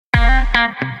You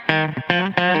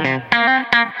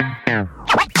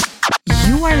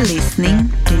are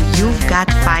listening to You've Got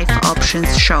 5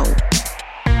 Options show,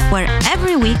 where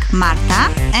every week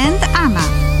Marta and Anna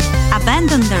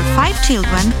abandon their 5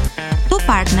 children, 2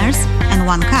 partners, and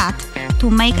 1 cat to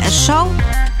make a show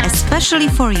especially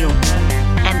for you.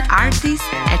 An artist,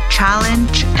 a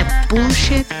challenge, a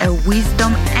bullshit, a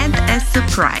wisdom, and a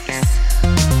surprise.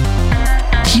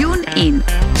 Tune in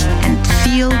and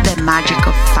feel the magic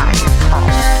of 5.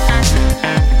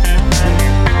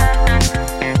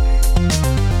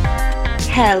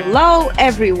 Hello,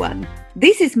 everyone.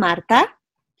 This is Marta.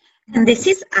 And this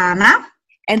is Anna.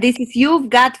 And this is You've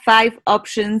Got 5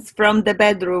 Options from the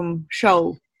Bedroom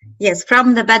show. Yes,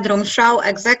 from the Bedroom show,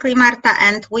 exactly, Marta.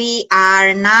 And we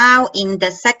are now in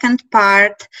the second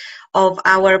part of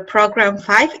our program,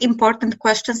 5 important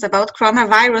questions about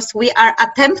coronavirus. We are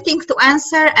attempting to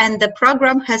answer, and the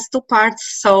program has 2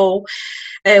 parts, so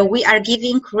we are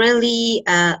giving really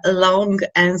long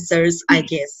answers, I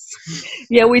guess.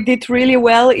 Yeah, we did really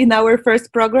well in our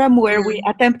first program where we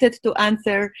attempted to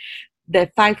answer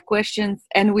the 5 questions,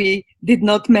 and we did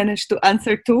not manage to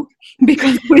answer 2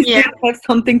 because we still have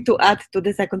something to add to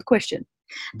the second question.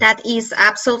 That is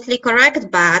absolutely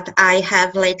correct, but I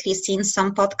have lately seen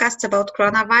some podcasts about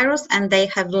coronavirus and they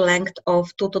have length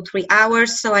of 2 to 3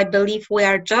 hours. So I believe we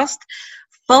are just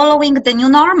following the new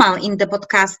normal in the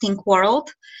podcasting world.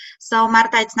 So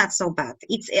Marta, it's not so bad.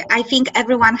 I think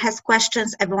everyone has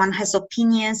questions, everyone has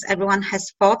opinions, everyone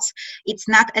has thoughts. It's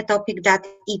not a topic that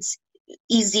it's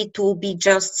easy to be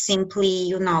just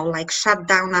simply, like shut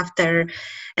down after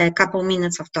a couple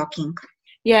minutes of talking.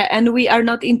 Yeah, and we are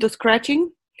not into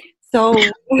scratching, so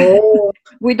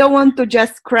we don't want to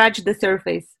just scratch the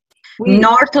surface.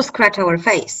 Nor to scratch our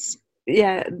face.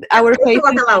 Yeah, our faces.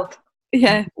 Not allowed.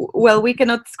 Yeah, well, we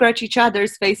cannot scratch each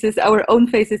other's faces. Our own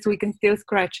faces we can still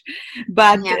scratch,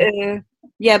 but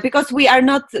because we are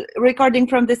not recording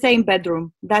from the same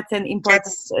bedroom. That's an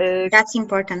important. That's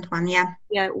important one. Yeah.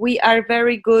 Yeah, we are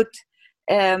very good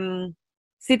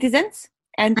citizens,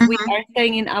 and we are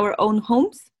staying in our own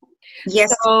homes.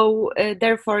 Yes. So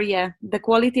therefore, the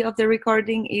quality of the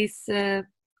recording is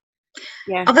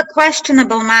of a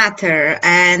questionable matter,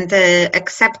 and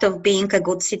except of being a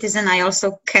good citizen, I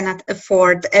also cannot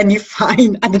afford any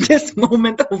fine at this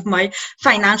moment of my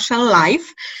financial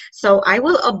life. So I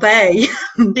will obey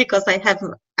because I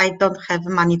don't have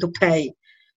money to pay.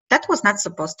 That was not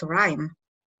supposed to rhyme.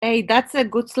 Hey, that's a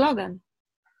good slogan.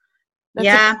 That's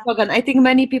a good slogan. I think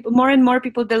many people, more and more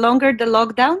people, the longer the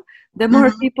lockdown, the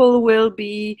more people will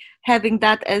be having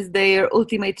that as their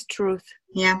ultimate truth.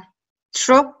 Yeah,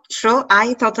 true.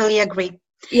 I totally agree.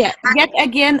 Yeah. Yet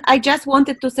again, I just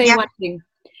wanted to say one thing.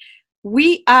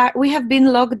 We have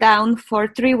been locked down for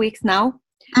 3 weeks now.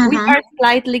 We are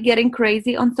slightly getting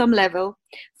crazy on some level.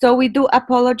 So we do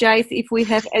apologize if we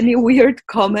have any weird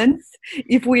comments,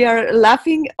 if we are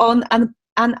laughing on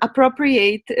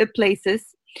inappropriate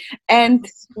places. And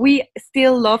we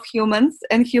still love humans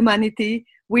and humanity.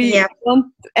 We want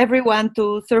everyone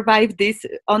to survive this,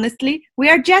 honestly. We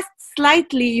are just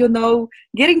slightly,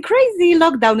 getting crazy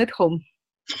lockdown at home.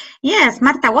 Yes,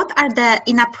 Marta, what are the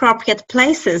inappropriate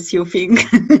places you think?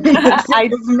 I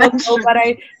don't know, but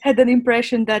I had an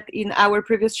impression that in our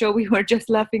previous show we were just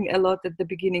laughing a lot at the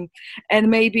beginning. And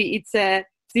maybe it's a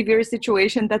severe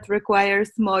situation that requires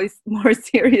more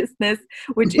seriousness,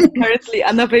 which is currently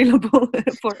unavailable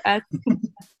for us.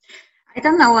 I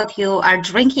don't know what you are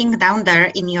drinking down there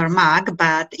in your mug,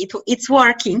 but it's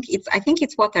working. I think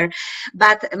it's water.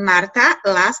 But Marta,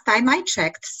 last time I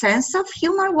checked, sense of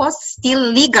humor was still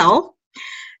legal.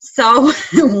 So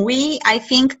we, I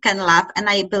think, can laugh. And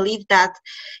I believe that,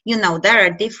 there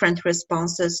are different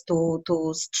responses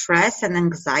to stress and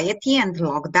anxiety and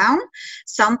lockdown.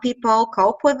 Some people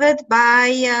cope with it by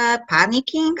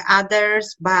panicking,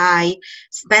 others by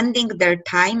spending their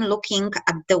time looking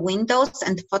at the windows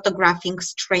and photographing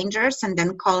strangers and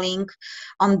then calling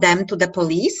on them to the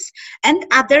police. And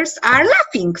others are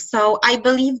laughing. So I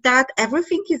believe that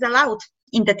everything is allowed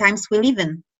in the times we live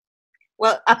in.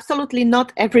 Well, absolutely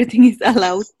not everything is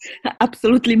allowed.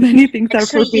 Absolutely many things are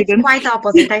forbidden. It's quite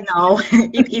opposite, I know.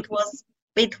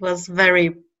 It was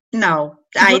very,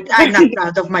 I'm not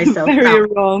proud of myself. Very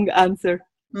wrong answer.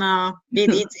 No,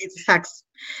 it sucks.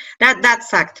 That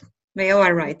sucked. You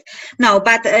are right. No,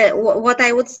 but what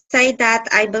I would say that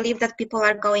I believe that people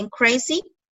are going crazy,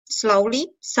 slowly,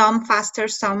 some faster,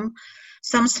 some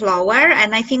slower.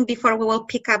 And I think before we will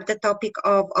pick up the topic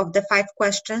of the 5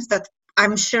 questions that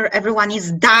I'm sure everyone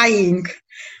is dying,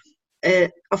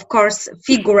 of course,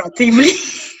 figuratively,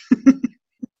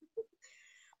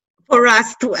 for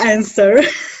us to answer.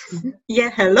 Yeah,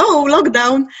 hello,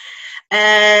 lockdown.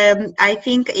 I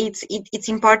think it's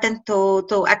important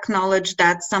to acknowledge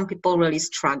that some people really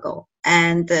struggle,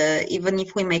 and even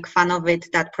if we make fun of it,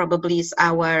 that probably is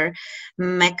our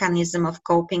mechanism of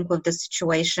coping with the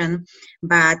situation.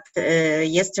 But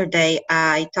yesterday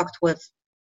I talked with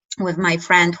my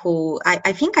friend who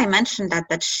I think I mentioned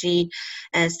that she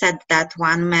said that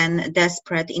one man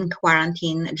desperate in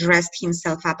quarantine dressed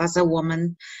himself up as a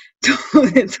woman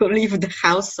to leave the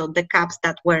house so the cops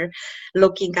that were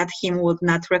looking at him would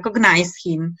not recognize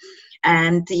him.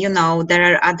 And there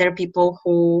are other people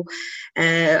who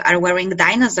are wearing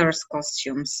dinosaurs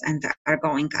costumes and are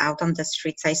going out on the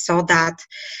streets. I saw that.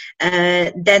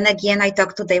 Then again, I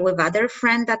talked today with other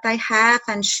friend that I have,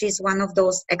 and she's one of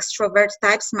those extrovert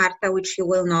types, Marta, which you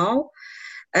will know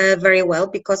very well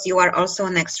because you are also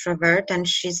an extrovert. And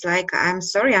she's like, I'm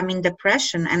sorry, I'm in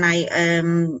depression. And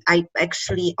I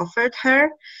actually offered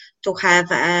her to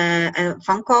have a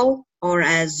phone call or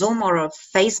a Zoom or a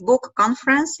Facebook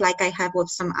conference like I have with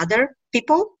some other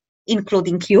people,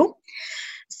 including you.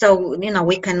 So,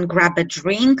 we can grab a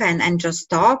drink and just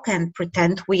talk and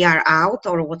pretend we are out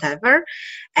or whatever.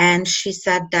 And she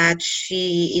said that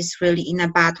she is really in a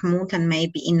bad mood and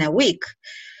maybe in a week.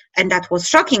 And that was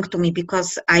shocking to me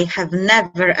because I have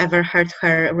never, ever heard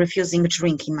her refusing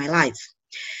drink in my life.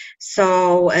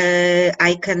 So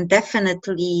I can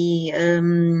definitely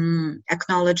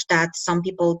acknowledge that some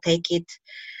people take it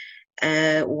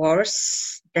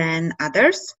worse than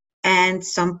others. And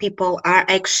some people are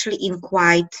actually in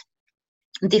quite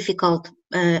difficult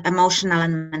emotional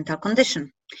and mental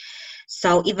condition.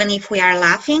 So even if we are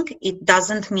laughing, it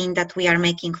doesn't mean that we are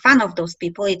making fun of those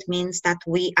people. It means that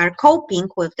we are coping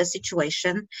with the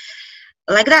situation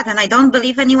like that. And I don't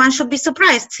believe anyone should be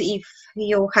surprised if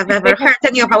you have ever heard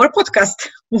any of our podcast.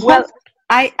 Well,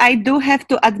 I do have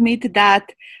to admit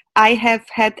that I have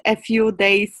had a few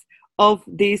days of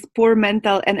this poor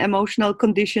mental and emotional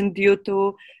condition due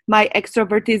to my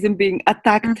extrovertism being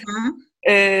attacked. Mm-hmm.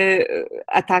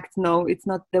 Attacked, no, it's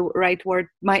not the right word.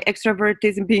 My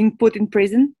extrovertism being put in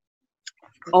prison.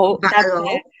 Oh, that's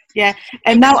it. Yeah.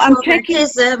 And now I'm checking.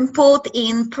 Put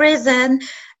in prison.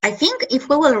 I think if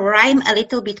we will rhyme a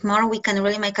little bit more, we can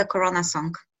really make a Corona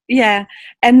song. Yeah,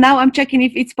 and now I'm checking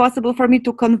if it's possible for me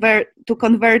to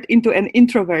convert into an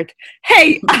introvert.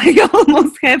 Hey, I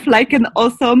almost have like an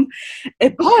awesome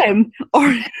poem,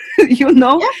 or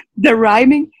the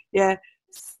ryming.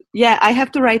 Yeah, I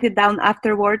have to write it down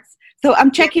afterwards. So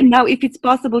I'm checking now if it's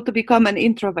possible to become an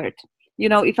introvert.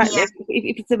 If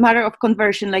it's a matter of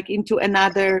conversion, like into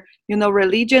another,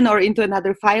 religion or into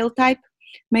another file type.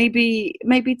 Maybe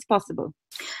it's possible.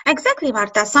 Exactly,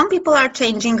 Marta. Some people are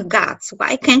changing gods.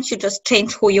 Why can't you just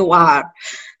change who you are?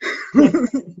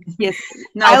 Yes.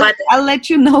 No, I'll let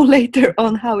you know later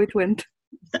on how it went.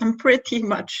 I'm pretty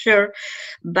much sure,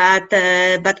 but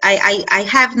I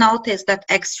have noticed that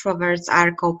extroverts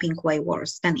are coping way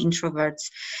worse than introverts,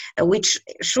 which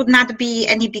should not be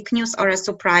any big news or a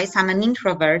surprise. I'm an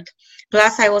introvert.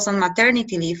 Plus, I was on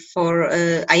maternity leave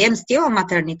I am still on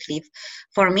maternity leave.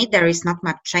 For me, there is not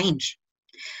much change.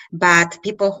 But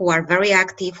people who are very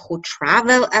active, who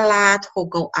travel a lot, who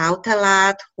go out a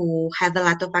lot, who have a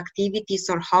lot of activities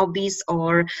or hobbies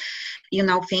or,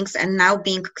 things, and now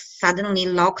being suddenly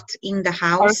locked in the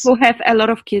house. Or who have a lot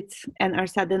of kids and are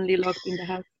suddenly locked in the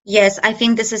house. Yes, I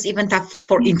think this is even tough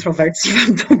for introverts,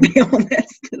 to be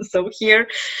honest. So here,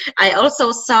 I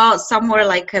also saw somewhere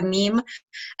like a meme.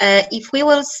 If we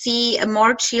will see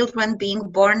more children being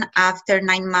born after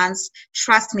 9 months,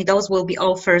 trust me, those will be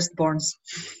all firstborns.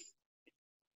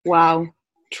 Wow,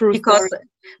 true.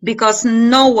 Because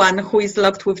no one who is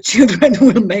locked with children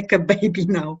will make a baby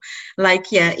now.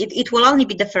 It will only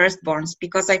be the firstborns,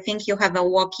 because I think you have a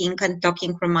walking and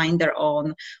talking reminder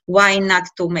on why not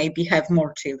to maybe have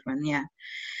more children. Yeah.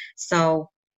 So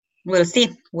we'll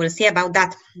see about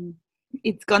that.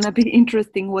 It's gonna be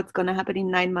interesting what's gonna happen in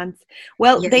 9 months.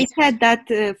 Well, yes. They said that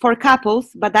for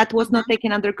couples, but that was not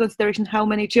taken under consideration how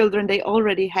many children they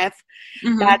already have.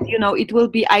 Mm-hmm. That it will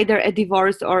be either a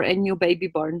divorce or a new baby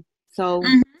born. So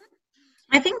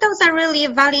I think those are really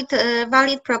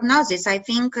valid prognosis. I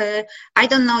think I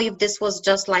don't know if this was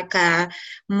just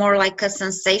more like a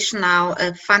sensational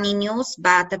funny news,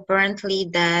 but apparently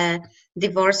the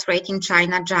divorce rate in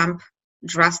China jumped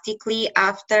drastically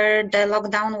after the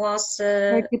lockdown was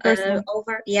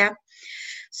over. Yeah.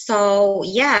 So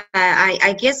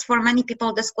I guess for many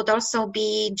people this could also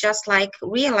be just like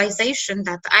realization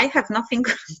that I have nothing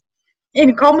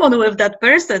in common with that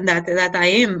person that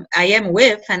I am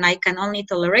with, and I can only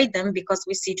tolerate them because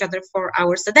we see each other 4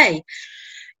 hours a day.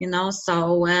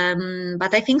 So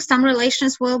but I think some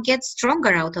relations will get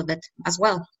stronger out of it as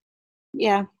well.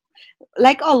 Yeah,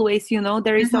 like always,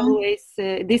 there is always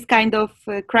this kind of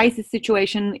crisis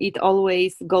situation. It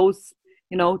always goes,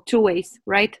 two ways,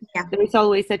 right? Yeah. There is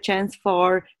always a chance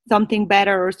for something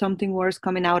better or something worse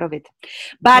coming out of it.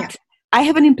 But I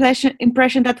have an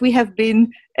impression that we have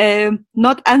been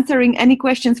not answering any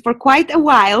questions for quite a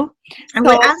while. And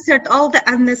we answered all the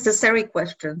unnecessary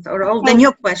questions or all the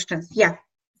new questions. Yeah.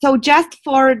 So just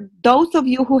for those of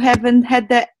you who haven't had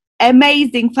the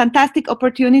amazing, fantastic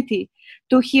opportunity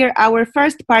to hear our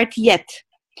first part yet.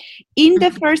 In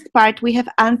the first part, we have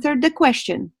answered the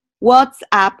question, what's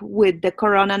up with the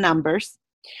corona numbers?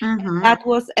 That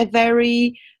was a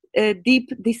very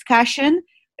deep discussion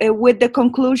with the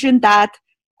conclusion that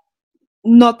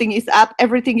nothing is up,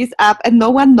 everything is up, and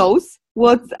no one knows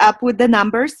what's up with the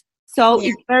numbers. So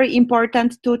it's very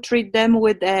important to treat them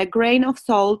with a grain of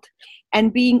salt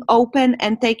and being open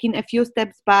and taking a few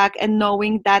steps back and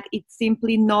knowing that it's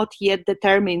simply not yet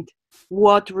determined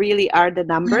what really are the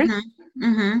numbers.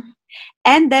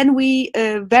 And then we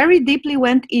very deeply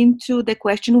went into the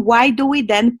question, why do we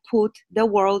then put the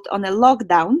world on a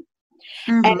lockdown?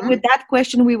 And with that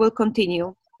question, we will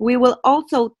continue. We will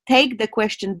also take the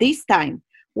question this time,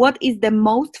 what is the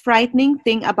most frightening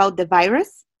thing about the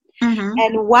virus?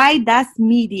 And why does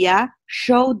media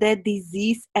show the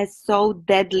disease as so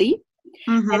deadly?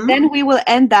 And then we will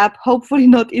end up, hopefully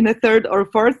not in a third or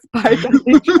fourth part of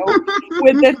the show,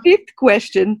 with the fifth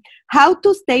question, how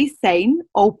to stay sane,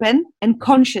 open, and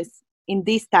conscious in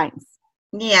these times.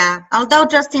 Yeah, although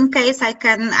just in case I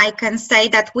can say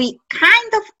that we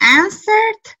kind of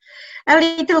answered a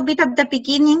little bit at the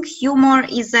beginning. Humor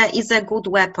is a good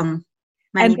weapon.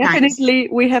 And definitely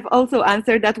we have also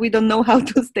answered that we don't know how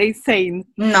to stay sane.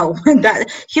 No, that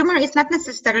humor is not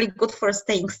necessarily good for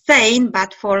staying sane,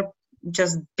 but for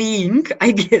just being,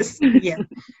 I guess. Yeah.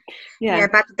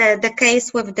 But the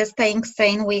case with the staying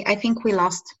sane, I think we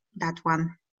lost that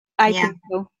one. I think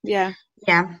so. Yeah.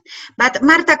 But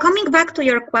Marta, coming back to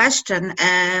your question,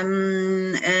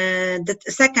 the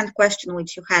second question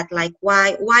which you had, like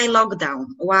why lockdown?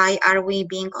 Why are we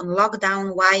being on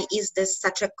lockdown? Why is this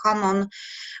such a common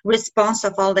response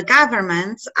of all the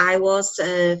governments? I was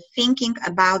thinking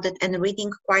about it and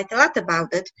reading quite a lot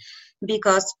about it,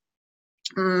 because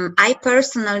I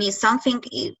personally, something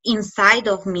inside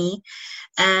of me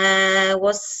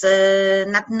was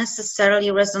not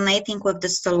necessarily resonating with the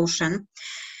solution.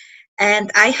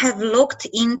 And I have looked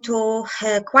into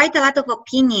quite a lot of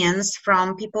opinions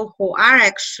from people who are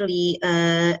actually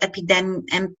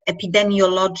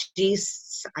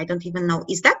epidemiologists. I don't even know.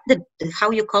 Is that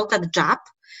how you call that job?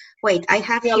 Wait, I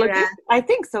have here. I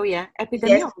think so. Yeah,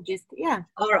 epidemiologist. Yes.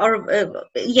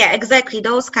 Yeah, exactly.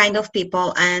 Those kind of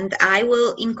people, and I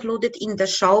will include it in the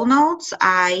show notes.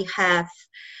 I have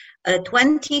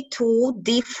 22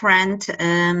 different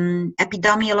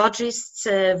epidemiologists,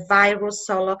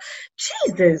 virusologists.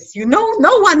 Jesus,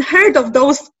 no one heard of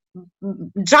those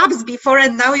jobs before,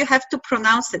 and now you have to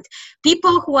pronounce it.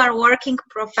 People who are working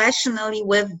professionally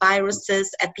with viruses,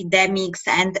 epidemics,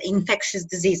 and infectious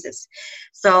diseases.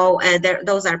 So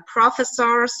those are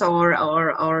professors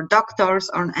or doctors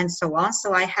and so on.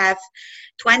 So I have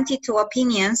 22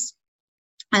 opinions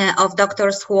of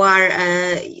doctors who are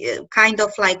kind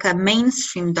of like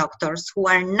mainstream doctors who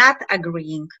are not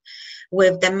agreeing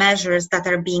with the measures that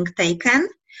are being taken,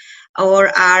 or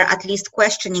are at least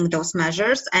questioning those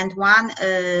measures. And one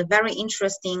very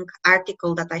interesting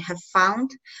article that I have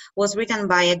found was written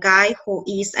by a guy who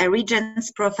is a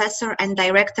Regents Professor and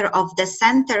Director of the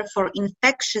Center for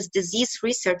Infectious Disease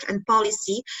Research and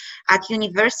Policy at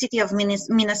University of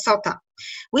Minnesota,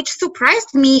 which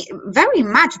surprised me very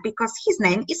much because his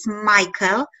name is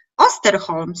Michael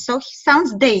Osterholm, so he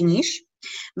sounds Danish.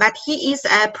 But he is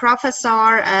a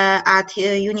professor at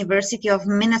University of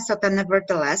Minnesota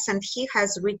nevertheless, and he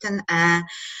has written a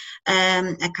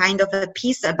kind of a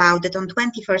piece about it on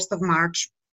 21st of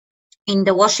March in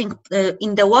the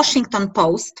Washington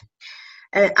Post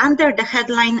under the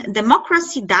headline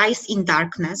 "Democracy Dies in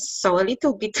Darkness." So a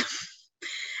little bit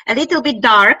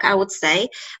dark, I would say,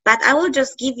 but I will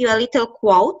just give you a little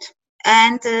quote.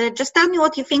 And just tell me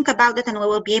what you think about it, and we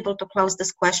will be able to close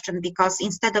this question, because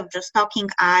instead of just talking,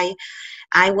 I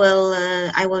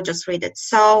will just read it.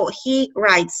 So he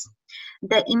writes,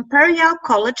 the Imperial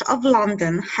College of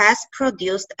London has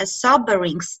produced a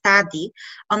sobering study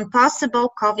on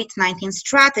possible COVID-19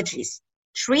 strategies.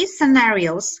 3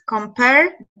 scenarios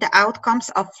compare the outcomes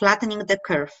of flattening the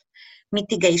curve: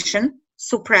 mitigation,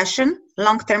 suppression,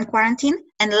 long-term quarantine,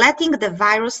 and letting the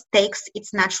virus takes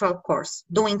its natural course,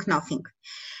 doing nothing.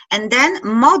 And then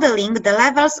modeling the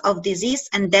levels of disease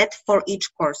and death for each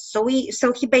course. So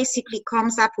he basically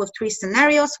comes up with 3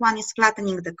 scenarios. One is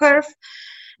flattening the curve.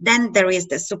 Then there is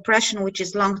the suppression, which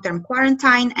is long-term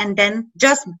quarantine, and then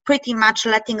just pretty much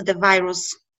letting the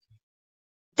virus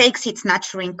takes its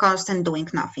natural course and doing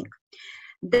nothing.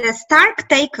 The stark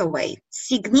takeaway,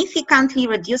 significantly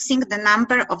reducing the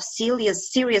number of serious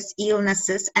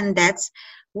illnesses and deaths,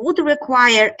 would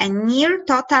require a near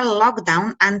total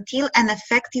lockdown until an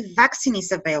effective vaccine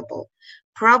is available,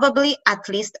 probably at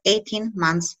least 18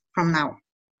 months from now.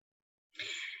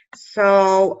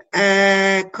 So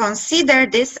consider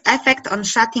this effect on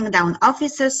shutting down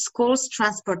offices, schools,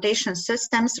 transportation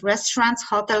systems, restaurants,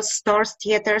 hotels, stores,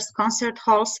 theaters, concert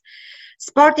halls,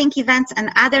 sporting events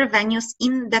and other venues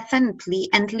indefinitely,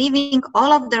 and leaving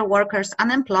all of their workers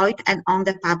unemployed and on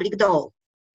the public dole.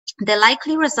 The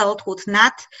likely result would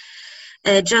not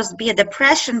just be a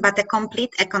depression, but a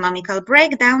complete economical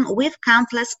breakdown with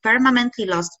countless permanently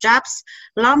lost jobs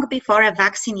long before a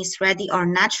vaccine is ready or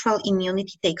natural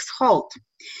immunity takes hold.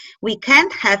 We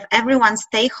can't have everyone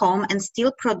stay home and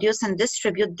still produce and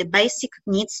distribute the basic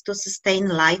needs to sustain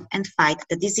life and fight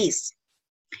the disease.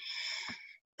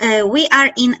 We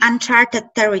are in uncharted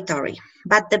territory,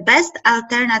 but the best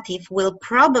alternative will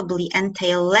probably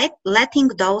entail letting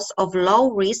those of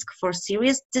low risk for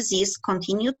serious disease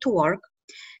continue to work,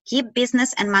 keep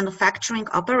business and manufacturing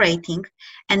operating,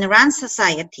 and run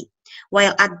society,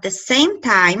 while at the same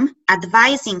time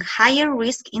advising higher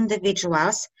risk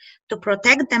individuals to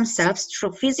protect themselves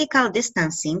through physical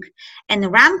distancing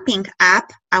and ramping up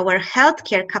our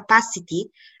healthcare capacity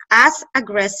as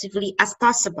aggressively as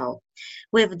possible.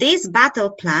 With this battle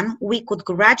plan, we could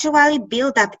gradually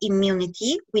build up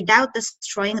immunity without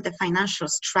destroying the financial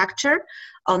structure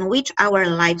on which our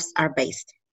lives are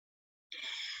based.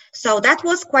 So that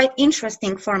was quite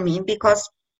interesting for me, because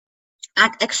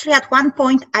actually at one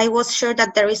point I was sure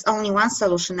that there is only one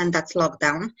solution, and that's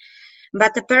lockdown.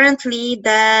 But apparently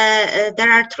there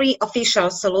are 3 official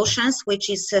solutions, which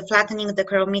is flattening the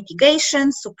curve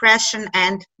mitigation, suppression,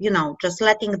 and, just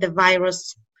letting the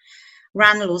virus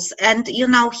run loose. And,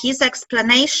 his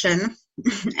explanation,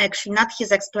 actually not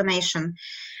his explanation,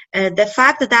 the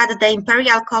fact that the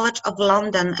Imperial College of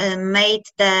London made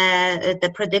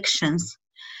the predictions,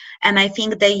 and I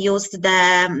think they used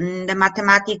the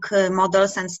mathematic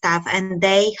models and stuff, and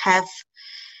they have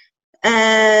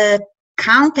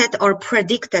counted or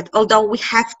predicted, although we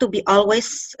have to be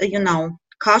always,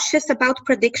 cautious about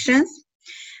predictions,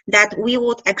 that we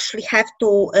would actually have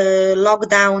to lock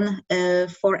down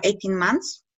for 18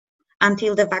 months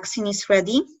until the vaccine is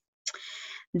ready.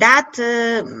 That,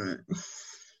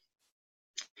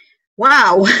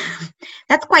 wow,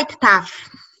 that's quite tough.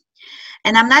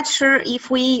 And I'm not sure if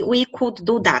we could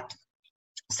do that.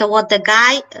 So what the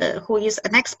guy who is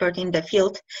an expert in the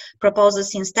field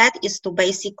proposes instead is to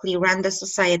basically run the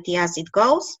society as it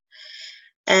goes,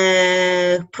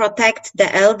 protect the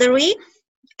elderly,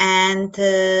 and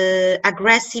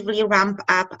aggressively ramp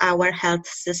up our health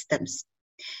systems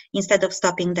instead of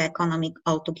stopping the economy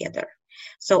altogether.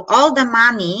 So all the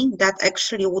money that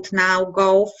actually would now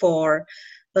go for,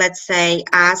 let's say,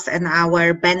 us and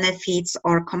our benefits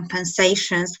or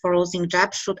compensations for losing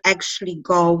jobs should actually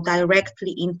go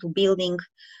directly into building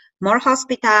more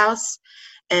hospitals,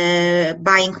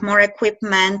 buying more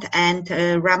equipment, and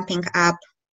ramping up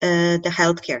the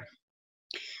healthcare.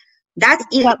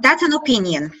 That's an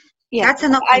opinion. Yeah, that's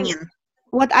an opinion.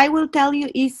 What I will tell you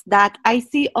is that I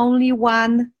see only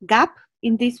one gap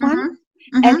in this one,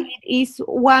 and it is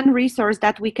one resource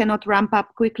that we cannot ramp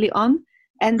up quickly on,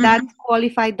 and that's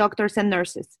qualified doctors and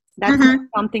nurses. That's not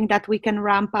something that we can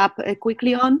ramp up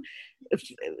quickly on.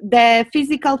 The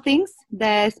physical things,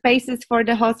 the spaces for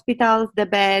the hospitals, the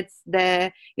beds,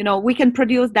 we can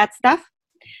produce that stuff.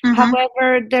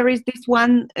 However, there is this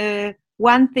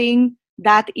one thing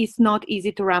that is not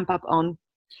easy to ramp up on,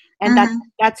 and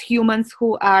that's humans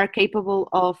who are capable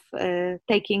of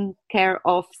taking care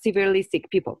of severely sick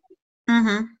people.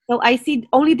 So I see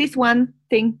only this one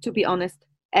thing, to be honest,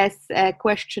 as a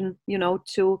question,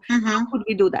 to how could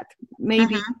we do that?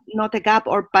 Maybe not a gap,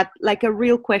 but like a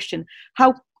real question.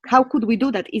 How could we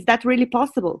do that? Is that really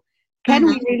possible? Can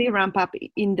we really ramp up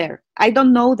in there? I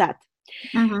don't know that.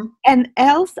 And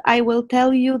else, I will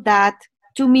tell you that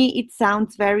to me it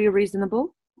sounds very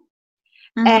reasonable.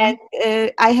 And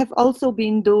I have also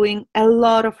been doing a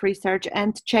lot of research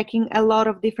and checking a lot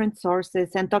of different sources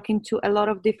and talking to a lot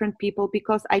of different people,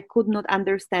 because I could not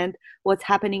understand what's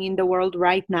happening in the world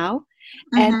right now.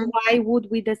 And why would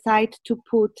we decide to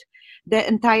put the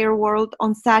entire world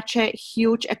on such a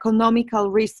huge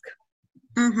economical risk?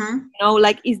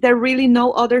 Like, is there really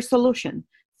no other solution?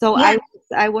 So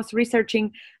I was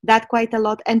researching that quite a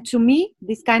lot, and to me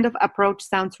this kind of approach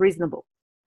sounds reasonable.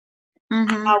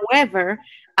 However,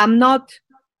 I'm not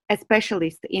a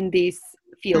specialist in these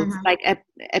fields like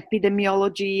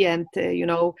epidemiology and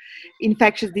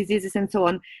infectious diseases and so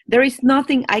on. There is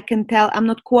nothing I can tell. I'm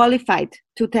not qualified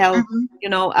to tell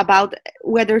about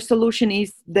whether solution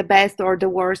is the best or the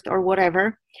worst or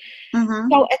whatever.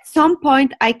 So at some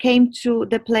point I came to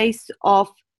the place of,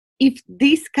 if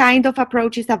this kind of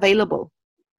approach is available,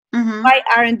 why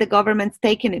aren't the governments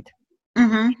taking it?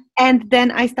 And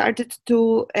then I started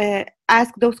to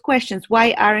ask those questions.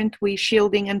 Why aren't we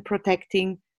shielding and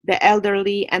protecting the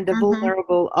elderly and the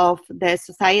vulnerable of the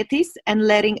societies, and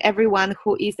letting everyone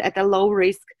who is at a low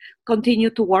risk continue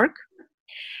to work?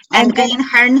 And gain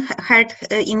herd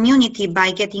immunity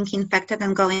by getting infected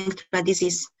and going through a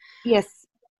disease. Yes.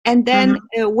 And then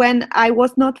when I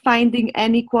was not finding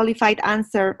any qualified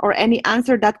answer, or any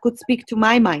answer that could speak to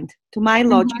my mind, to my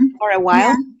logic for a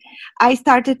while, I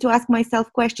started to ask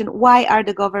myself question, why are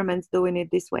the governments doing it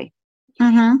this way?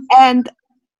 And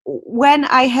when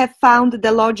I have found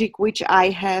the logic which I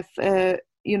have,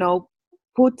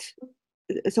 put,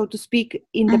 so to speak,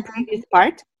 in the previous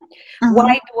part,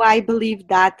 why do I believe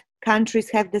that countries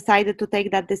have decided to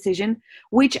take that decision,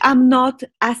 which I'm not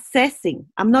assessing.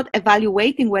 I'm not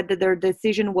evaluating whether their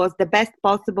decision was the best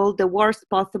possible, the worst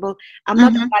possible. I'm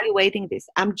not evaluating this.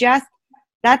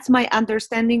 That's my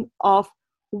understanding of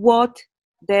what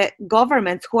the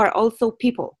governments, who are also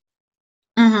people,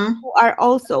 who are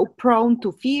also prone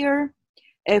to fear,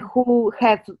 who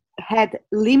have had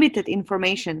limited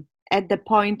information at the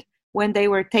point when they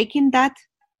were taking that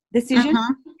decision.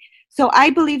 So I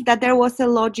believe that there was a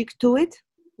logic to it,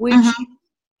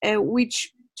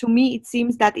 which to me it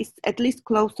seems that is at least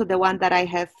close to the one that I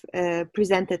have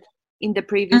presented in the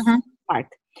previous part.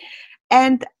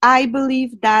 And I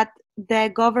believe that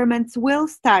the governments will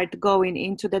start going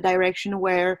into the direction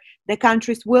where the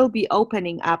countries will be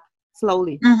opening up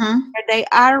slowly. Where they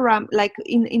are, like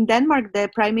in Denmark, the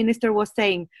prime minister was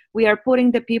saying, we are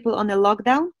putting the people on a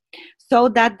lockdown so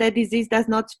that the disease does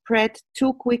not spread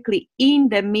too quickly in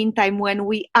the meantime, when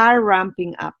we are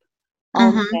ramping up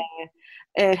on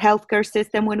the healthcare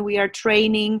system, when we are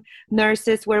training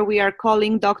nurses, where we are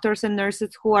calling doctors and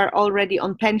nurses who are already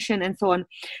on pension and so on.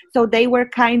 So they were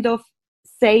kind of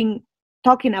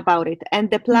talking about it. And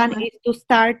the plan is to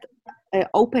start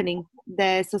opening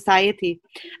the society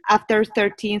after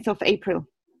 13th of April.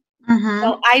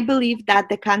 So I believe that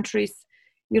the countries,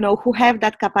 who have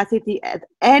that capacity at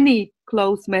any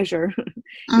close measure,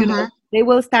 they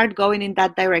will start going in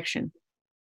that direction.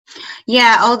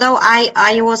 Yeah, although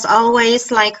I was always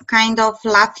like kind of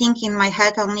laughing in my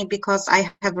head, only because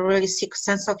I have a really sick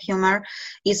sense of humor,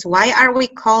 is why are we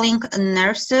calling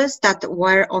nurses that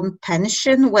were on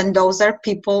pension when those are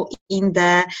people in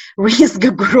the risk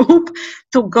group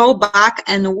to go back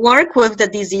and work with the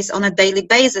disease on a daily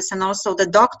basis? And also the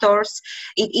doctors,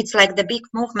 it's like the big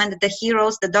movement, the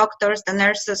heroes, the doctors, the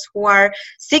nurses who are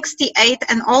 68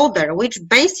 and older, which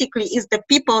basically is the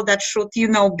people that should,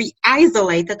 be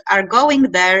isolated, are going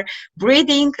there,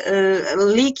 breathing,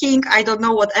 leaking, I don't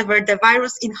know, whatever, the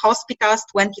virus in hospitals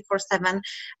 24/7.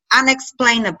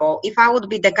 Unexplainable. If I would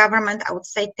be the government, I would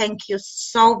say thank you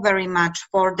so very much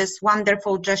for this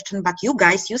wonderful gesture, but you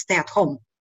guys, you stay at home.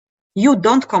 You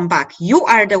don't come back. You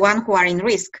are the one who are in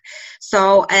risk.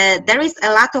 So there is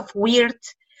a lot of weird,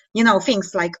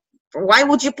 things like, why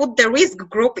would you put the risk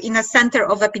group in a center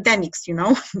of epidemics,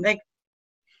 like.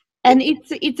 And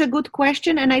it's a good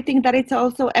question, and I think that it's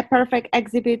also a perfect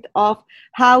exhibit of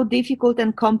how difficult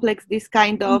and complex this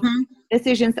kind of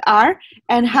decisions are,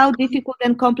 and how difficult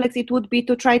and complex it would be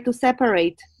to try to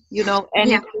separate,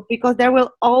 because there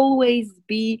will always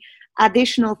be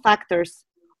additional factors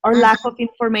or lack of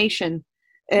information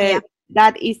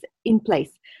that is in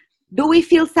place. Do we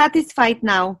feel satisfied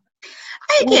now?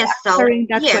 I guess so.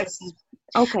 That question?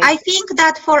 Okay. I think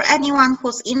that for anyone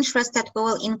who's interested, we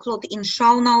will include in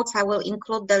show notes, I will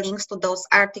include the links to those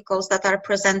articles that are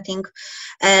presenting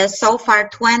so far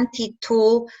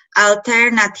 22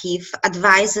 alternative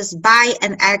advices by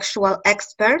an actual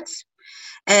experts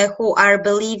who are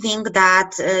believing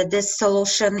that this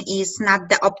solution is not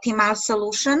the optimal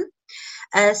solution.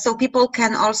 So people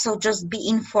can also just be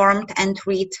informed and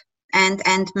read and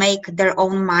make up their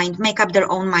own mind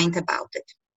about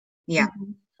it. Yeah.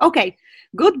 Okay,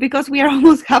 good, because we are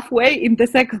almost halfway in the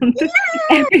second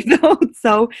episode,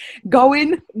 so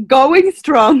going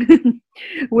strong.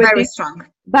 Very strong.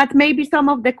 But maybe some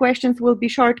of the questions will be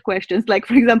short questions, like,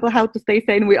 for example, how to stay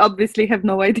sane. We obviously have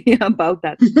no idea about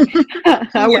that.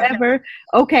 However,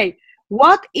 okay,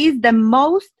 what is the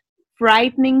most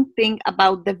frightening thing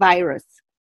about the virus?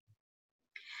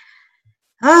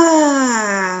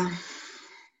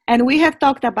 And we have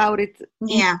talked about it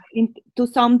to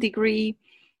some degree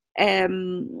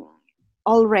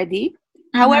already.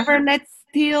 However, let's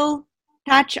still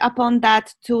touch upon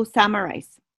that to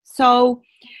summarize. So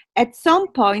at some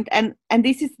point, and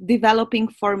this is developing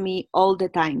for me all the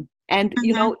time, and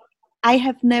you know, I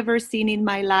have never seen in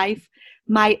my life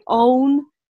my own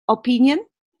opinion,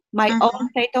 my own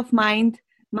state of mind,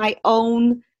 my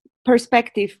own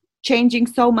perspective changing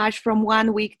so much from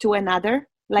one week to another,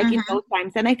 like in those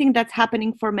times. And I think that's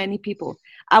happening for many people.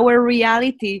 Our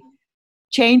reality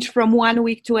changed from one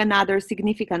week to another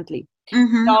significantly.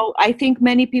 So I think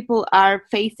many people are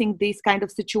facing this kind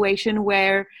of situation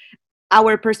where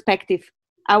our perspective,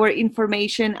 our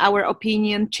information, our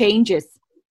opinion changes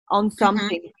on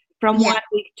something from one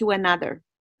week to another.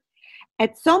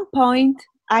 At some point,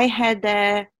 I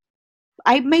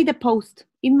made a post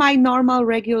in my normal,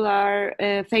 regular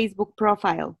Facebook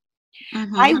profile.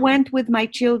 I went with my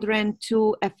children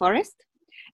to a forest,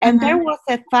 and there was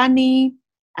a funny,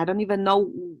 I don't even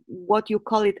know what you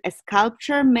call it, a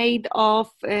sculpture made of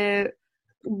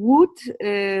wood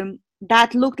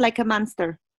that looked like a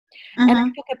monster. And I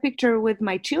took a picture with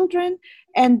my children,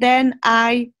 and then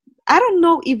I don't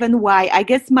know even why, I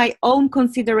guess my own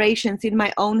considerations in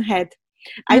my own head,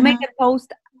 I made a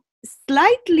post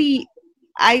slightly,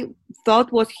 I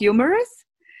thought was humorous,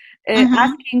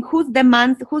 asking who's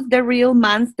the real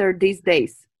monster these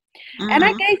days. And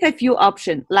I gave a few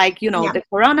options, like, you know, the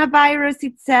coronavirus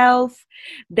itself,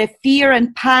 the fear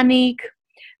and panic,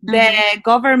 the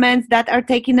governments that are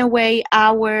taking away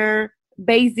our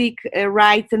basic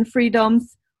rights and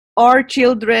freedoms, or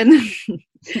children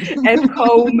at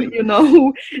home, you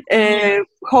know,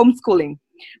 homeschooling,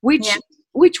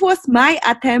 which was my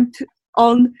attempt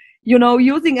on, you know,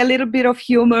 using a little bit of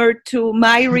humor to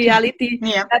my reality.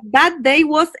 That day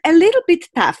was a little bit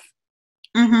tough.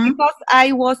 Because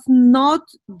I was not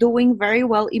doing very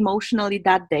well emotionally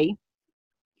that day.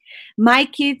 My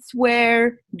kids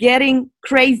were getting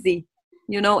crazy,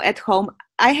 you know, at home.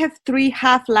 I have 3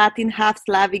 half Latin, half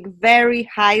Slavic, very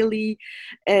highly,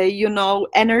 you know,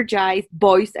 energized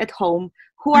boys at home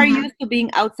who are used to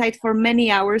being outside for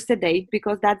many hours a day,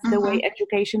 because that's the way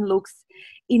education looks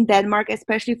in Denmark,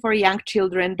 especially for young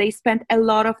children. They spend a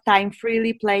lot of time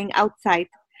freely playing outside.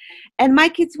 And my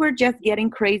kids were just getting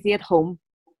crazy at home.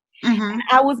 And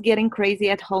I was getting crazy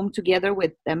at home together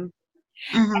with them.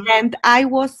 And I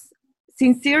was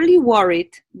sincerely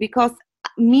worried, because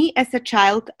me as a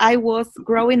child, I was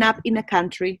growing up in a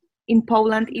country, in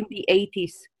Poland in the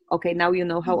 80s. Okay, now you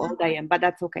know how old I am, but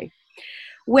that's okay.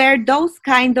 Where those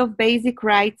kind of basic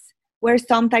rights were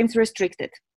sometimes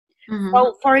restricted.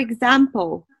 So, for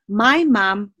example, my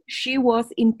mom, she was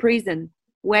in prison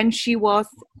when she was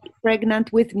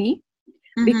pregnant with me,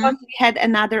 because we had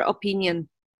another opinion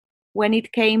when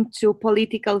it came to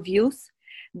political views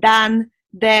than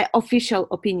the official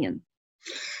opinion.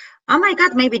 Oh my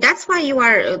God, maybe that's why you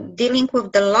are dealing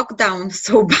with the lockdown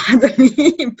so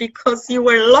badly, because you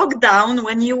were locked down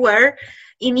when you were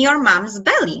in your mom's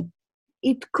belly.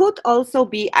 It could also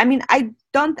be, I mean, I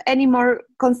don't anymore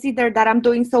consider that I'm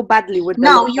doing so badly with the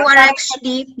lockdown. You are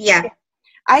actually,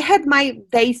 I had my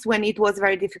days when it was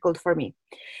very difficult for me.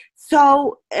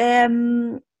 So,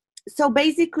 so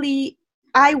basically,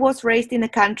 I was raised in a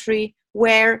country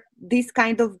where these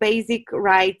kind of basic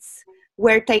rights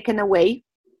were taken away.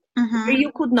 Where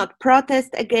you could not protest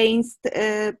against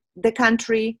the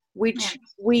country, which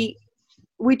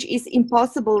is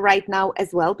impossible right now as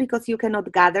well, because you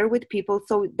cannot gather with people.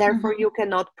 So therefore you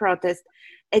cannot protest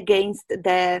against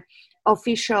the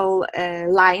official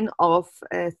line of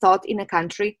thought in a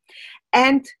country.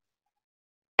 And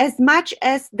as much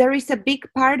as there is a big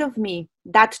part of me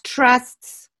that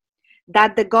trusts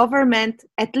that the government,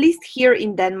 at least here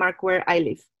in Denmark where I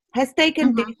live, has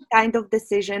taken this kind of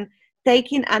decision,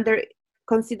 taking under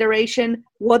consideration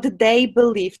what they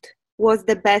believed was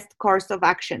the best course of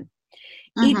action.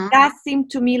 It does seem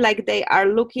to me like they are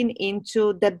looking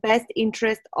into the best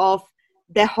interest of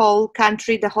the whole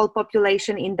country, the whole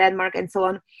population in Denmark, and so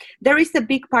on. There is a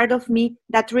big part of me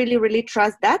that really, really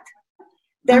trusts that.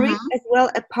 There is as well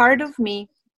a part of me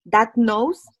that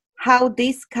knows how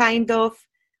this kind of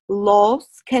laws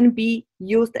can be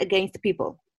used against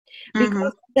people.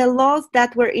 Because the laws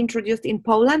that were introduced in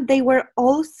Poland, they were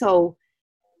also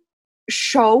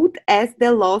showed as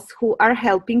the laws who are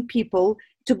helping people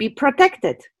to be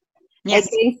protected. Yes.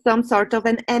 against some sort of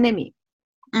an enemy.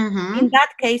 Mm-hmm. In that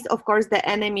case, of course, the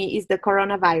enemy is the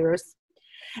coronavirus.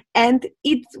 And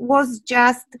it was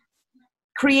just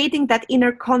creating that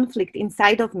inner conflict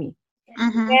inside of me,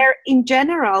 where in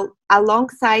general,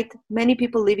 alongside many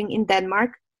people living in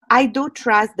Denmark, I do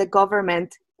trust the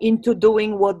government into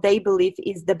doing what they believe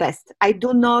is the best. I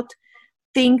do not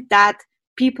think that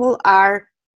people are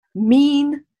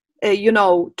mean,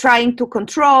 trying to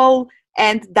control,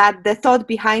 and that the thought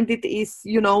behind it is,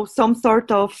 some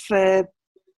sort of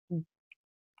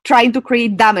trying to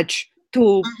create damage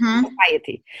to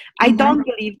society. I don't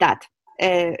believe that,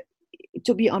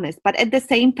 to be honest. But at the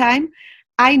same time,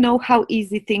 I know how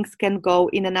easy things can go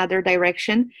in another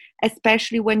direction,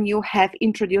 especially when you have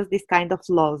introduced this kind of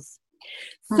laws.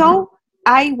 So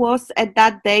I was at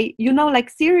that day,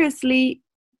 seriously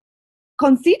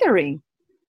considering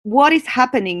what is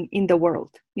happening in the world,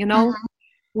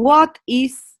 what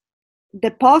is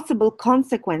the possible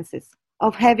consequences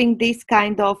of having this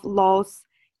kind of laws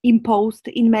imposed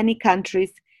in many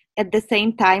countries at the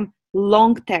same time,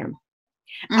 long term.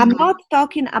 I'm not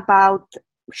talking about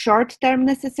short term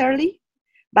necessarily,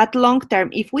 but long term.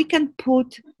 If we can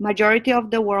put majority of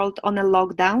the world on a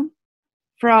lockdown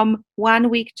from 1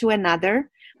 week to another,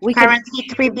 we currently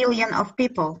 3 billion of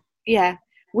people. Yeah,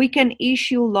 we can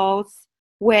issue laws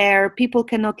where people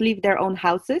cannot leave their own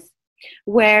houses,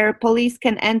 where police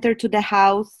can enter to the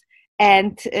house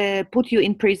and put you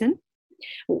in prison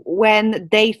when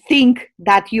they think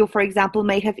that you, for example,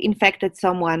 may have infected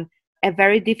someone. A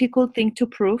very difficult thing to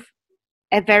prove,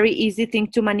 a very easy thing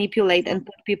to manipulate and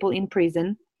put people in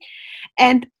prison.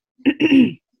 And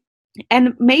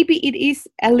and maybe it is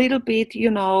a little bit,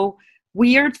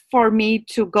 weird for me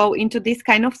to go into this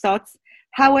kind of thoughts.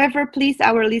 However, please,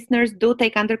 our listeners, do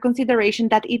take under consideration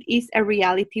that it is a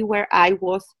reality where I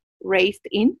was raised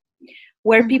in,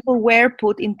 where people were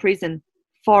put in prison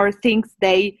for things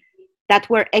that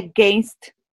were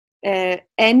against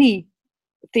anything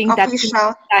that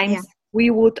sometimes we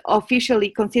would officially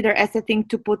consider as a thing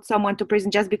to put someone to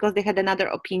prison just because they had another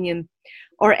opinion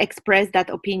or expressed that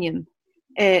opinion.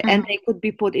 And they could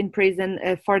be put in prison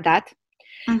for that.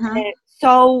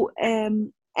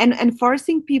 And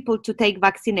forcing people to take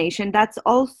vaccination, that's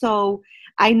also,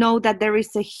 I know that there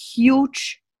is a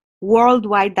huge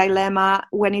worldwide dilemma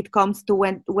when it comes to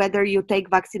whether you take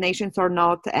vaccinations or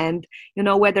not, and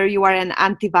whether you are an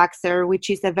anti-vaxxer, which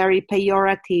is a very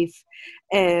pejorative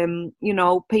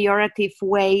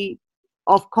way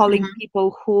of calling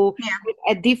people who with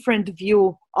a different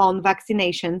view on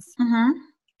vaccinations.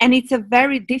 And it's a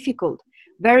very difficult,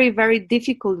 very, very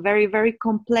difficult, very, very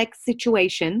complex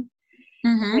situation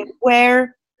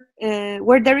where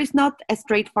there is not a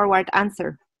straightforward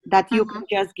answer that you can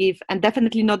just give, and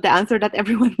definitely not the answer that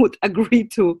everyone would agree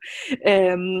to,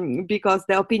 because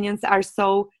the opinions are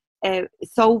so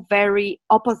very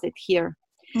opposite here.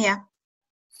 Yeah.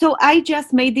 So I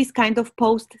just made this kind of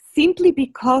post simply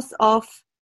because of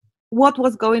what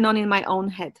was going on in my own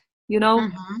head.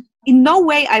 In no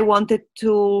way I wanted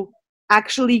to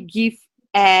actually give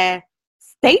a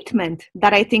statement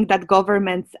that I think that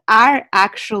governments are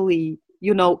actually,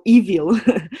 evil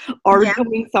or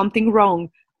doing something wrong,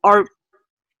 or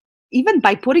even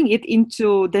by putting it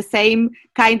into the same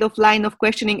kind of line of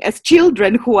questioning as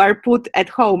children who are put at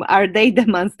home. Are they the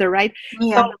monster, right?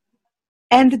 Yeah.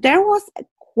 And there was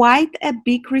quite a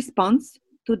big response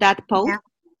to that post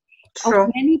of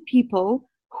many people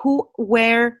who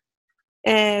were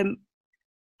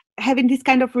having this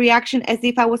kind of reaction as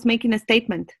if I was making a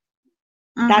statement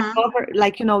that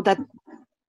that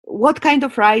what kind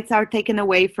of rights are taken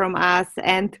away from us,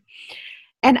 and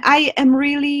I am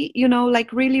really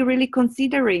really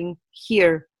considering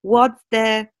here what's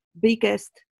the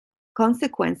biggest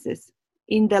consequences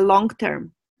in the long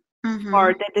term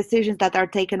for the decisions that are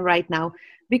taken right now,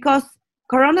 because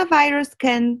coronavirus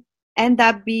can end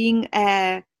up being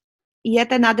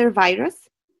yet another virus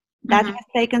that has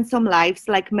taken some lives,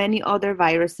 like many other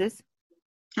viruses.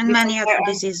 And many other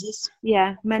diseases.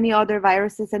 Yeah, many other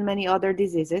viruses and many other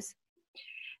diseases.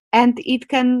 And it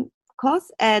can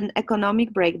cause an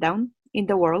economic breakdown in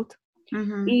the world.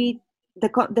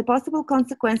 The possible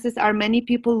consequences are many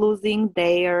people losing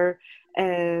their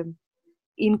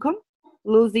income,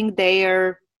 losing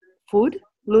their food,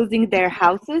 losing their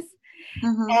houses.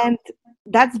 And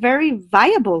that's very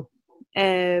viable,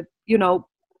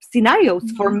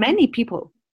 scenarios for many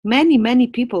people, many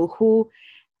people who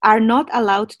are not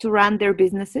allowed to run their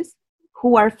businesses,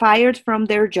 who are fired from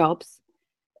their jobs,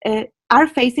 are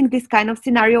facing this kind of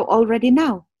scenario already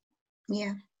now.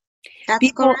 Yeah, that's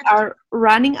people correct. Are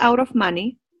running out of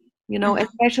money,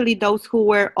 especially those who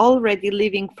were already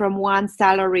living from one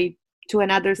salary to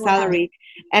another salary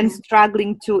and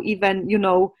struggling to even,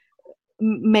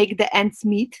 make the ends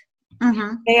meet.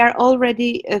 They are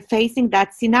already facing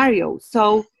that scenario.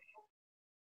 So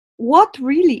what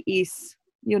really is,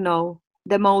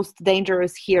 the most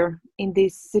dangerous here in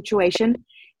this situation?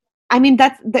 I mean,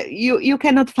 you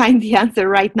cannot find the answer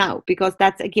right now, because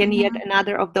that's, again, yet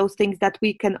another of those things that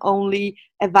we can only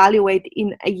evaluate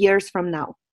in years from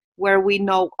now, where we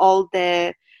know all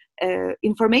the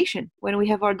information, when we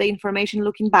have all the information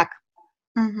looking back.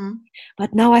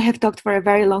 But now I have talked for a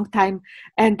very long time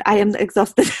and I am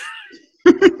exhausted.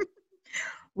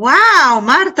 Wow,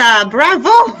 Marta,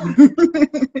 bravo.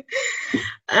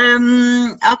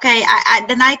 Okay,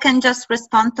 then I can just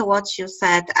respond to what you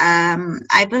said.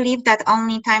 I believe that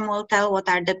only time will tell what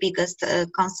are the biggest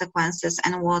consequences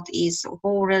and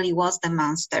who really was the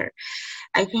monster.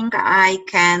 I think I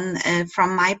can,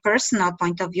 from my personal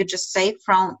point of view, just say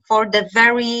for the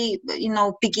very,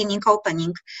 beginning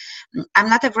opening, I'm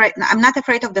not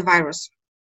afraid of the virus.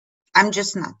 I'm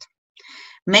just not.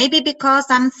 Maybe because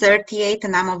I'm 38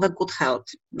 and I'm of a good health.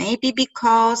 Maybe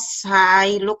because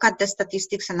I look at the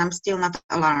statistics and I'm still not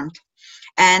alarmed.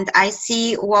 And I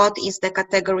see what is the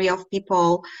category of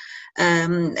people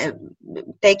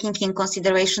taking in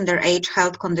consideration their age,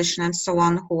 health condition, and so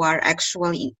on, who are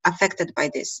actually affected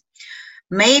by this.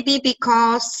 Maybe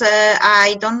because,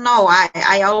 I don't know,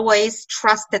 I always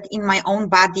trusted in my own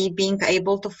body being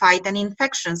able to fight any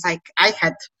infections. I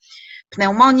had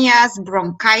pneumonias,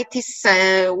 bronchitis,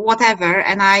 whatever,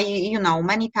 and I,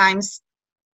 many times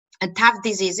tough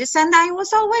diseases, and I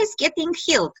was always getting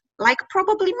healed, like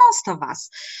probably most of us.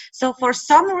 So for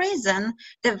some reason,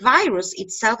 the virus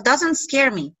itself doesn't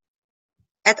scare me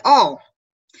at all.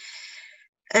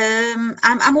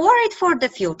 I'm worried for the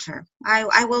future.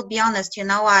 I will be honest,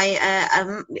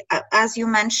 as you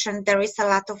mentioned, there is a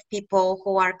lot of people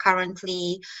who are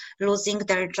currently losing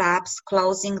their jobs,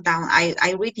 closing down.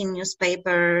 I read in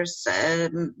newspapers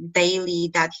daily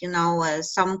that,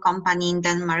 some company in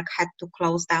Denmark had to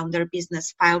close down their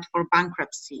business, filed for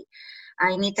bankruptcy.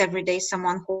 I meet every day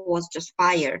someone who was just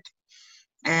fired.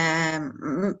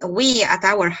 We at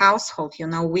our household,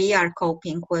 we are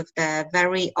coping with the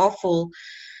very awful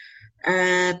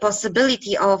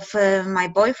possibility of my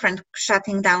boyfriend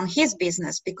shutting down his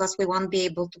business because we won't be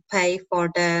able to pay for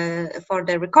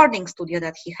the recording studio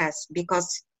that he has,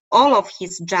 because all of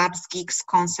his jobs, gigs,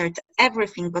 concerts,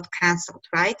 everything got cancelled,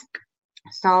 right?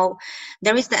 So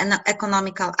there is the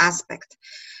economical aspect.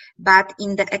 But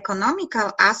in the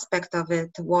economical aspect of it,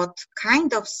 what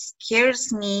kind of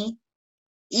scares me,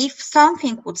 if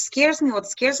something what scares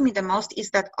me the most is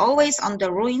that always on the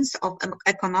ruins of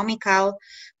economical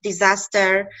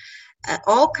disaster,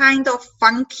 all kind of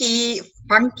funky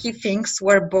things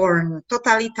were born.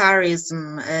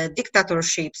 Totalitarianism,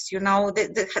 dictatorships,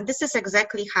 this is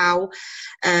exactly how,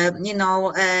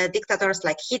 dictators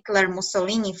like Hitler,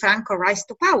 Mussolini, Franco rise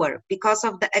to power, because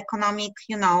of the economic,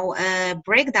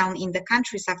 breakdown in the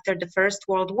countries after the First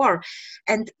World War.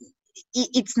 And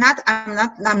it's not,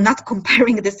 I'm not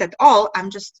comparing this at all. I'm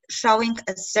just showing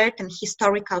a certain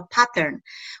historical pattern.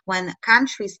 When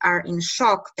countries are in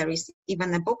shock, there is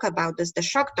even a book about this, the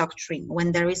shock doctrine.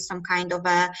 When there is some kind of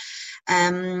a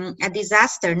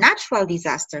disaster, natural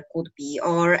disaster could be,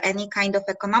 or any kind of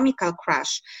economical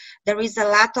crash, there is a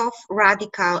lot of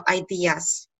radical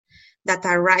ideas that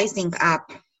are rising up,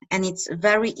 and it's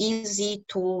very easy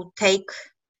to take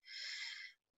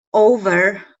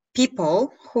over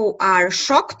people who are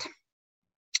shocked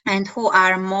and who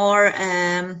are more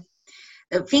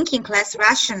thinking less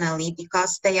rationally,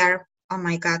 because they are, oh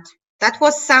my God, that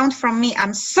was sound from me.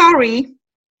 I'm sorry.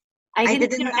 I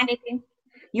didn't hear anything.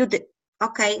 You did.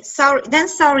 Okay, sorry. Then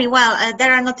sorry. Well,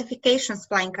 there are notifications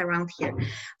flying around here.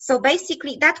 So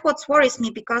basically, that's what worries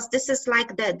me, because this is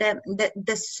like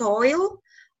the soil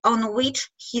on which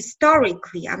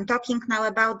historically, I'm talking now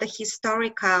about the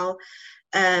historical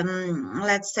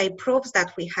let's say proofs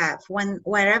that we have,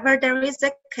 wherever there is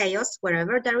a chaos,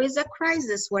 wherever there is a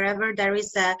crisis, wherever there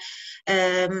is a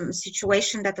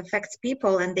situation that affects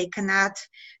people and they cannot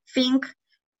think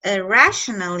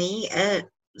rationally,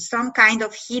 some kind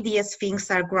of hideous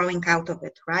things are growing out of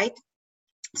it, right?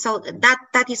 So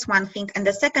that is one thing. And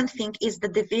the second thing is the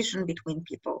division between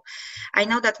people. I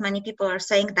know that many people are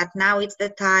saying that now it's the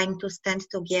time to stand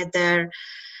together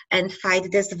and fight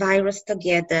this virus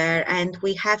together, and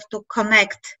we have to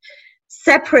connect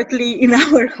separately in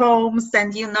our homes,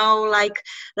 and like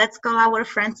let's call our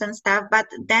friends and stuff. But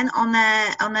then on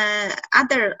a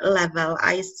other level,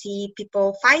 I see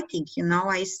people fighting.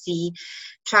 I see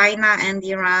China and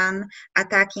Iran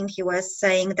attacking US,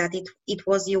 saying that it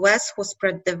was US who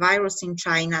spread the virus in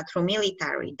China through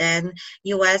military. Then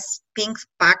US pink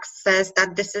back says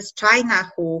that this is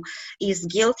China who is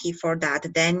guilty for that.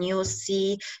 Then you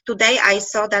see, today I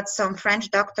saw that some French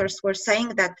doctors were saying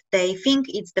that they think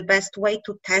it's the best way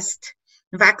to test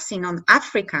vaccine on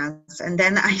Africans. And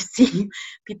then I see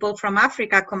people from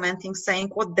Africa commenting, saying,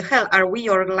 what the hell, are we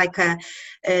or like a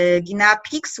guinea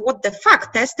pigs? What the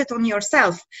fuck, test it on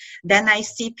yourself. Then I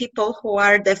see people who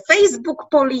are the Facebook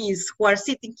police, who are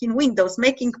sitting in windows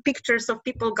making pictures of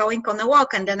people going on a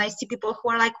walk. And then I see people who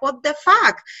are like, what the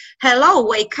fuck, hello,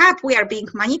 wake up, we are being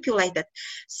manipulated.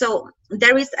 So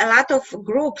there is a lot of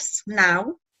groups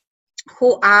now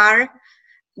who are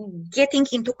getting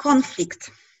into conflict.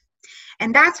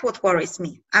 And that's what worries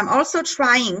me. I'm also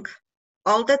trying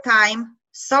all the time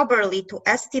soberly to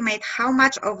estimate how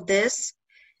much of this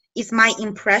is my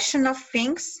impression of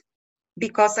things,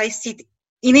 because I see it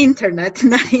in internet,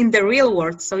 not in the real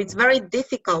world. So it's very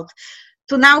difficult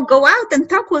to now go out and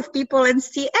talk with people and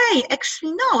see, hey,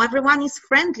 actually, no, everyone is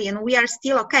friendly and we are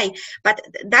still okay. But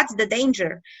that's the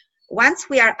danger. Once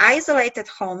we are isolated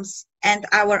homes and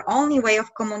our only way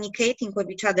of communicating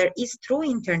with each other is through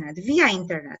internet, via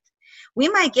internet, we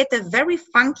might get a very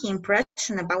funky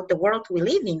impression about the world we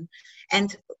live in.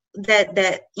 And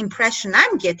the impression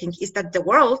I'm getting is that the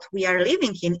world we are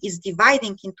living in is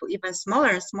dividing into even smaller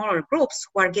and smaller groups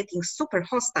who are getting super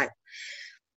hostile.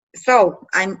 So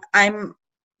I'm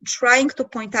trying to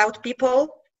point out people,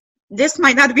 this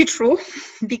might not be true,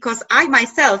 because I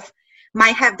myself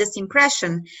might have this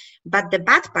impression, but the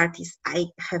bad part is I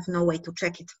have no way to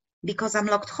check it because I'm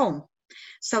locked home.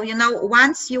 So,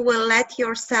 once you will let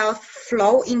yourself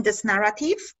flow in this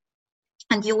narrative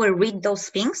and you will read those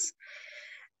things,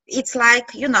 it's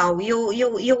like, you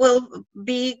will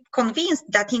be convinced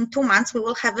that in 2 months we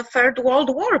will have a third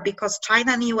world war because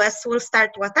China and US will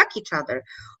start to attack each other.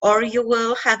 Or you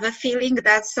will have a feeling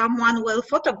that someone will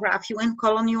photograph you and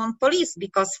call on you on police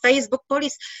because Facebook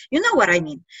police, you know what I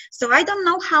mean. So I don't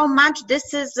know how much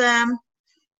this is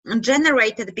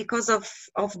generated because of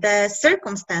the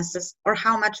circumstances, or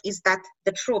how much is that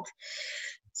the truth.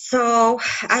 So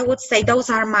I would say those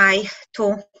are my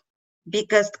two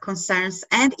biggest concerns,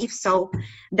 and if so,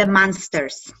 the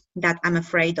monsters that I'm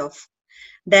afraid of,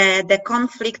 the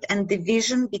conflict and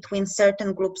division between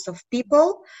certain groups of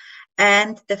people,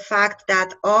 and the fact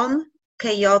that on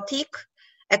chaotic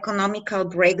economical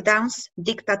breakdowns,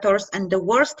 dictators and the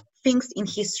worst things in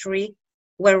history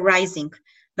were rising.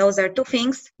 Those are two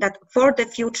things that for the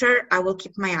future I will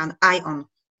keep my eye on.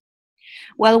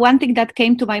 Well, one thing that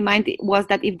came to my mind was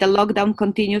that if the lockdown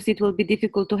continues, it will be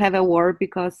difficult to have a war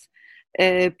because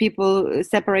people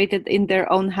separated in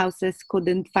their own houses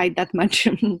couldn't fight that much,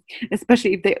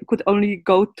 especially if they could only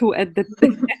go two at the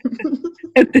same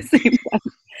time.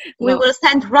 We will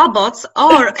send robots,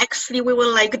 or actually we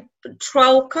will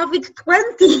throw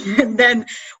COVID-20 and then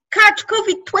catch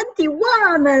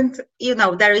COVID-21.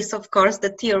 And, there is, of course, the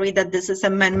theory that this is a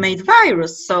man-made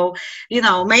virus. So,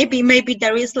 maybe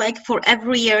there is for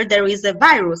every year there is a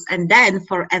virus, and then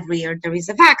for every year there is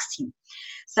a vaccine.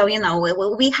 So,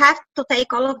 we have to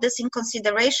take all of this in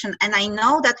consideration. And I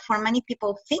know that for many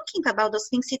people thinking about those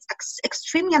things, it's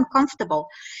extremely uncomfortable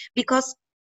because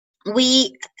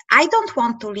I don't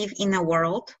want to live in a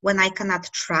world when I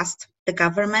cannot trust the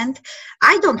government.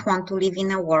 I don't want to live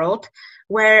in a world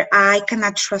where I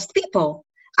cannot trust people.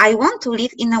 I want to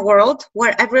live in a world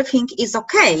where everything is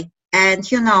okay and,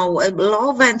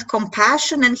 love and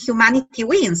compassion and humanity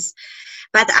wins.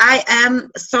 But I am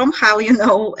somehow,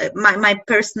 my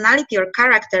personality or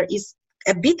character is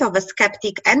a bit of a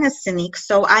skeptic and a cynic.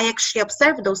 So I actually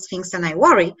observe those things and I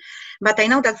worry. But I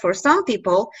know that for some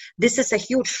people, this is a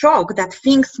huge shock that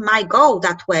things might go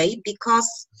that way because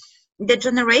the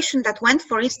generation that went,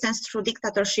 for instance, through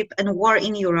dictatorship and war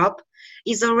in Europe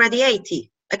is already 80.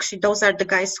 Actually, those are the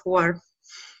guys who are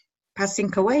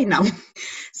passing away now.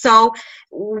 So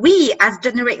we as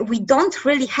generation, we don't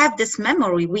really have this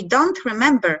memory. We don't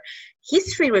remember.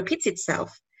 History repeats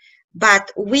itself,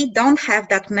 but we don't have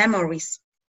that memories.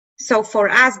 So for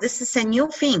us, this is a new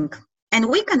thing. And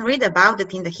we can read about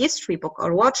it in the history book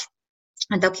or watch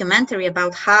a documentary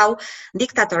about how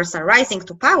dictators are rising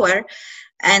to power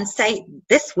and say,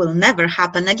 this will never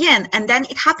happen again. And then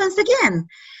it happens again.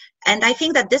 And I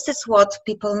think that this is what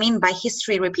people mean by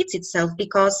history repeats itself,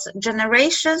 because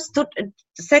generations, to the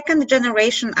second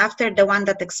generation after the one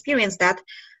that experienced that,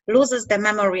 loses the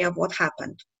memory of what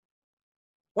happened.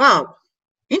 Wow,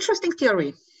 interesting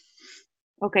theory.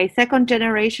 Okay, second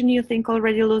generation, you think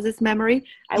already loses memory?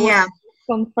 I was Yeah.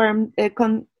 confirmed.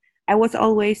 I was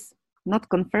always not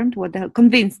confirmed. What the hell?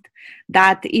 Convinced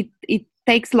that it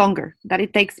takes longer, that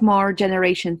it takes more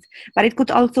generations. But it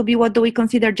could also be, what do we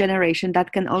consider generation?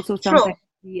 That can also True. sometimes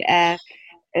be,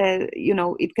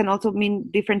 it can also mean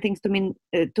different things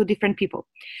to different people.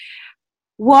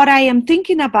 What I am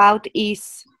thinking about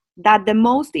is that the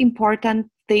most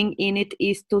important thing in it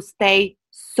is to stay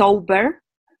sober.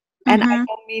 And I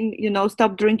don't mean,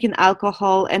 stop drinking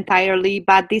alcohol entirely,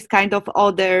 but this kind of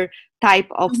other type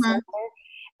of sober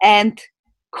and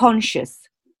conscious.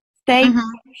 Stay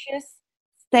conscious,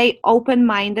 stay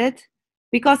open-minded,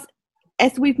 because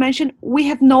as we've mentioned, we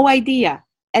have no idea.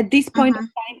 At this point of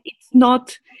time, it's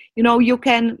not, you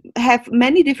can have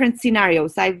many different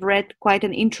scenarios. I've read quite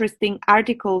an interesting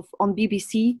article on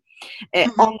BBC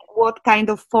on what kind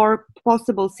of 4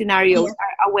 possible scenarios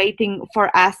are awaiting for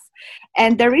us.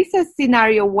 And there is a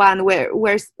scenario one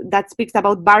where that speaks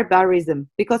about barbarism,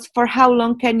 because for how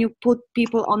long can you put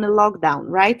people on a lockdown,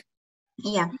 right?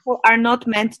 Yeah. People are not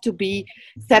meant to be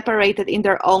separated in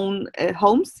their own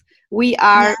homes. We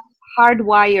are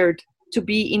hardwired to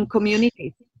be in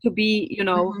communities, to be,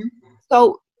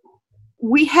 so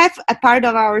we have a part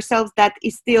of ourselves that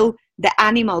is still the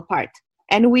animal part.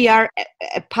 And we are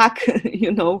a pack,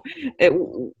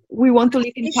 we want to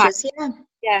live in packs.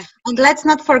 Yeah. And let's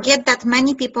not forget that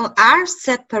many people are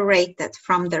separated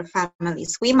from their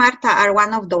families. We, Marta, are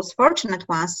one of those fortunate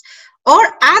ones or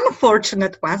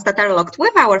unfortunate ones that are locked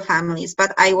with our families.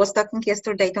 But I was talking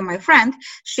yesterday to my friend.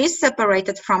 She's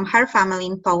separated from her family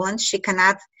in Poland. She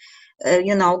cannot,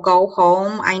 go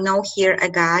home. I know here a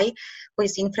guy who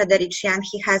is in Fredericia, and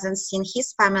he hasn't seen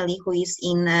his family who is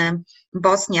in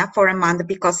Bosnia for a month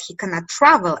because he cannot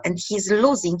travel and he's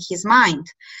losing his mind.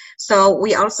 So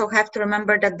we also have to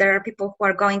remember that there are people who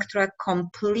are going through a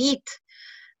complete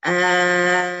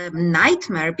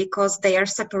nightmare because they are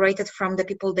separated from the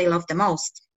people they love the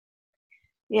most.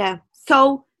 Yeah.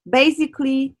 So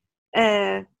basically,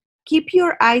 keep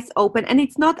your eyes open, and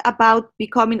it's not about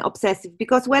becoming obsessive,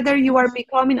 because whether you are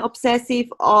becoming obsessive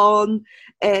on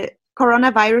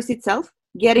coronavirus itself,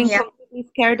 getting completely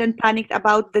scared and panicked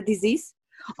about the disease,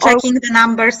 checking the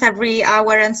numbers every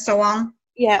hour and so on.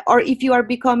 Yeah, or if you are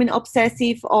becoming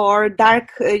obsessive or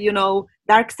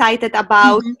dark-sided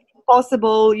about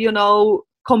possible,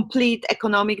 complete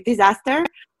economic disaster,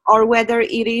 or whether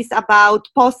it is about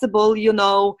possible,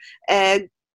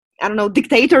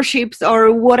 dictatorships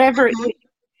or whatever.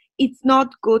 It's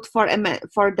not good for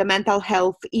the mental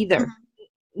health either.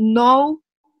 No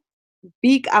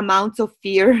big amounts of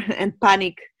fear and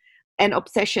panic and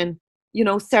obsession,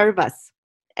 serve us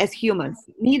as humans,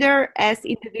 neither as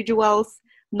individuals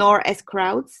nor as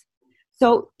crowds.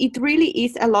 So it really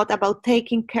is a lot about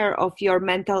taking care of your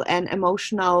mental and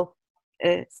emotional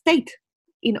state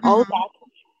in all that,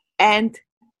 and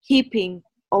keeping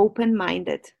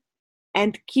open-minded,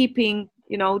 and keeping,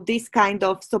 this kind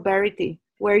of sobriety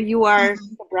where you are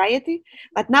sobriety.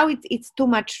 But now it's too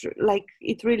much, like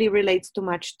it really relates too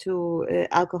much to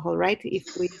alcohol, right?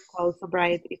 If we call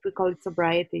it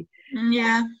sobriety,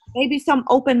 maybe some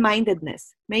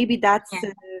open-mindedness, maybe that's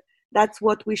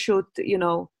what we should,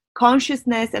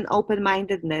 consciousness and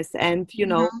open-mindedness, and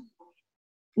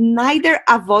neither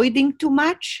avoiding too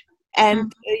much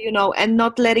and and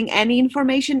not letting any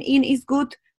information in is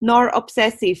good, nor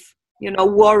obsessive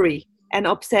worry and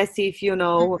obsessive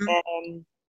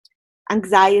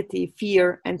anxiety,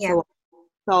 fear, and so on.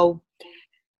 So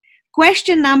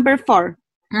question number 4,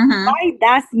 why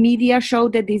does media show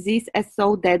the disease as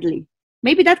so deadly?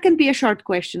 Maybe that can be a short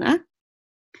question, huh?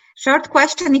 Short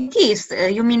question it is.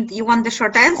 You mean you want the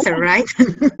short answer, right?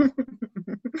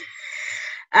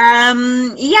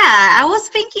 I was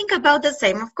thinking about the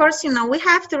same. Of course, we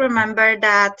have to remember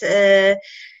that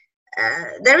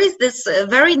there is this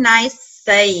very nice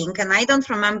saying, and I don't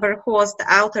remember who was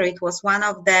the author. It was one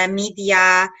of the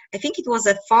media, I think it was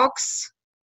a Fox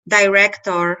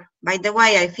director. By the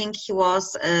way, I think he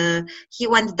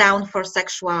went down for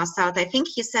sexual assault. I think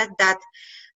he said that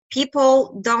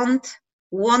people don't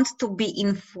want to be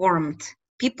informed.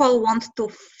 People want to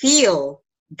feel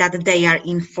that they are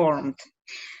informed.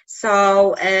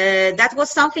 So that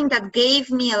was something that gave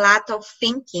me a lot of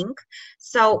thinking.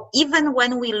 So even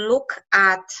when we look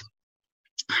at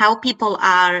how people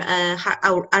are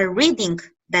reading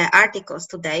the articles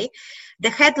today, the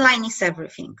headline is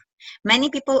everything. Many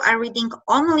people are reading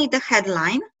only the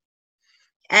headline,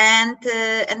 and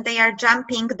they are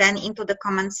jumping then into the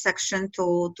comment section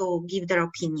to give their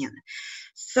opinion.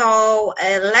 So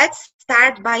let's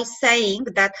start by saying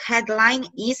that headline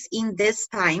is in these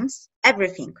times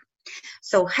everything.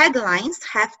 So headlines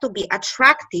have to be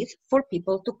attractive for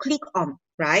people to click on,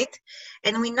 right?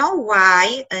 And we know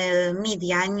why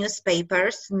media and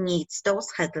newspapers needs those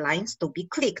headlines to be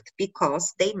clicked,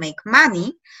 because they make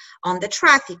money on the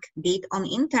traffic, be it on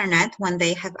internet when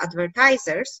they have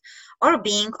advertisers, or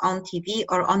being on TV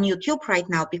or on YouTube right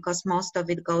now, because most of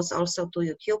it goes also to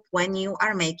YouTube when you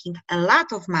are making a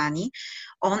lot of money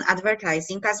on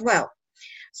advertising as well.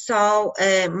 So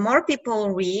more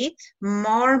people read,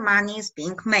 more money is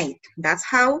being made. That's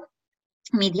how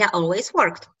media always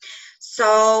worked.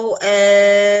 So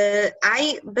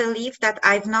I believe that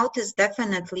I've noticed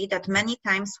definitely that many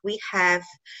times we have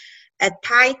a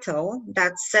title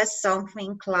that says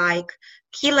something like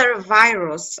killer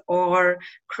virus or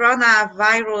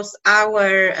coronavirus,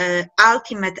 our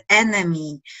ultimate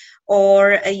enemy,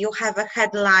 or you have a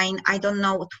headline, I don't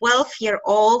know,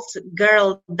 12-year-old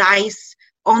girl dies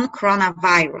on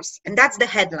coronavirus, and that's the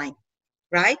headline,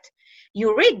 right?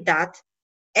 You read that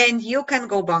and you can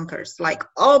go bonkers, like,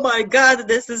 oh my god,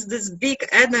 this is this big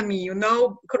enemy,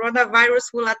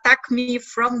 coronavirus will attack me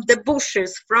from the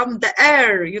bushes, from the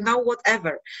air,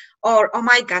 whatever. Or, oh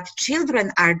my god,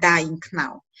 children are dying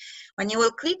now. When you will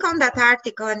click on that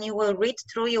article and you will read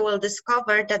through, you will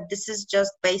discover that this is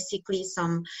just basically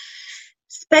some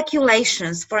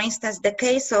speculations. For instance, the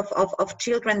case of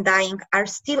children dying are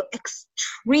still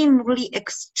extremely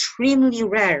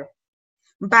rare,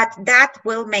 but that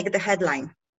will make the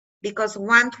headline, because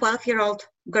one 12-year-old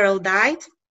girl died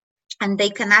and they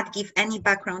cannot give any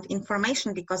background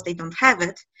information because they don't have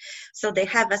it. So they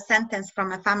have a sentence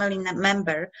from a family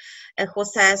member who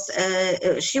says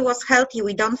she was healthy,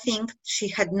 we don't think she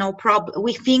had no problem,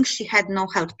 we think she had no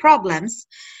health problems.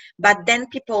 But then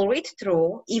people read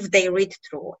through, if they read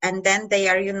through, and then they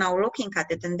are, looking at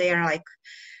it and they are like,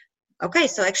 okay,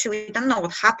 so actually we don't know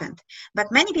what happened.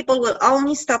 But many people will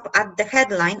only stop at the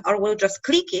headline or will just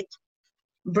click it,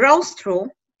 browse through,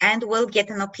 and will get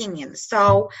an opinion.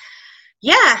 So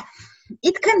yeah,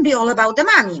 it can be all about the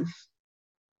money.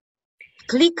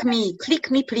 Click me,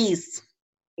 please.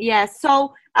 Yeah,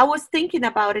 so I was thinking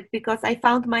about it because I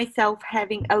found myself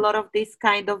having a lot of this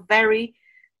kind of very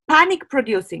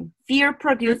panic-producing,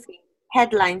 fear-producing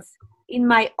headlines in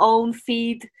my own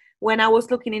feed when I was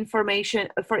looking for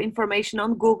information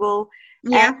on Google.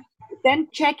 Yeah. And then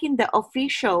checking the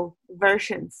official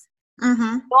versions,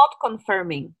 mm-hmm. not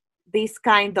confirming this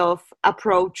kind of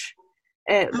approach,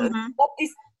 not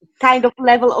this kind of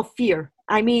level of fear.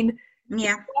 I mean,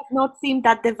 yeah. It does not seem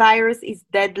that the virus is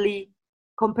deadly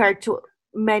compared to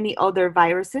many other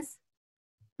viruses.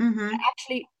 Mm-hmm.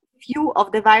 Actually, few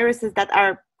of the viruses that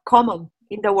are common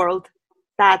in the world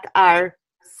that are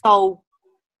so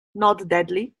not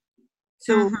deadly.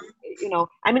 So,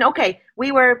 I mean, okay,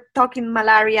 we were talking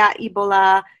malaria,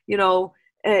 Ebola,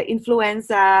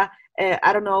 influenza,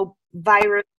 I don't know,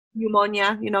 virus,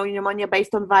 pneumonia, pneumonia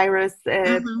based on virus,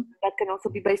 that can also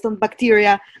be based on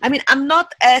bacteria. I mean, I'm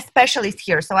not a specialist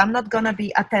here, so I'm not going to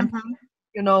be attempting,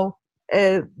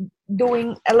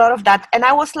 doing a lot of that. And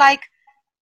I was like,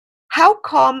 how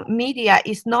come media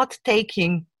is not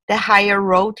taking the higher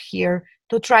road here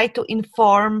to try to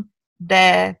inform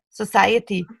the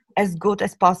society as good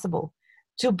as possible,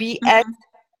 to be as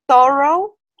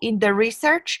thorough in the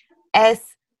research, as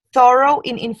thorough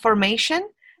in information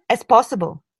as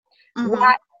possible?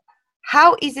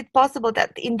 How is it possible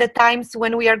that in the times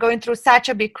when we are going through such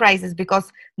a big crisis,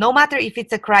 because no matter if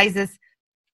it's a crisis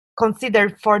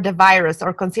considered for the virus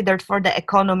or considered for the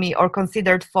economy or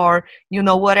considered for,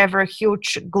 whatever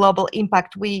huge global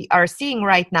impact we are seeing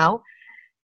right now,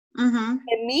 the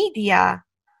media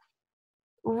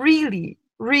really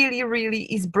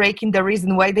is breaking the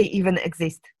reason why they even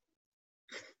exist.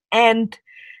 And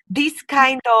these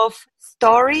kind of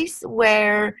stories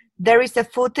where there is a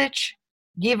footage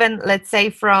given, let's say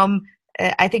from,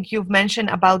 I think you've mentioned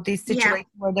about this situation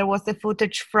where there was a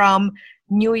footage from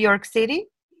New York City.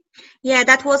 Yeah,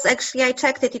 that was actually, I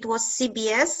checked it, it was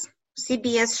CBS.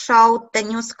 CBS showed the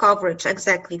news coverage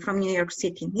exactly from New York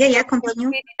City. Yeah,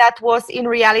 continue. That was in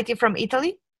reality from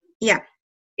Italy? Yeah,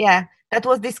 that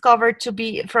was discovered to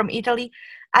be from Italy.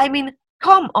 I mean,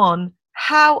 come on.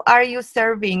 How are you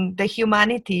serving the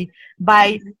humanity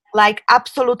by like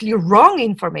absolutely wrong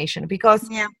information? Because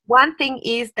one thing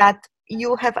is that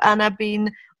you have, Anna,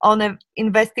 been on an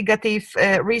investigative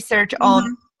research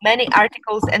on many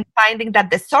articles and finding that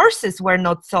the sources were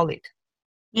not solid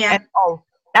at all.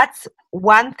 That's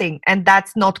one thing, and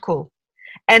that's not cool.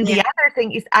 And the other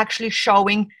thing is actually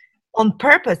showing on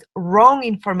purpose wrong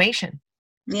information.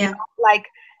 Yeah. Like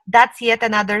that's yet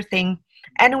another thing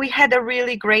And we had a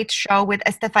really great show with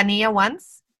Estefania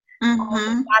once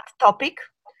on that topic.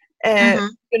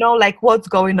 Like what's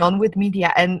going on with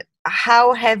media and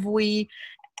how have we,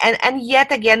 and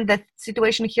yet again, the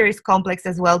situation here is complex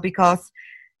as well, because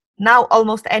now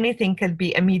almost anything can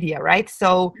be a media, right?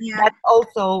 So that's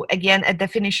also, again, a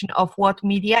definition of what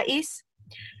media is.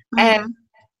 And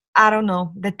I don't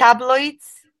know, the tabloids,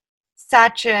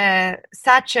 such a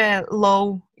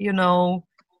low,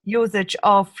 usage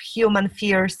of human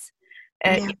fears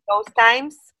in those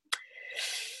times.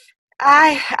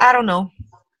 I don't know.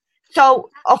 So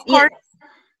of course,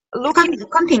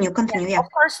 continue. Of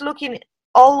course,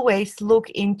 always look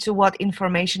into what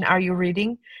information are you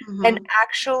reading, and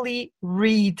actually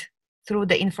read through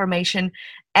the information.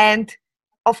 And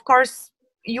of course,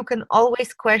 you can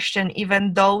always question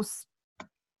even those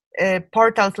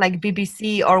portals like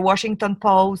BBC or Washington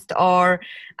Post, or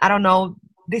I don't know,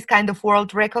 this kind of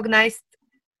world recognized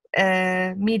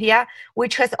media,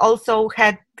 which has also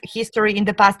had history in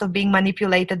the past of being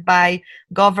manipulated by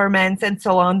governments and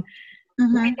so on.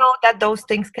 We know that those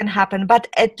things can happen, but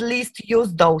at least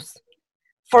use those.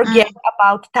 Forget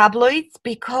about tabloids,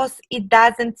 because it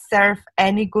doesn't serve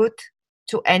any good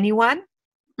to anyone.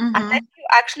 Unless you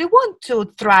actually want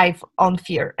to thrive on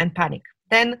fear and panic,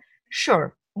 then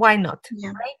sure, why not?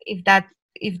 Right?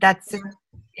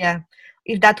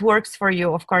 If that works for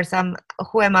you, of course.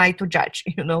 Who am I to judge?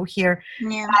 Here.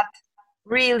 But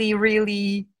really,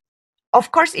 really,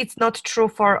 of course, it's not true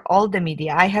for all the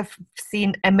media. I have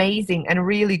seen amazing and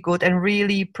really good and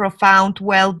really profound,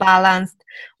 well-balanced,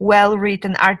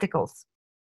 well-written articles.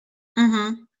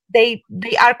 They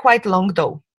are quite long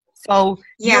though. So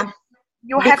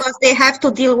because they have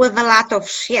to deal with a lot of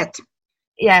shit.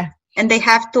 Yeah. And they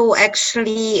have to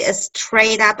actually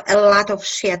straight up a lot of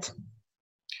shit.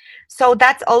 So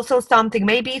that's also something.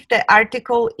 Maybe if the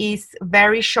article is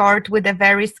very short with a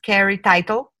very scary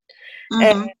title,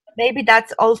 maybe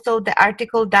that's also the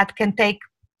article that can take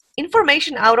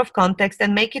information out of context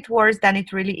and make it worse than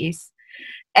it really is.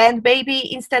 And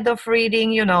maybe instead of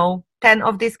reading, 10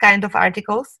 of these kind of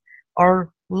articles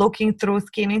or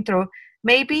skimming through,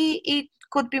 maybe it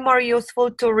could be more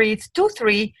useful to read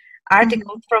 2-3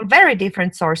 articles from very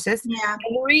different sources and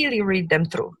really read them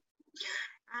through.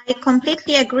 I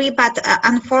completely agree, but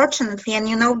unfortunately,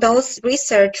 and those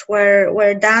research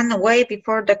were done way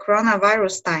before the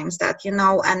coronavirus times, that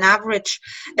an average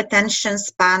attention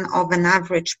span of an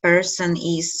average person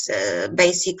is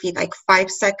basically like 5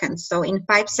 seconds. So in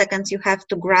 5 seconds you have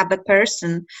to grab a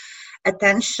person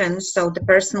attention, so the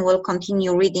person will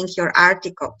continue reading your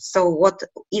article. So what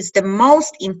is the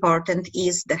most important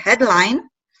is the headline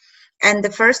and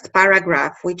the first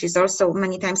paragraph, which is also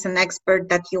many times an expert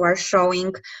that you are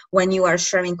showing when you are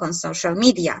sharing on social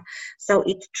media. So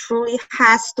it truly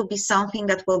has to be something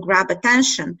that will grab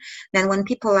attention. Then when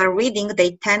people are reading,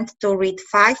 they tend to read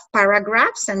 5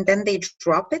 paragraphs and then they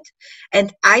drop it.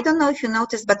 And I don't know if you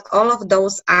noticed, but all of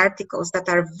those articles that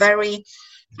are very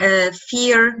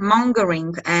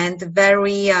fear-mongering and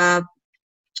very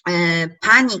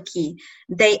panicky,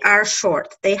 they are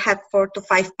short. They have 4 to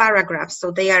 5 paragraphs,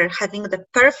 so they are having the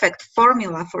perfect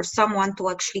formula for someone to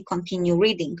actually continue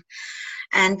reading.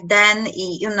 And then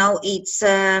it's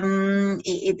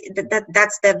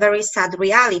that's the very sad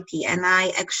reality. And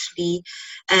I actually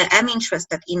am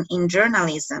interested in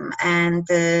journalism, and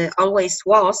always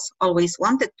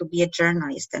wanted to be a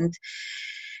journalist. And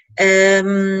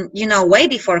way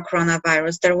before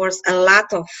coronavirus, there was a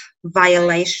lot of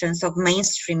violations of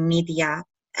mainstream media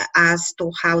as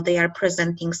to how they are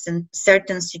presenting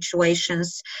certain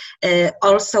situations,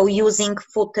 also using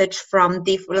footage from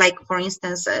like for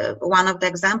instance, one of the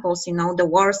examples, the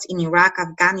wars in Iraq,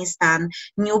 Afghanistan,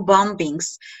 new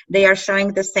bombings, they are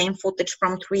showing the same footage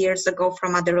from 3 years ago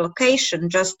from other location,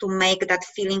 just to make that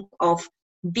feeling of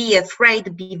be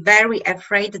very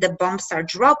afraid the bombs are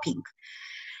dropping.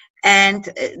 And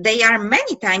they are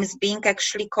many times being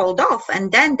actually called off,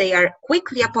 and then they are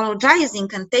quickly apologizing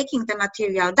and taking the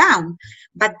material down.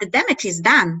 But the damage is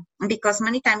done, because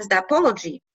many times the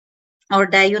apology or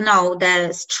the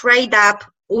straight up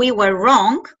we were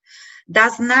wrong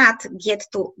does not get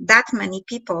to that many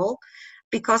people,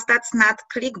 because that's not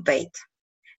clickbait.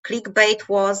 Clickbait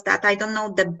was that, I don't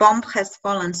know, the bomb has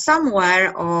fallen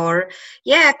somewhere, or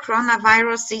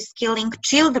coronavirus is killing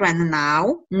children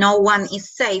now, no one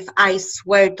is safe. I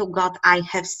swear to God, I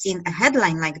have seen a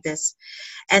headline like this,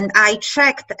 and I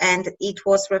checked, and it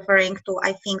was referring to,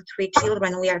 I think, 3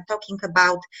 children. We are talking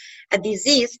about a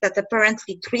disease that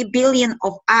apparently 3 billion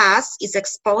of us is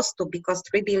exposed to, because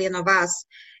 3 billion of us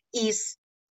is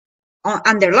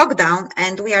under lockdown,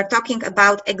 and we are talking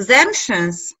about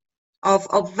exemptions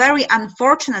of very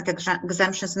unfortunate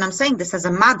exemptions. And I'm saying this as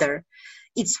a mother.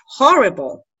 It's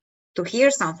horrible to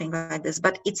hear something like this,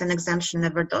 but it's an exemption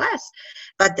nevertheless.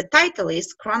 But the title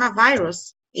is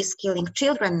Coronavirus is Killing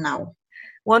Children Now.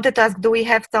 Wanted to ask, do we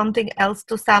have something else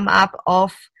to sum up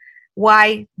of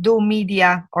why do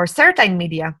media, or certain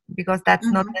media, because that's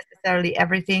not necessarily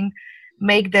everything,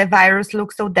 make the virus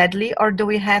look so deadly, or do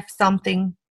we have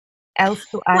something else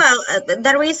to add? Well,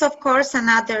 there is, of course,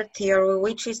 another theory,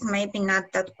 which is maybe not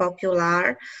that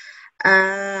popular,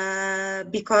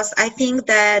 because I think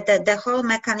that the whole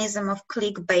mechanism of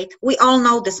clickbait, we all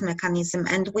know this mechanism,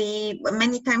 and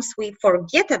many times we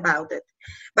forget about it,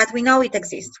 but we know it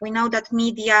exists. We know that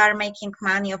media are making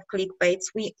money of clickbaits.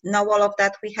 We know all of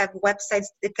that. We have websites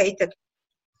dedicated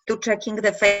to checking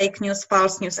the fake news,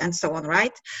 false news, and so on,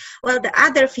 right? Well, the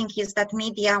other thing is that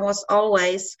media was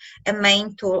always a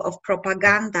main tool of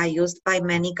propaganda used by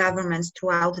many governments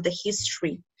throughout the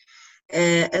history.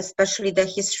 Especially the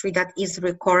history that is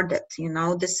recorded.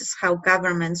 This is how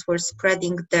governments were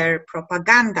spreading their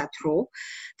propaganda through.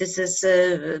 This is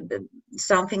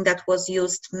something that was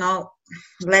used,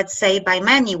 let's say, by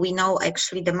many. We know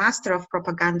actually the master of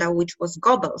propaganda, which was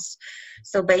Goebbels.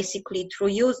 So basically,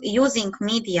 through using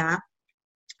media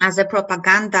as a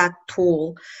propaganda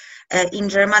tool, in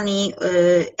Germany,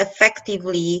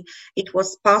 effectively, it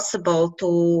was possible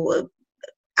to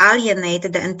alienate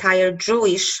the entire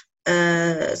Jewish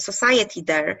society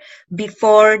there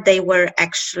before they were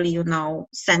actually,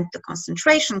 sent to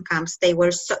concentration camps.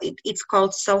 It's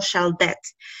called social debt.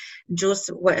 Jews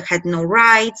had no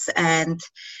rights, and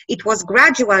it was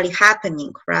gradually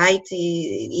happening, right?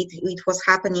 It was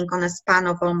happening on a span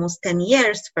of almost 10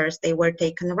 years. First, they were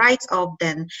taken rights off,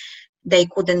 then they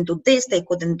couldn't do this, they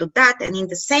couldn't do that. And in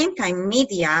the same time,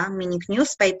 media, meaning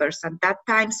newspapers at that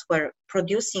times, were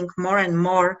producing more and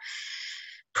more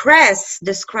press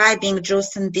describing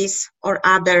Jews in this or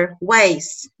other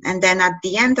ways. And then at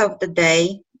the end of the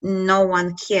day, no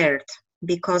one cared,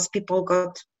 because people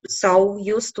got so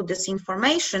used to this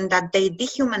information that they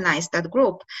dehumanized that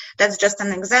group. That's just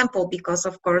an example, because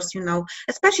of course,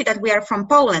 especially that we are from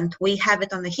Poland, we have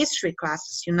it on the history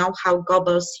classes, how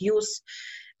Goebbels used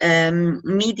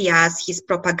media as his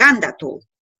propaganda tool.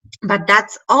 But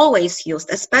that's always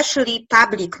used, especially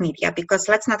public media, because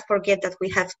let's not forget that we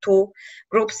have two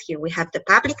groups here. We have the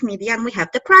public media and we have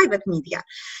the private media.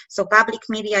 So public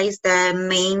media is the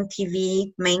main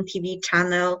TV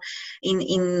channel.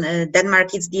 In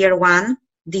Denmark, it's DR1,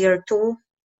 DR2,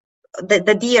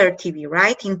 the DR TV,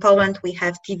 right? In Poland, we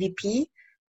have TVP.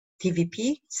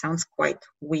 TVP sounds quite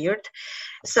weird.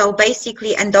 So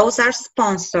basically, and those are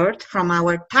sponsored from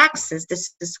our taxes.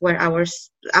 This is where our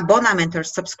abonnement or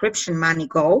subscription money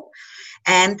go,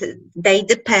 and they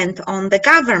depend on the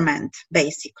government,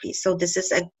 basically. So this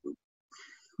is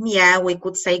we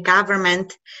could say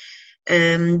government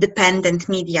dependent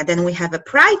media. Then we have a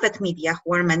private media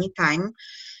who are many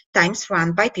times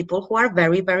run by people who are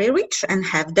very, very rich and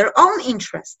have their own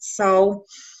interests. So,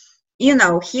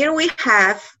 here we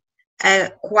have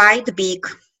quite big,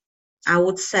 I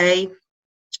would say,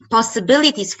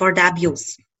 possibilities for the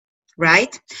abuse,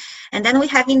 right? And then we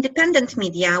have independent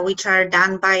media, which are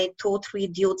done by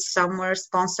 2-3 dudes somewhere,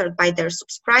 sponsored by their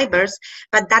subscribers,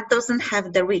 but that doesn't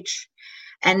have the reach.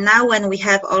 And now when we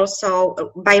have also,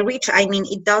 by reach, I mean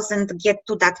it doesn't get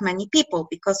to that many people,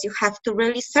 because you have to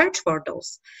really search for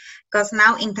those. Because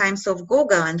now in times of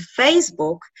Google and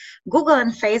Facebook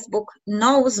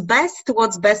knows best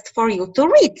what's best for you to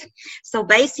read. So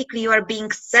basically you are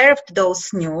being served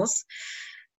those news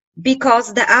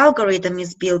because the algorithm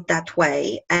is built that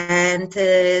way. And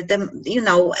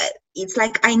it's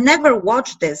like I never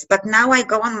watched this, but now I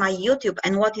go on my YouTube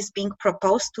and what is being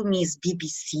proposed to me is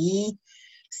BBC,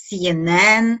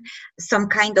 CNN, some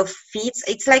kind of feeds.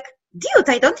 It's like, dude,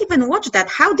 I don't even watch that.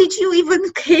 How did you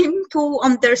even came to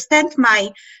understand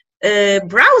my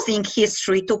browsing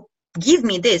history to give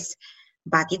me this?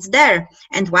 But it's there.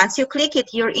 And once you click it,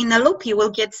 you're in a loop. You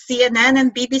will get CNN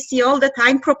and BBC all the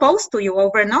time proposed to you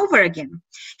over and over again.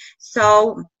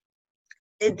 So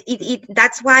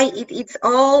that's why it's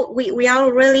all, we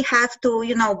all really have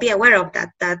to, be aware of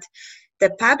that the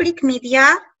public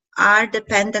media are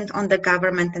dependent on the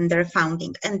government and their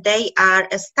funding, and they are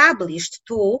established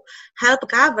to help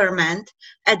government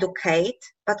educate,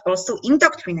 but also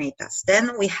indoctrinate us.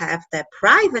 Then we have the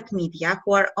private media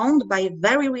who are owned by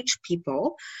very rich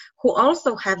people who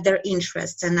also have their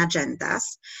interests and agendas.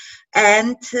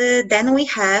 And then we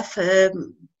have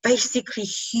basically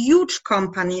huge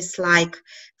companies like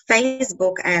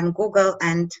Facebook and Google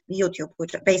and YouTube,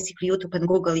 which basically YouTube and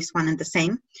Google is one and the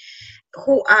same.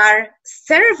 who are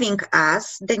serving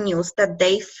us the news that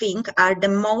they think are the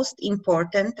most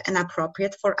important and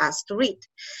appropriate for us to read.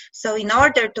 So in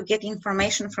order to get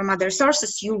information from other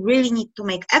sources, you really need to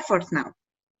make effort now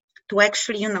to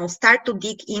actually, start to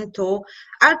dig into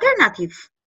alternative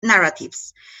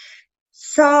narratives.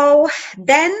 So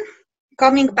then,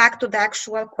 coming back to the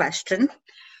actual question,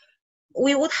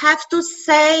 we would have to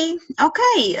say,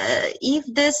 okay, if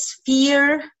this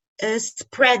fear is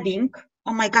spreading,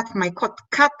 oh my God, my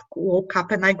cat woke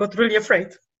up and I got really afraid.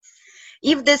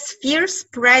 If this fear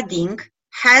spreading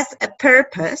has a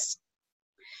purpose,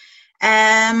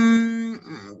 then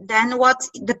what's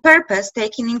the purpose,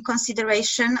 taking in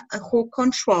consideration who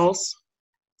controls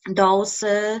those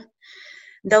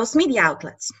media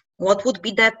outlets? What would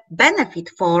be the benefit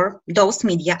for those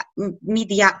media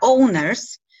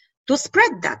owners to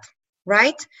spread that,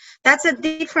 right? That's a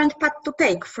different path to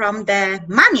take from the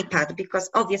money path, because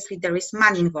obviously there is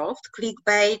money involved,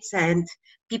 clickbaits and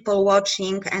people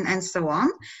watching and so on.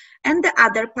 And the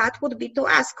other path would be to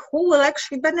ask who will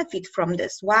actually benefit from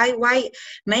this? Why?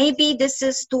 Maybe this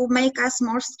is to make us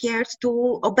more scared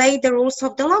to obey the rules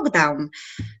of the lockdown.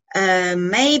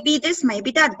 Maybe this,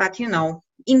 maybe that, but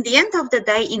in the end of the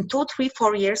day, in 2, 3,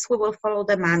 4 years, we will follow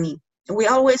the money. We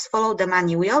always follow the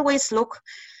money. We always look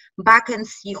back and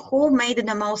see who made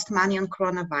the most money on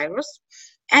coronavirus.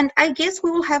 And I guess we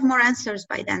will have more answers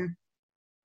by then.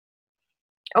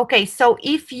 Okay, so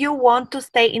if you want to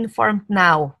stay informed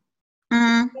now,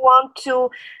 you want to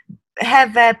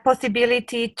have a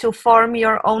possibility to form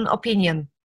your own opinion,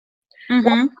 what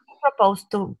would you propose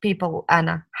to people,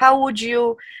 Anna? How would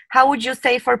you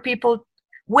say for people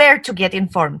where to get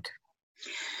informed?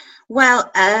 Well,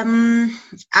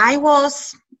 I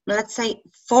was, let's say,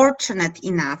 fortunate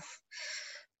enough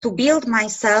to build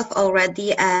myself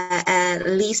already a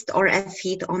list or a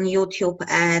feed on YouTube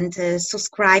and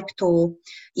subscribe to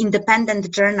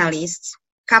independent journalists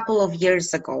a couple of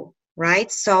years ago,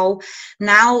 right? So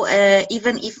now,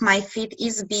 even if my feed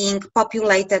is being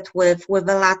populated with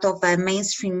a lot of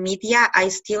mainstream media, I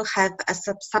still have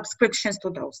subscriptions to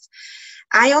those.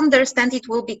 I understand it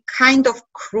will be kind of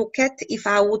crooked if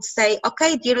I would say,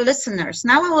 okay, dear listeners,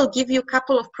 now I will give you a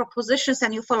couple of propositions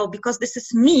and you follow, because this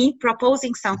is me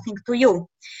proposing something to you.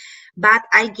 But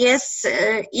I guess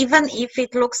even if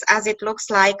it looks as it looks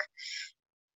like,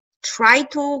 try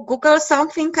to Google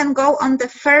something and go on the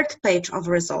third page of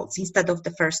results instead of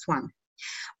the first one.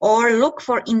 Or look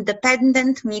for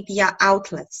independent media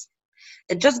outlets.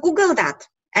 Just Google that.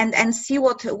 And see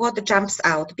what jumps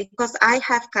out, because I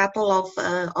have a couple of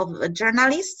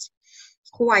journalists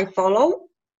who I follow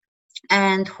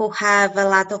and who have a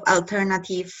lot of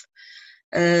alternative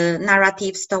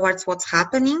narratives towards what's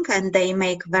happening, and they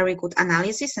make very good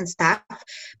analysis and stuff.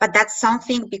 But that's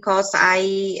something because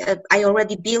I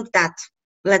already built that,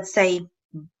 let's say,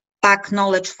 back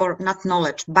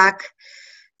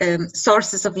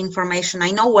sources of information.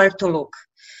 I know where to look.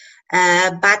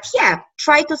 But yeah,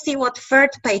 try to see what third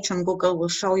page on Google will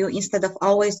show you instead of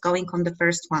always going on the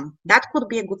first one. That could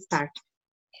be a good start.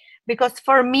 Because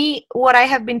for me, what I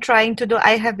have been trying to do,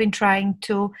 I have been trying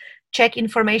to check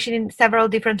information in several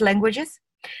different languages.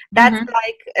 That's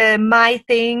like my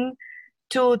thing,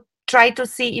 to try to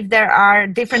see if there are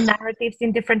different narratives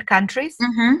in different countries.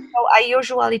 So I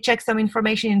usually check some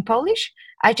information in Polish,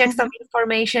 I check some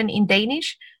information in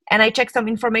Danish, and I check some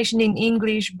information in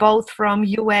English, both from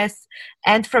US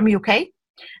and from UK.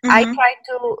 I try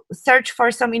to search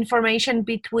for some information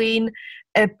between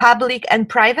public and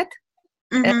private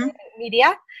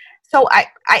media. So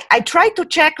I try to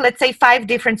check, let's say, 5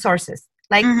 different sources,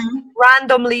 like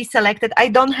randomly selected. I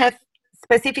don't have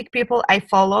specific people I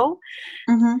follow.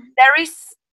 There is,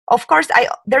 of course,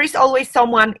 there is always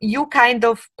someone you kind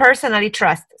of personally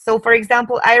trust. So, for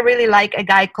example, I really like a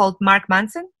guy called Mark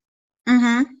Manson.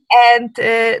 And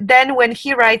then when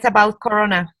he writes about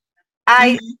Corona,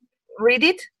 I read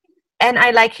it and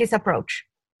I like his approach.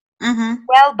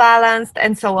 Well balanced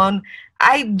and so on.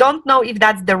 I don't know if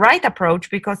that's the right approach,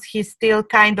 because he's still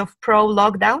kind of pro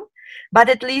lockdown, but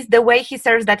at least the way he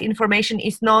serves that information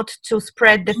is not to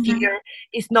spread the fear,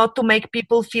 is not to make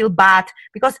people feel bad,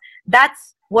 because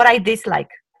that's what I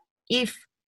dislike. If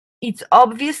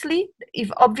obviously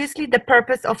the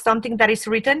purpose of something that is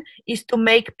written is to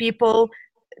make people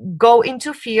go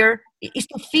into fear, is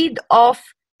to feed off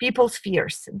people's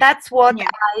fears. That's what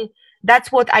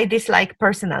I dislike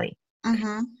personally.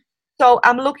 So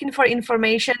I'm looking for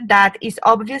information that is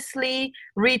obviously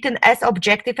written as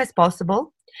objective as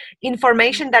possible,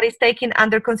 information that is taken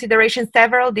under consideration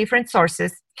several different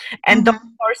sources, and those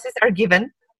sources are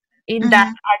given in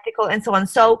that article and so on.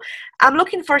 So I'm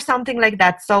looking for something like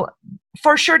that. So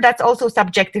for sure, that's also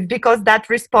subjective because that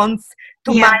responds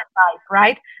to my life,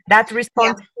 right? That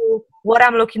responds to what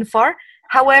I'm looking for.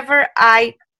 However,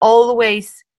 I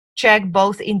always check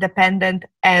both independent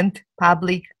and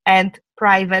public and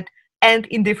private and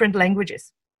in different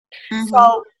languages.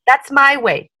 So that's my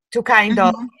way to kind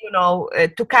of,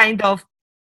 to kind of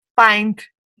find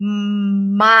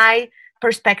my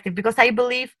perspective, because I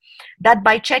believe that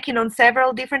by checking on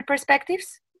several different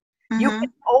perspectives, you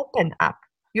can open up.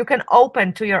 You can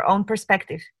open to your own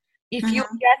perspective. If you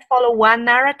just follow one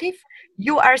narrative,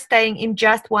 you are staying in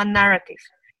just one narrative.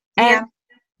 And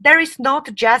there is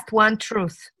not just one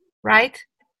truth, right?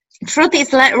 Truth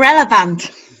is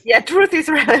relevant. Yeah, truth is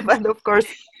relevant, of course.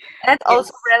 And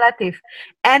also relative.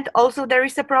 And also there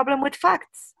is a problem with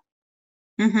facts.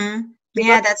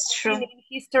 Yeah, that's true. In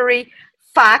history,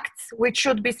 facts, which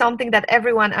should be something that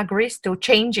everyone agrees to,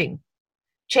 changing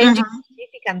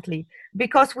significantly,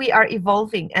 because we are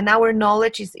evolving and our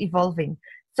knowledge is evolving.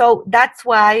 So that's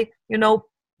why,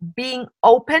 being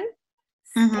open,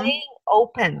 staying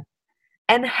open,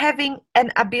 and having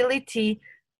an ability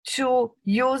to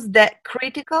use the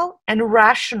critical and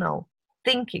rational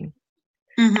thinking,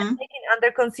 and taking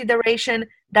under consideration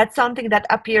that something that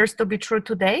appears to be true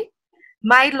today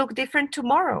might look different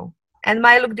tomorrow, and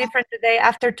might look different the day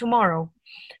after tomorrow.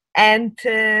 And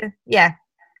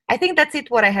I think that's it,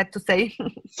 what I had to say.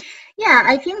 Yeah,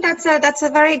 I think that's a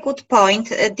very good point.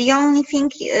 The only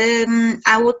thing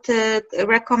I would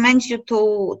recommend you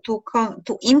to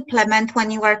implement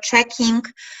when you are checking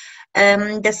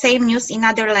the same news in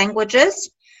other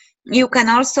languages, you can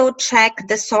also check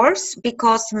the source,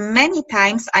 because many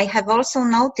times I have also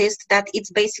noticed that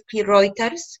it's basically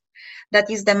Reuters that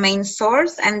is the main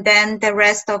source, and then the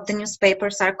rest of the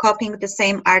newspapers are copying the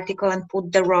same article and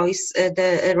put the Reuters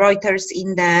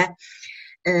in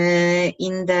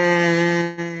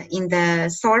the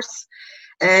source.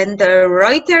 And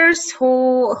Reuters,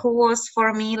 who was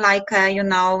for me like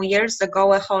years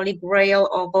ago a holy grail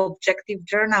of objective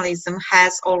journalism,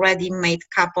 has already made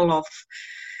couple of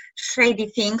shady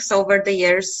things over the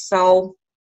years. So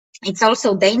it's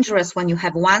also dangerous when you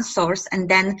have one source, and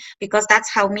then, because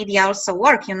that's how media also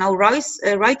work,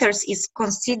 Reuters is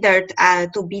considered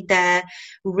to be the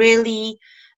really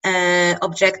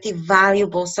objective,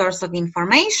 valuable source of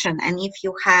information. And if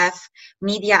you have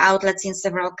media outlets in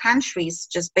several countries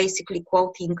just basically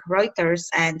quoting Reuters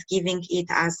and giving it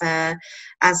as the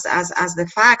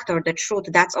fact or the truth,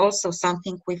 that's also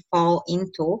something we fall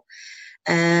into.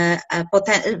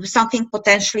 Something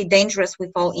potentially dangerous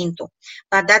we fall into.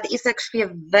 But that is actually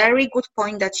a very good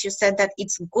point that you said, that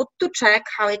it's good to check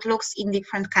how it looks in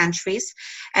different countries.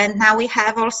 And now we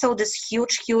have also this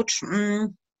huge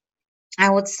I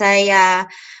would say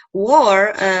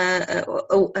war.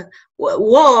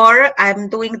 I'm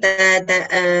doing the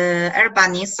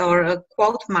urbanis or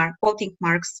quoting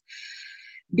marks,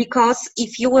 because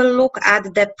if you will look at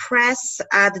the press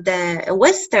at the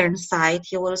Western side,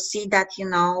 you will see that,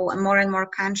 more and more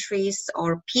countries,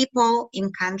 or people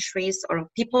in countries, or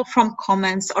people from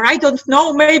comments, or I don't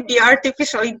know, maybe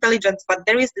artificial intelligence, but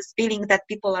there is this feeling that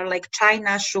people are like,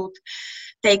 China should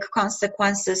take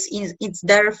consequences, it's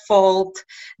their fault,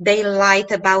 they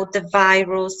lied about the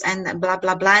virus, and blah,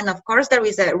 blah, blah. And of course, there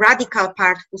is a radical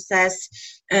part who says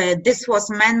this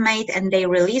was man-made and they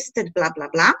released it, blah, blah,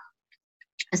 blah.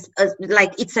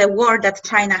 Like it's a war that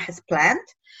China has planned.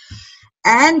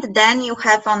 And then you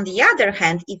have, on the other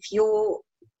hand, if you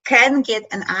can get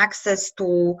an access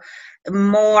to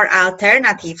more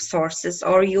alternative sources,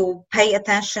 or you pay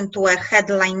attention to a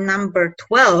headline number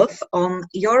 12 on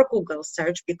your Google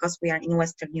search, because we are in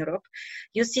Western Europe,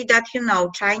 you see that,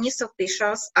 Chinese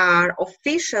officials are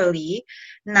officially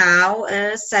now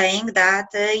saying that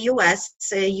US,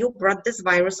 you brought this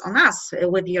virus on us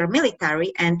with your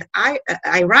military, and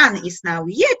Iran is now,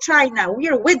 China, we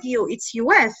are with you, it's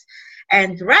US.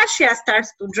 And Russia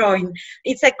starts to join.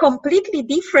 It's a completely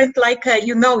different,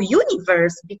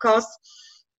 universe, because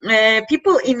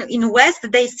people in West,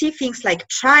 they see things like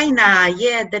China,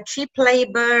 the cheap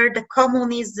labor, the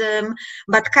communism,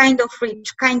 but kind of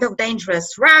rich, kind of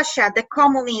dangerous. Russia, the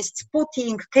communists,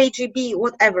 Putin, KGB,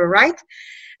 whatever, right?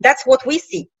 That's what we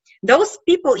see. Those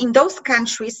people in those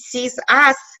countries sees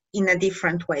us in a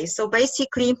different way. So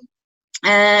basically,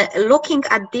 looking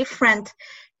at different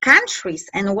countries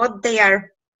and what they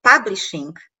are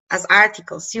publishing as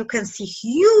articles, you can see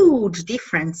huge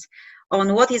difference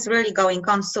on what is really going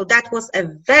on. So that was a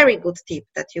very good tip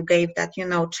that you gave, that,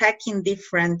 check in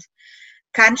different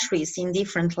countries in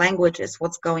different languages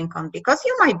what's going on, because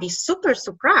you might be super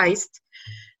surprised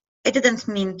I didn't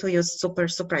mean to use super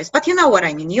surprise, but you know what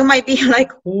I mean. You might be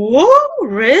like, whoa,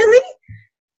 really?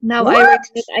 Now What? I read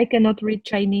that I cannot read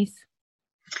Chinese.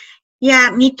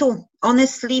 Yeah, me too.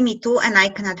 Honestly, me too. And I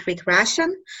cannot read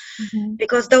Russian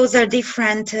because those are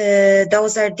different,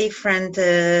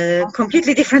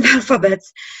 completely different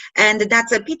alphabets. And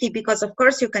that's a pity because, of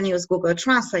course, you can use Google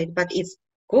Translate, but it's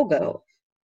Google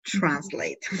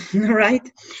Translate, right?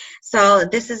 So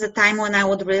this is a time when I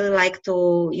would really like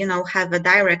to, have a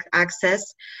direct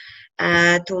access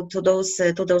to those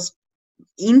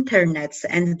internets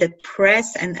and the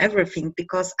press and everything,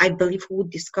 because I believe we would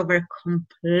discover a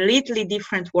completely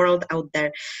different world out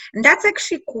there. And that's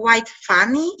actually quite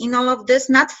funny in all of this,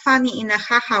 not funny in a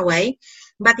haha way,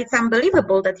 but it's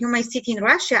unbelievable that you might sit in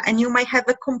Russia and you might have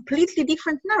a completely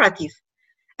different narrative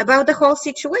about the whole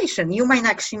situation. You might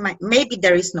actually, maybe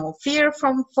there is no fear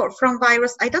from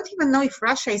virus. I don't even know if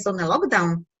Russia is on a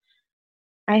lockdown.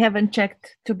 I haven't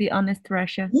checked, to be honest,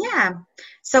 Russia. Yeah.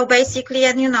 So basically,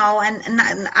 and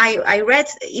I read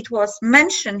it was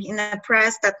mentioned in the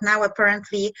press that now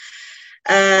apparently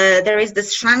there is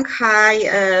this Shanghai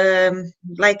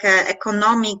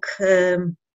economic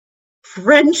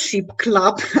friendship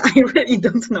club. I really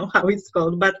don't know how it's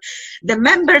called, but the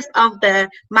members of the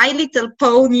My Little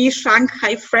Pony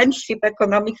Shanghai Friendship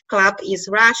Economic Club is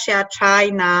Russia,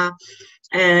 China.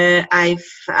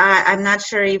 I'm not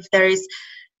sure if there is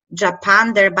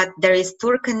Japan there, but there is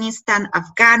Turkmenistan,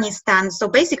 Afghanistan. So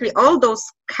basically all those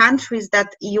countries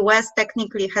that US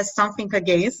technically has something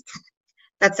against.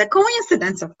 That's a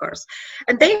coincidence, of course.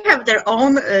 And they have their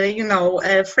own,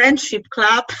 friendship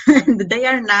club. And they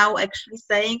are now actually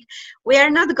saying, we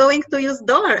are not going to use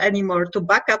dollar anymore to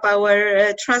back up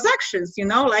our transactions,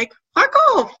 fuck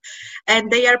off.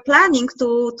 And they are planning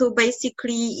to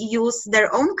basically use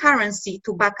their own currency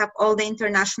to back up all the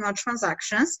international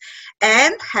transactions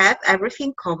and have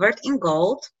everything covered in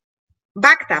gold,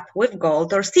 backed up with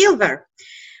gold or silver.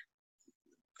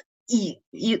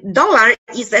 Dollar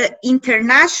is an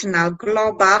international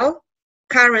global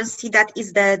currency that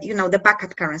is the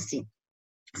backup currency.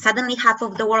 Suddenly half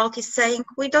of the world is saying,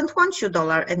 we don't want you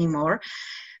dollar anymore.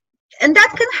 And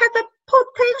that can have a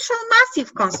potential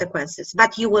massive consequences,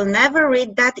 but you will never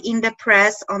read that in the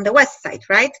press on the West side,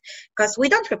 right? Because we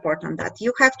don't report on that.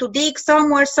 You have to dig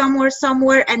somewhere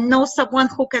and know someone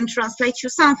who can translate you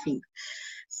something.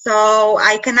 So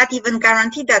I cannot even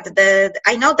guarantee that.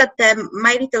 I know that the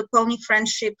My Little Pony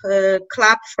Friendship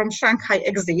Club from Shanghai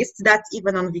exists. That's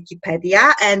even on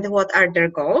Wikipedia and what are their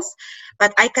goals.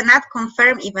 But I cannot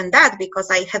confirm even that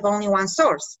because I have only one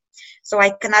source. So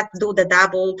I cannot do the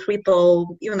double,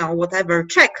 triple, whatever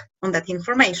check on that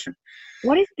information.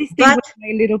 What is this thing with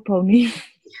My Little Pony?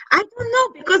 I don't know,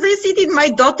 because I sit in my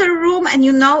daughter's room and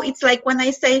it's like when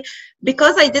I say,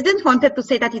 because I didn't wanted to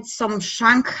say that it's some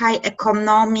Shanghai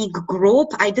economic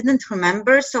group, I didn't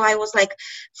remember. So I was like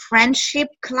friendship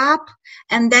club.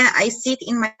 And then I sit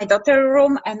in my daughter's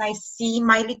room and I see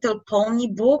My Little Pony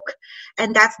book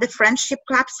and that's the friendship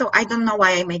club. So I don't know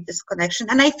why I made this connection.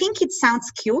 And I think it sounds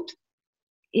cute.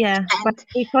 Yeah, but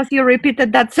because you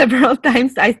repeated that several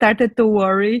times, I started to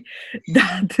worry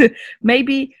that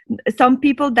maybe some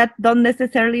people that don't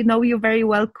necessarily know you very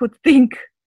well could think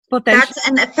potentially. That's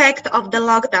an effect of the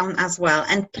lockdown as well.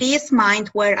 And please mind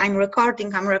where I'm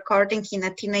recording. I'm recording in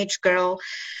a teenage girl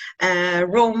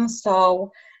room.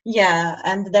 So yeah,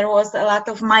 and there was a lot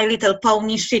of My Little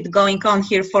Pony shit going on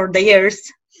here for the years.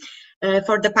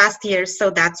 For the past years, so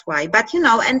that's why. But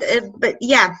but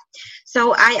yeah,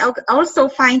 so I also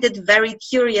find it very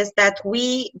curious that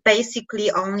we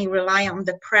basically only rely on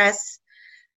the press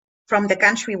from the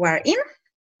country we're in,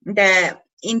 the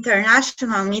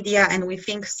international media, and we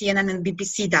think CNN and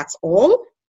BBC, that's all,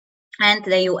 and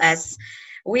the US.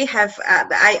 We have,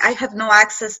 I have no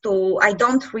access to, I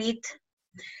don't read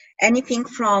anything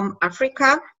from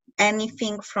Africa,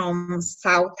 anything from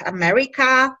South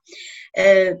America,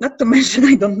 not to mention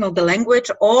I don't know the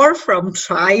language, or from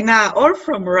China or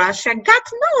from Russia. God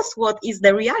knows what is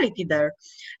the reality there.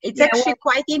 It's actually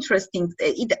quite interesting.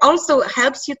 It also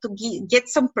helps you to get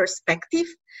some perspective,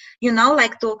 maybe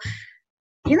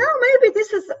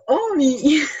this is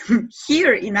only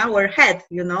here in our head,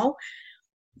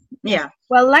 Yeah.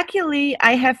 Well, luckily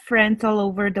I have friends all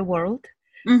over the world.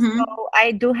 Mm-hmm. So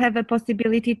I do have a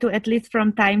possibility to, at least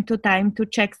from time to time, to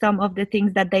check some of the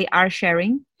things that they are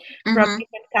sharing from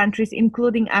different countries,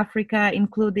 including Africa,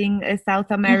 including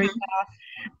South America.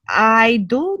 I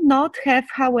do not have,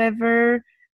 however,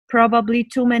 probably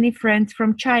too many friends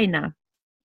from China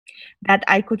that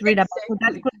I could read about. So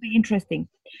that could be interesting.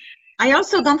 I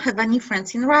also don't have any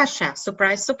friends in Russia.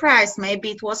 Surprise, surprise.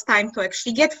 Maybe it was time to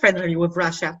actually get friendly with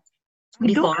Russia.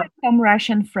 We do have some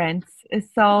Russian friends,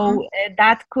 so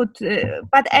that could,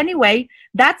 but anyway,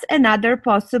 that's another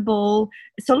possible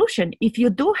solution. If you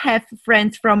do have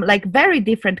friends from like very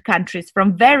different countries,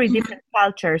 from very different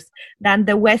cultures than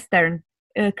the Western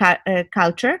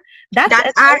culture,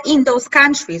 that are in those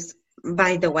countries,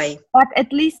 by the way. But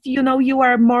at least, you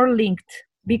are more linked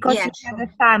because you have a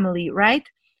family, right?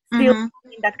 Still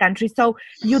in that country. So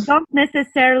you don't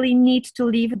necessarily need to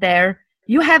live there.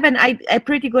 You have a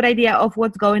pretty good idea of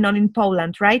what's going on in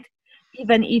Poland, right?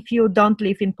 Even if you don't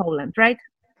live in Poland, right?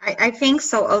 I think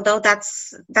so, although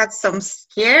that's some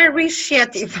scary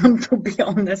shit, if I'm to be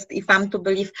honest, if I'm to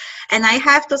believe. And I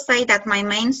have to say that my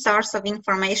main source of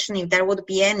information, if there would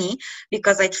be any,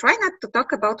 because I try not to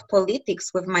talk about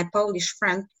politics with my Polish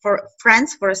friends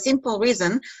for a simple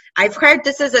reason. I've heard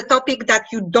this is a topic that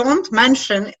you don't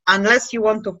mention unless you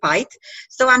want to fight.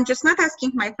 So I'm just not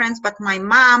asking my friends, but my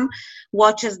mom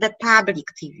watches the public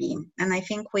TV. And I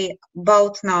think we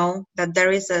both know that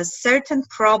there is a certain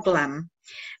problem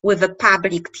with the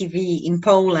public TV in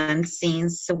Poland,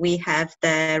 since we have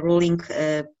the ruling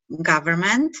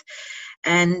government.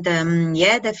 And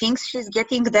the things she's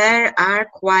getting there are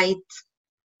quite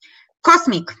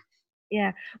cosmic.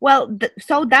 Yeah, well,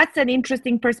 so that's an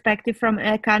interesting perspective from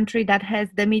a country that has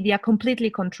the media completely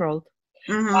controlled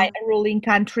by a ruling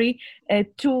country,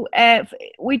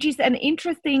 which is an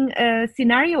interesting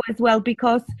scenario as well,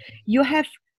 because you have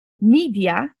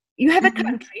media, you have a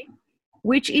country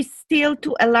which is still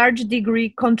to a large degree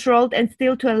controlled and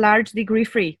still to a large degree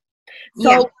free.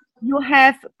 So you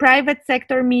have private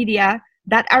sector media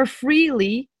that are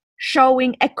freely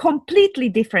showing a completely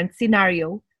different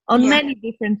scenario on many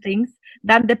different things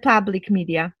than the public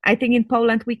media. I think in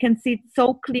Poland we can see it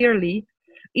so clearly.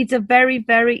 It's a very,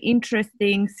 very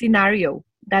interesting scenario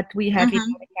that we have in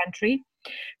the country.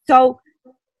 So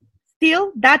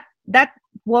still that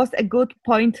was a good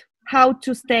point, how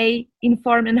to stay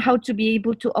informed and how to be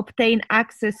able to obtain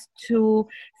access to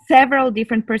several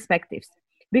different perspectives,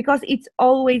 because it's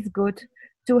always good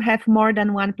to have more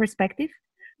than one perspective,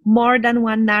 more than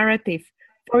one narrative,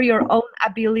 for your own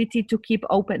ability to keep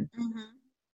open.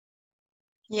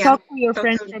 Talk to your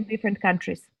friends from different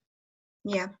countries.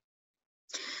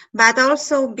 But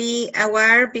also be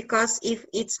aware, because if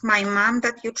it's my mom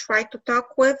that you try to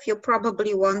talk with, you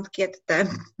probably won't get the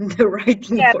right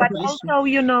information. Yeah, but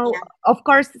also, of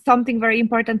course, something very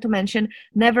important to mention,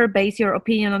 never base your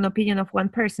opinion on opinion of one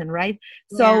person, right?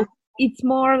 So it's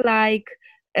more like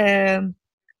a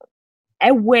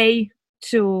way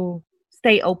to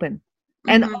stay open.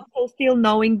 And also still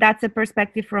knowing that's a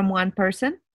perspective from one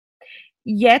person,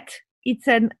 yet it's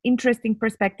an interesting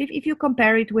perspective if you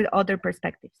compare it with other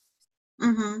perspectives.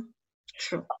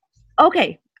 True.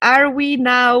 Okay, are we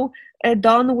now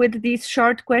done with this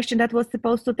short question that was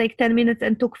supposed to take 10 minutes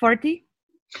and took 40?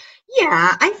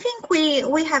 Yeah, I think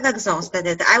we have exhausted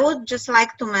it. I would just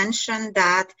like to mention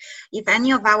that if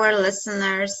any of our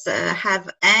listeners have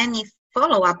any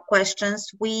follow-up questions,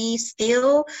 we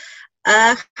still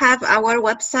have our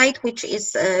website, which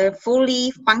is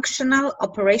fully functional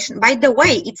operation. By the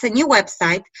way, it's a new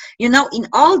website. In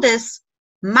all this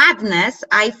madness,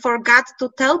 I forgot to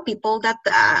tell people that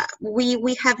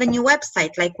we have a new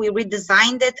website. Like, we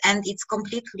redesigned it and it's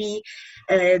completely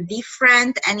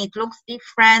different, and it looks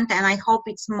different, and I hope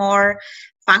it's more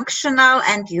functional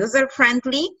and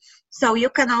user-friendly. So you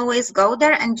can always go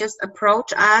there and just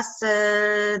approach us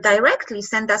directly,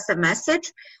 send us a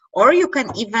message, or you can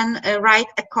even write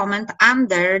a comment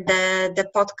under the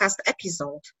podcast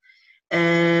episode,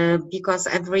 because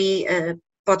every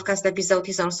podcast episode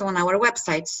is also on our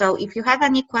website. So if you have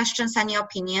any questions, any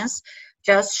opinions,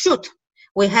 just shoot.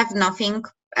 We have nothing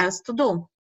else to do.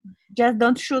 Just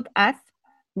don't shoot us.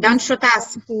 Don't shoot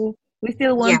us. We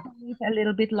still want to live a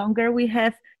little bit longer. We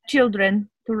have children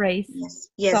to raise.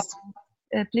 Yes.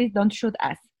 So, please don't shoot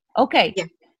us. Okay.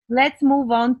 Let's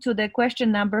move on to the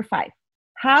question number 5.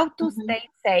 How to stay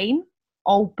sane,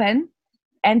 open,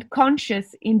 and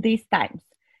conscious in these times.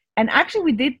 And actually,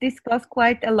 we did discuss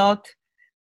quite a lot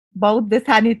about the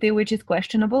sanity, which is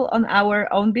questionable on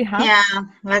our own behalf. Yeah,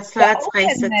 let's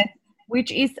face it.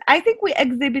 Which is, I think we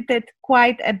exhibited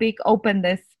quite a big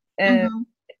openness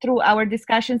through our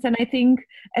discussions. And I think,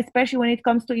 especially when it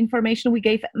comes to information, we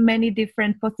gave many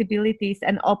different possibilities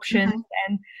and options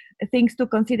and things to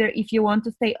consider if you want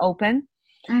to stay open.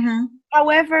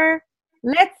 However,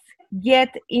 let's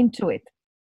get into it.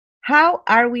 How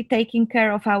are we taking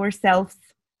care of ourselves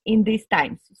in these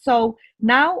times? So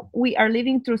now we are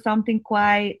living through something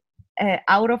quite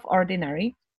out of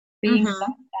ordinary, being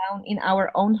locked down in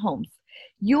our own homes.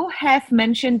 you have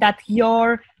mentioned that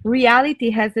your reality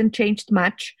hasn't changed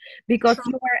much because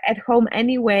you were at home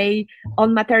anyway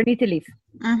on maternity leave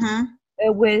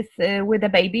with a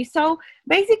baby. So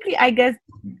basically, I guess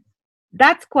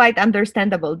that's quite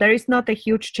understandable. There is not a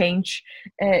huge change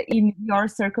in your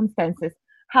circumstances.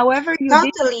 However, you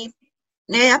totally.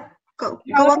 Go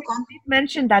on. did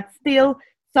mention that still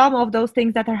some of those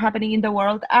things that are happening in the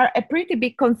world are a pretty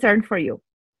big concern for you.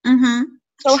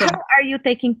 So how are you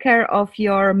taking care of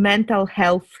your mental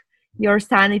health, your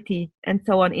sanity, and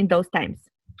so on in those times?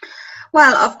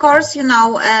 Well, of course,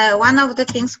 one of the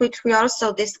things which we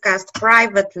also discussed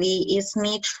privately is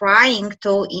me trying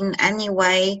to, in any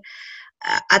way,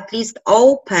 at least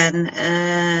open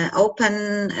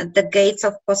the gates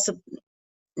of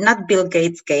not Bill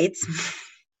Gates gates,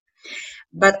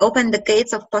 but open the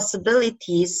gates of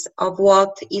possibilities of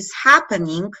what is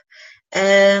happening,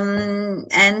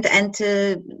 and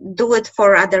to do it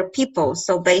for other people.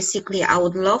 So basically, I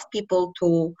would love people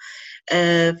to,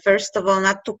 first of all,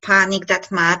 not to panic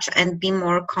that much and be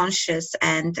more conscious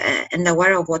and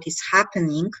aware of what is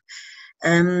happening.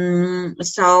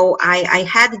 So I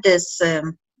had this,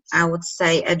 I would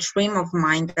say, a dream of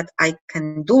mine that I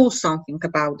can do something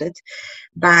about it.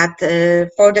 But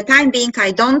for the time being,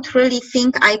 I don't really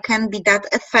think I can be that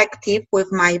effective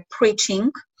with my preaching.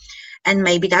 And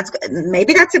maybe that's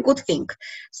a good thing.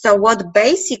 So what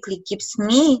basically keeps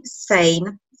me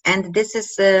sane, and this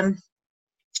is,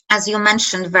 as you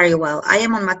mentioned very well, I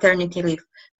am on maternity leave,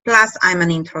 plus I'm an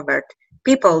introvert.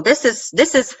 People, this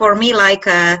is for me like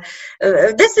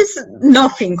this is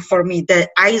nothing for me. The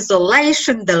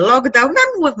isolation, the lockdown,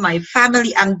 I'm with my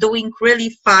family. I'm doing really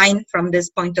fine from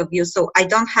this point of view. So I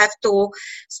don't have to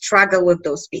struggle with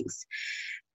those things.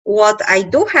 What I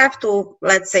do have to,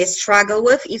 let's say, struggle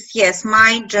with is, yes,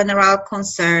 my general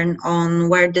concern on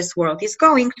where this world is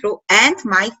going through and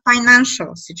my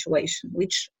financial situation,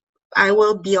 which I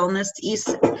will be honest is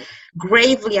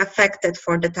gravely affected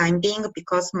for the time being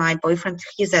because my boyfriend,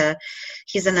 he's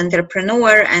an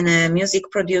entrepreneur and a music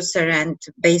producer, and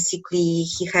basically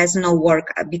he has no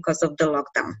work because of the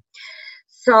lockdown.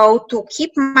 So to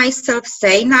keep myself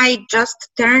sane, I just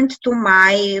turned to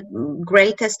my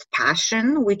greatest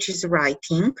passion, which is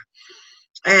writing.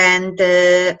 And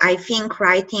I think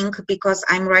writing, because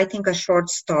I'm writing a short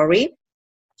story,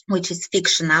 which is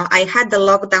fictional. I had the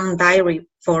lockdown diary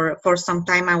for some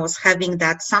time. I was having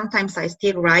that. Sometimes I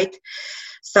still write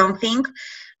something,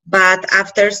 but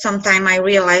after some time I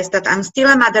realized that I'm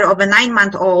still a mother of a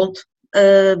 9-month-old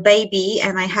baby,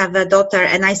 and I have a daughter,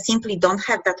 and I simply don't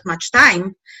have that much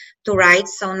time to write.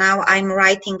 So now I'm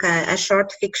writing a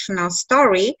short fictional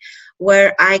story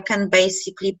where I can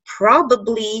basically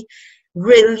probably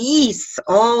release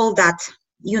all that,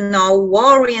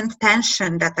 worry and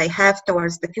tension that I have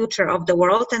towards the future of the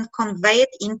world and convey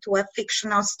it into a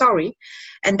fictional story.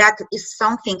 And that is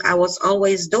something I was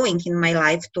always doing in my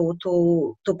life to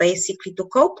basically to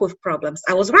cope with problems.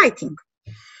 I was writing.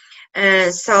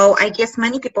 So I guess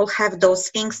many people have those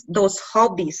things, those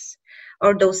hobbies,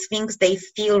 or those things they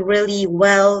feel really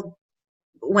well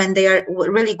when they are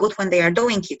really good when they are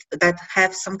doing it, that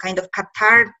have some kind of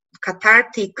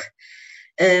cathartic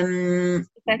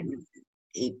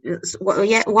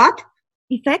what?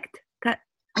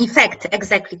 Effect,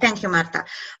 exactly. Thank you, Marta,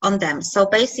 on them. So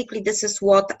basically, this is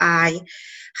what I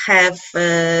have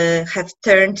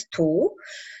turned to.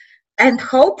 And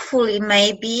hopefully,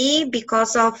 maybe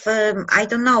because of,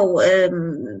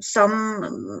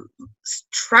 some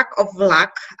stroke of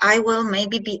luck, I will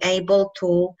maybe be able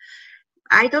to,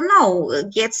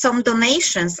 get some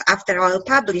donations after I'll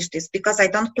publish this, because I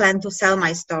don't plan to sell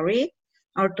my story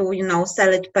or to,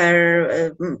 sell it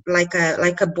per, like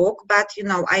a book, but,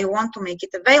 I want to make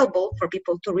it available for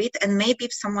people to read, and maybe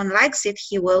if someone likes it,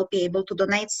 he will be able to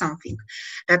donate something.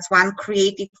 That's one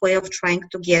creative way of trying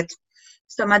to get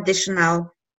some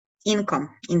additional income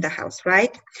in the house,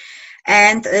 right?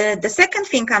 And the second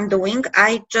thing I'm doing,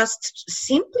 I just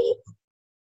simply,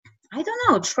 I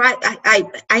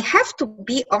have to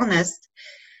be honest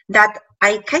that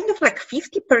I kind of like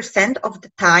 50% of the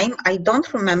time, I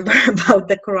don't remember about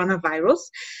the coronavirus.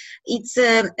 It's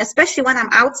especially when I'm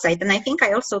outside. And I think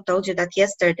I also told you that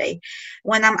yesterday.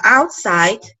 When I'm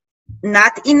outside,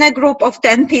 not in a group of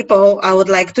 10 people, I would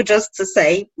like to just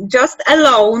say, just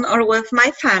alone or with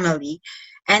my family.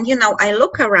 And, I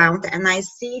look around and I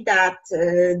see that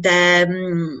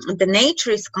the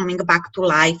nature is coming back to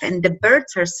life and the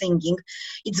birds are singing.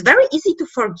 It's very easy to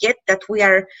forget that we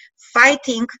are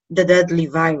fighting the deadly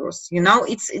virus.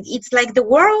 It's like the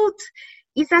world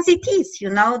is as it is.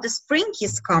 The spring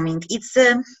is coming.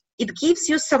 It gives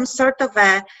you some sort of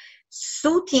a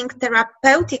soothing,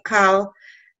 therapeutical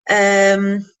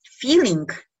feeling.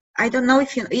 I don't know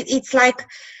if it's like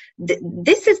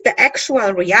this is the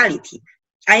actual reality.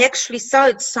 I actually saw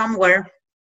it somewhere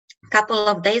a couple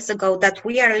of days ago that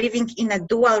we are living in a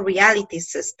dual reality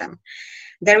system.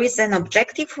 There is an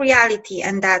objective reality,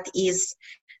 and that is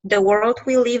the world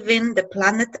we live in, the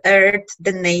planet Earth,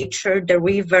 the nature, the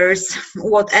rivers,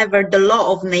 whatever, the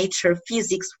law of nature,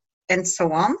 physics, and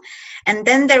so on. And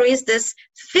then there is this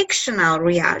fictional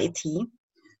reality,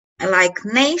 like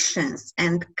nations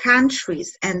and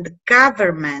countries and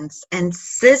governments and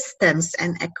systems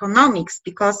and economics,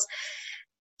 because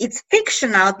it's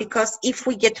fictional, because if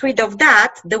we get rid of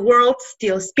that, the world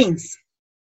still spins.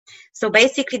 So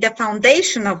basically the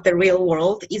foundation of the real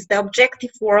world is the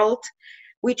objective world,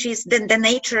 which is the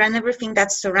nature and everything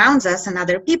that surrounds us and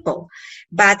other people.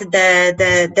 But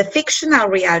the fictional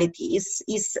reality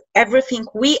is everything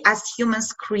we as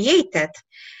humans created.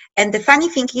 And the funny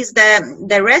thing is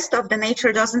the rest of the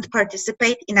nature doesn't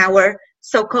participate in our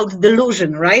so-called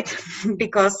delusion, right?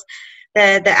 Because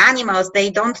the animals, they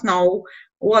don't know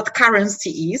what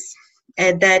currency is.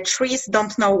 The trees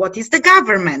don't know what is the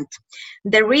government.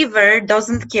 The river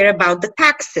doesn't care about the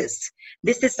taxes.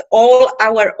 This is all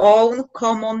our own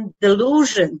common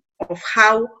delusion of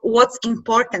what's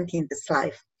important in this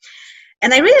life.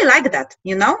 And I really like that,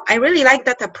 I really like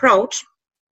that approach,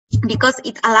 because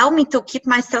it allowed me to keep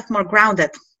myself more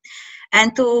grounded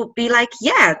and to be like,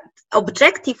 yeah,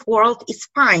 objective world is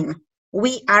fine.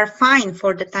 We are fine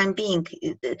for the time being.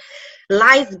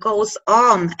 Life goes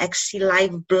on. Actually,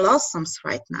 life blossoms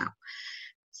right now.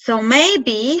 So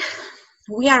maybe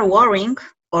we are worrying,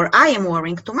 or I am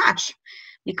worrying too much,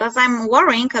 because I'm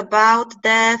worrying about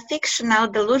the fictional,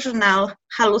 delusional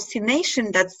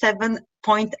hallucination that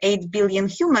 7.8 billion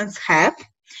humans have,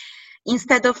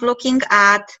 instead of looking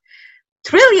at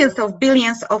trillions of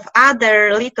billions of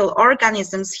other little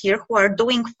organisms here who are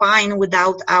doing fine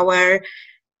without our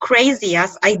crazy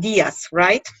ass ideas,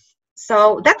 right?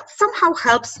 So that somehow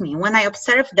helps me when I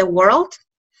observe the world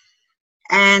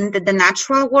and the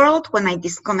natural world, when I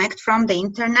disconnect from the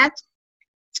internet.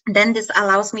 Then this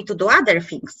allows me to do other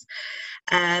things.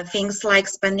 Things like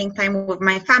spending time with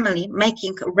my family,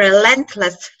 making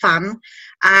relentless fun.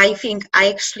 I think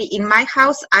in my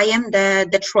house, I am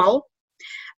the troll.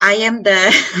 I am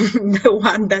the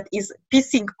one that is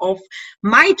pissing off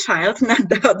my child, not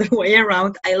the other way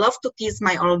around. I love to tease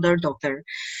my older daughter,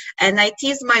 and I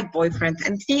tease my boyfriend,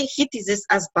 and he teases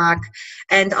us back.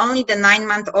 And only the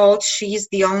 9-month-old, she is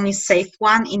the only safe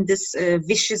one in this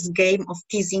vicious game of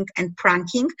teasing and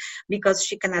pranking, because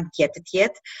she cannot get it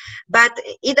yet. But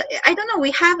I don't know,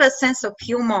 we have a sense of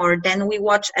humor. Then we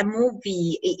watch a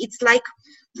movie. It's like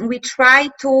we try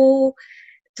to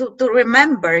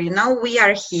remember, we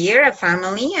are here, a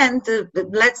family, and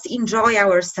let's enjoy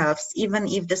ourselves, even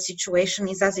if the situation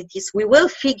is as it is. We will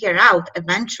figure out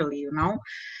eventually,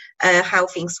 how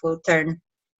things will turn.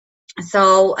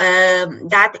 So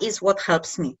that is what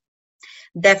helps me,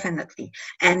 definitely.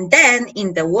 And then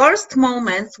in the worst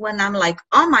moments, when I'm like,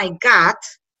 oh my God,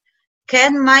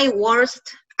 can my worst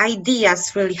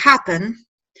ideas really happen?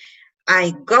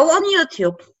 I go on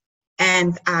YouTube,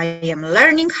 and I am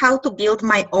learning how to build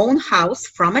my own house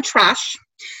from a trash.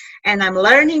 And I'm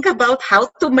learning about how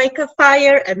to make a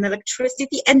fire and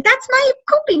electricity. And that's my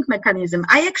coping mechanism.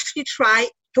 I actually try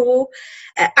to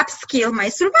upskill my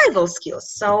survival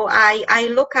skills. So I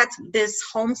look at this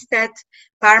homestead,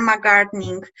 perma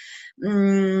gardening,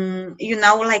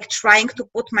 like trying to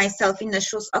put myself in the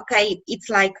shoes. Okay, it's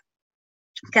like,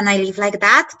 can I live like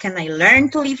that? Can I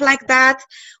learn to live like that?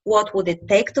 What would it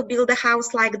take to build a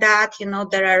house like that?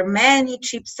 There are many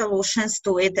cheap solutions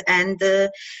to it, and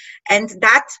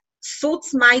that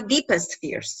suits my deepest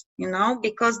fears,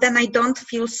 because then I don't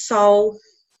feel so,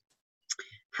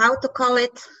 how to call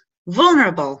it,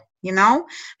 vulnerable,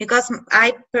 because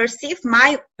I perceive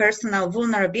my personal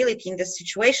vulnerability in the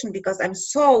situation because I'm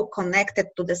so connected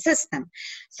to the system.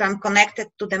 So I'm connected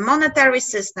to the monetary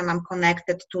system, I'm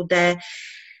connected to the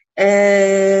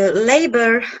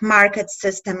labor market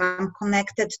system, I'm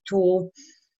connected to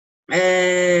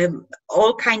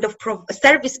all kind of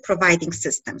service providing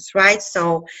systems, right?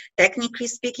 So technically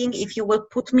speaking, if you will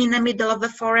put me in the middle of the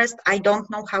forest, I don't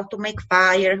know how to make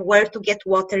fire, where to get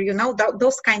water,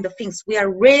 those kind of things. We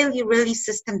are really, really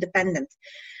system dependent.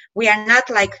 We are not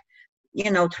like,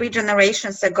 3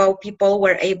 generations ago, people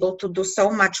were able to do so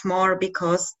much more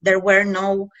because there were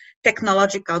no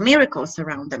technological miracles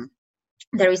around them.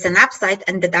 There is an upside,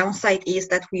 and the downside is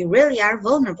that we really are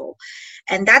vulnerable.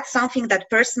 And that's something that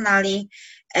personally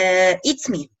eats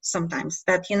me sometimes,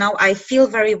 that, I feel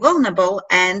very vulnerable,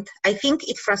 and I think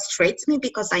it frustrates me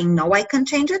because I know I can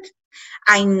change it.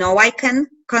 I know I can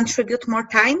contribute more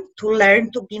time to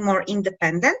learn to be more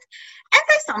independent. And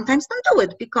I sometimes don't do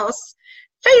it because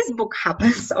Facebook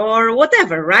happens or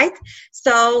whatever, right?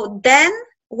 So then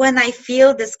when I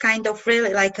feel this kind of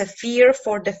really like a fear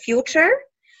for the future,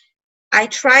 I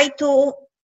try to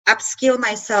upskill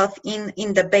myself in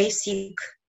the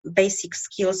basic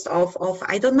skills of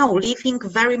I don't know, living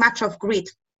very much of grit.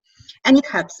 And it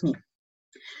helps me.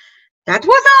 That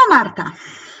was all, Marta.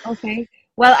 Okay.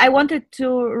 Well, I wanted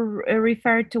to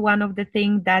refer to one of the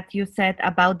things that you said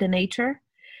about the nature.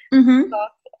 Mm-hmm. So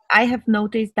I have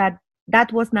noticed that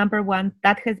was number one.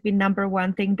 That has been number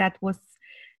one thing that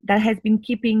has been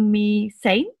keeping me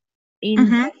sane in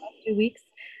the last 2 weeks.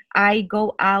 I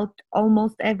go out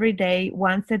almost every day,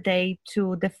 once a day,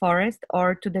 to the forest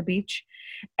or to the beach.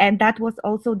 And that was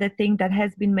also the thing that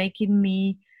has been making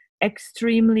me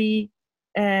extremely,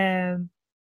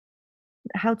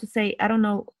 how to say, I don't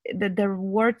know, the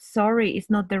word sorry is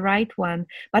not the right one,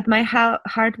 but my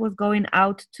heart was going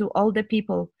out to all the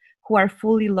people who are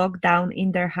fully locked down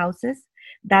in their houses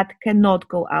that cannot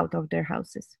go out of their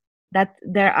houses. That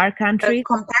there are countries...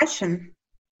 compassion.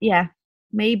 Yeah,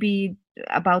 maybe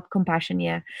about compassion,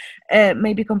 yeah.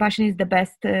 Maybe compassion is the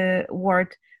best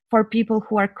word for people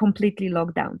who are completely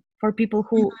locked down, for people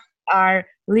who are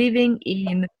living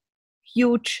in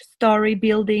huge story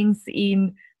buildings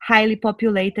in highly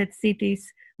populated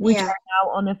cities, which are now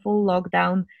on a full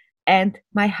lockdown. And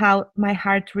my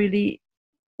heart really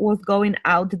was going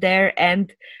out there,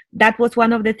 and that was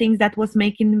one of the things that was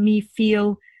making me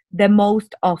feel the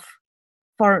most off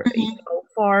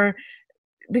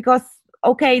because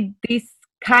okay, this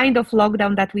kind of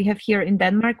lockdown that we have here in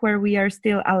Denmark, where we are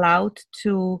still allowed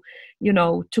to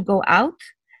go out,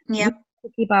 to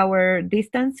keep our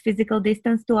physical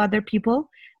distance to other people,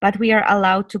 but we are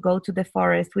allowed to go to the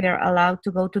forest, we are allowed to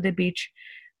go to the beach.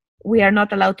 We are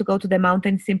not allowed to go to the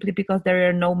mountains simply because there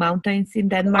are no mountains in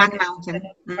Denmark. One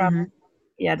mountain.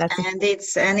 Yeah, that's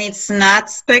it's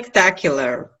not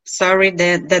spectacular. Sorry,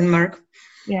 Denmark.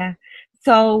 Yeah.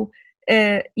 So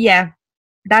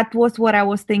that was what I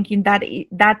was thinking. That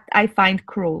I find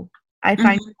cruel. I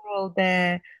find cruel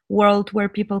the world where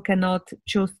people cannot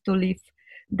choose to live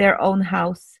their own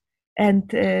house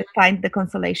and find the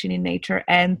consolation in nature,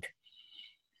 and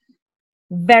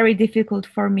very difficult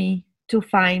for me to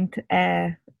find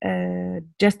a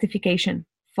justification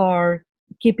for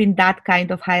keeping that kind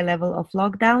of high level of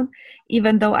lockdown,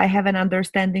 even though I have an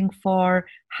understanding for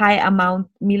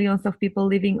millions of people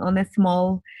living on a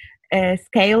small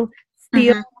scale.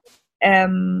 Still,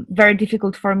 very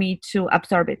difficult for me to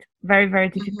absorb it. Very, very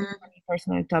difficult for me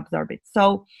personally to absorb it.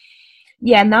 So,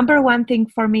 yeah, number one thing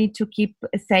for me to keep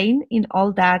sane in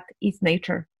all that is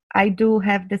nature. I do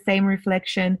have the same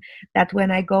reflection that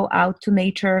when I go out to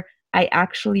nature, I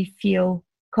actually feel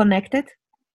connected,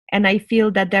 and I feel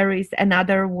that there is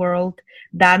another world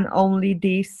than only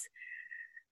this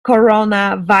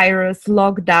coronavirus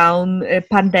lockdown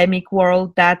pandemic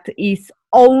world that is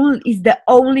the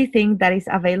only thing that is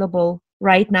available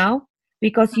right now,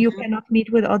 because you cannot meet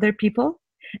with other people,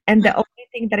 and the only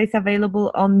thing that is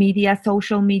available on media,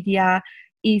 social media,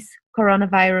 is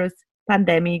coronavirus,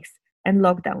 pandemics, and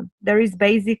lockdown. There is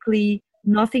basically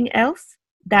nothing else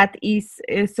that is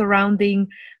surrounding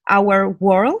our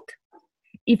world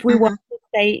if we want to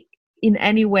stay in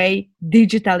any way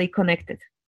digitally connected.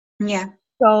 Yeah.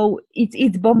 So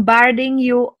it's bombarding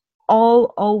you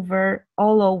all over.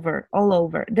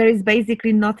 There is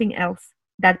basically nothing else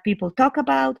that people talk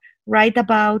about, write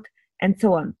about, and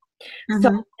so on.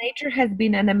 So nature has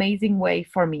been an amazing way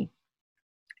for me.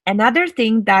 Another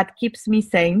thing that keeps me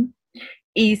sane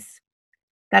is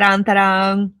my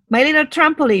little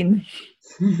trampoline.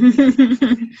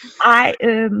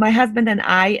 My husband and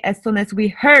I, as soon as we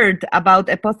heard about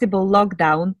a possible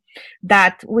lockdown,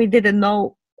 that we didn't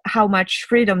know how much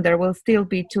freedom there will still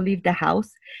be to leave the house,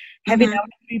 having our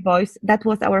 3 boys, that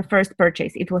was our first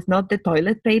purchase. It was not the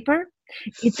toilet paper,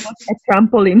 it was a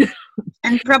trampoline.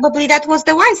 And probably that was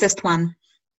the wisest one.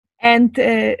 And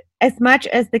as much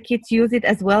as the kids use it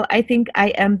as well, I think I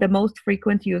am the most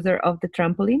frequent user of the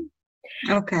trampoline.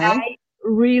 Okay. I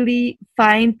really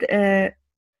find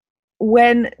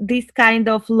when these kind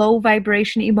of low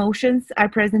vibration emotions are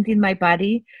present in my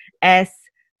body, as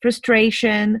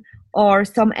frustration or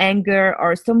some anger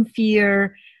or some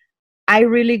fear, I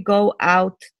really go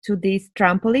out to this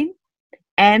trampoline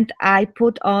and I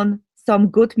put on some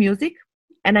good music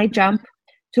and I jump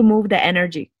to move the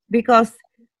energy, because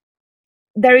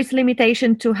there is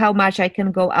limitation to how much I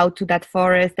can go out to that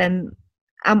forest, and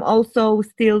I'm also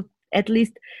still at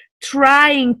least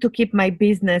trying to keep my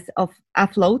business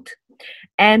afloat.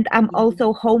 and I'm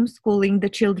also homeschooling the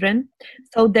children.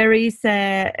 So there is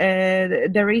a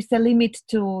limit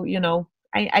to,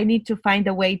 I need to find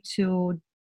a way to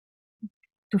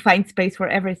find space for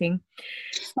everything.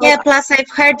 Yeah, plus I've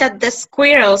heard that the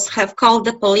squirrels have called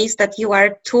the police that you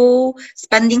are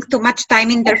spending too much time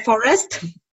in their forest.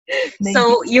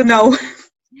 So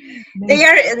they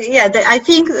are. Yeah, I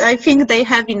think they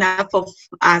have enough of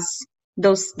us,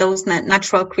 those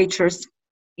natural creatures.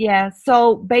 Yeah.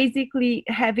 So basically,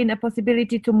 having a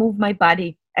possibility to move my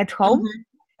body at home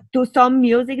to some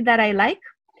music that I like,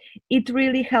 it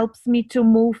really helps me to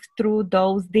move through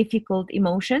those difficult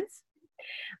emotions.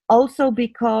 Also,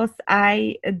 because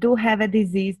I do have a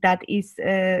disease that is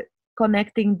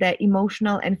connecting the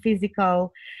emotional and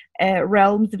physical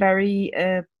realms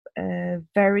very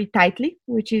tightly,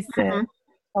 which is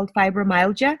called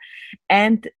fibromyalgia.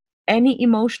 And any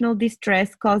emotional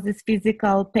distress causes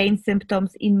physical pain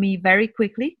symptoms in me very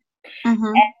quickly.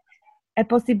 And a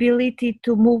possibility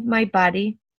to move my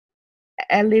body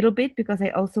a little bit, because I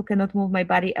also cannot move my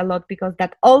body a lot, because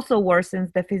that also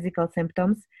worsens the physical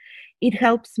symptoms. It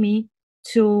helps me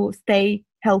to stay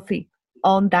healthy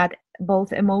on that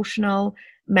both emotional,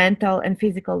 mental, and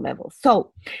physical level.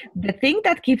 So the thing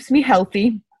that keeps me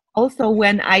healthy, also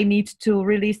when I need to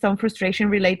release some frustration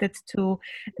related to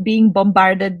being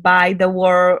bombarded by the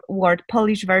word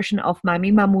Polish version of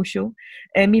Mami, Mamusiu,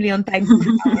 a million times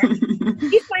an hour,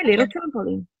 is my little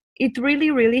trampoline. It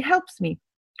really, really helps me.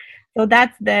 So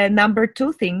that's the number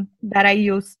 2 thing that I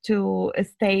use to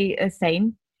stay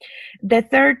sane. The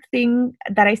third thing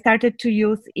that I started to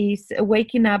use is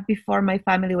waking up before my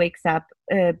family wakes up,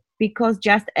 because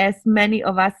just as many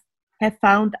of us have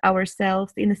found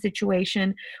ourselves in a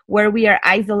situation where we are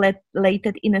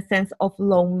isolated in a sense of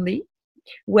lonely,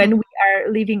 when we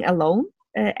are living alone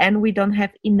and we don't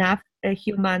have enough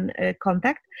human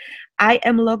contact. I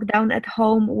am locked down at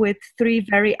home with 3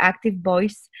 very active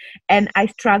boys, and I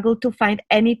struggle to find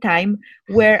any time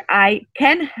where I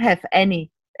can have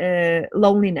any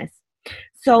loneliness.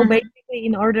 So basically,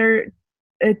 in order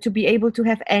to be able to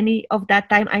have any of that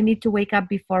time, I need to wake up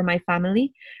before my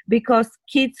family, because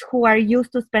kids who are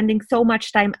used to spending so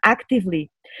much time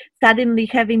actively, suddenly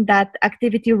having that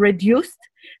activity reduced,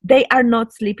 they are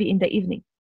not sleepy in the evening.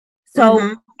 So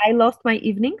I lost my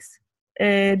evenings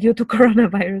due to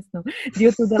coronavirus,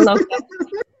 due to the lockdown.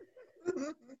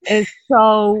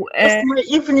 My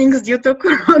evenings due to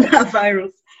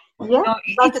coronavirus. Yeah,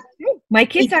 it's true. My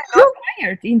kids are not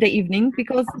tired in the evening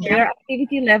because their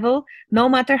activity level, no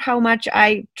matter how much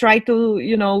I try to,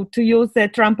 to use a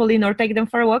trampoline or take them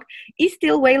for a walk, is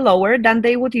still way lower than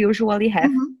they would usually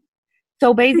have.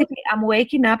 So basically, I'm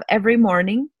waking up every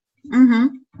morning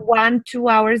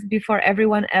 1-2 hours before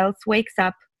everyone else wakes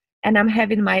up, and I'm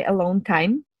having my alone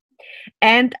time.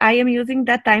 And I am using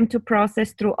that time to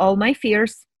process through all my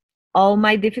fears, all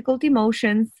my difficult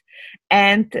emotions,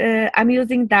 and I'm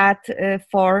using that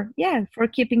for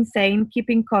keeping sane,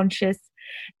 keeping conscious,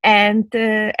 and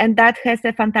that has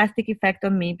a fantastic effect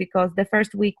on me, because the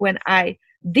first week when I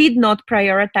did not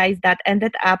prioritize that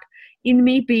ended up in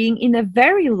me being in a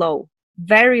very low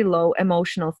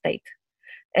emotional state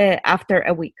after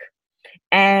a week.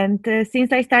 And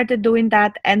since I started doing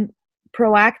that and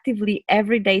proactively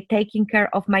every day taking care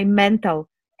of my mental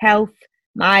health,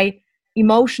 my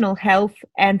emotional health,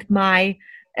 and my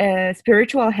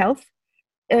spiritual health,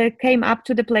 came up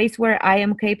to the place where I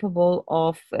am capable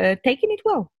of taking it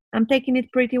well. I'm taking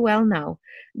it pretty well now.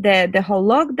 The whole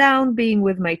lockdown, being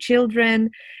with my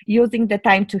children, using the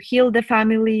time to heal the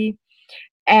family,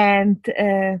 and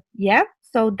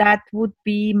so that would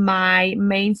be my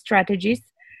main strategies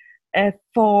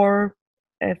for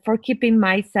keeping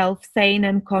myself sane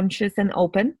and conscious and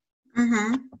open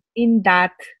in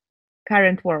that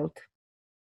current world.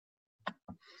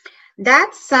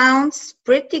 That sounds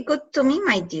pretty good to me,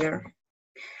 my dear.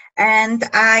 And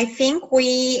I think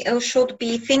we should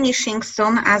be finishing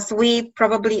soon, as we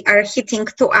probably are hitting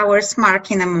 2 hours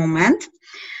mark in a moment.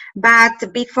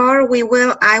 But before we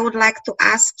will, I would like to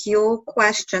ask you a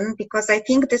question, because I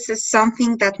think this is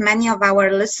something that many of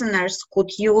our listeners could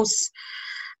use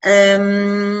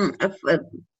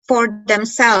for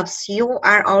themselves. You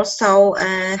are also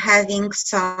having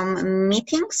some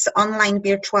meetings, online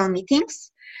virtual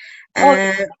meetings.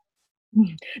 That's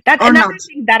another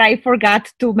thing that I forgot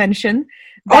to mention.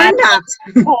 Or not.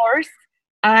 Of course,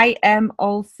 I am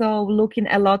also looking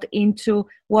a lot into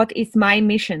what is my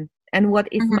mission and what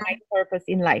is my purpose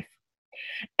in life.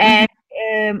 And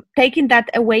taking that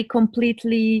away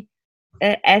completely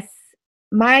as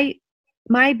my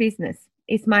business.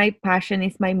 is my passion,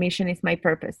 is my mission, is my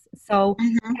purpose. So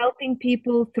helping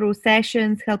people through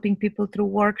sessions, helping people through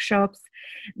workshops,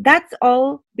 that's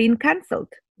all been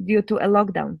cancelled due to a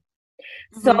lockdown.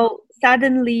 So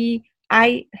suddenly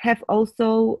I have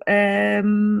also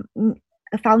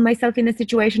found myself in a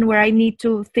situation where I need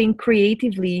to think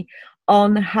creatively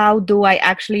on how do I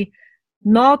actually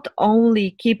not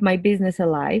only keep my business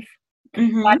alive,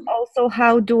 but also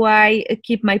how do I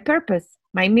keep my purpose,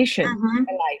 my mission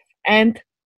alive. And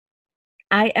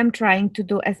I am trying to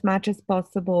do as much as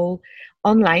possible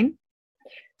online.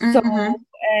 So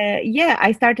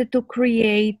I started to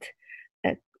create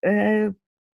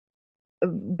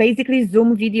basically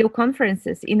Zoom video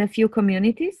conferences in a few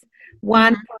communities,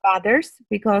 one for others,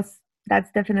 because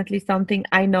that's definitely something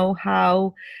I know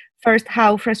how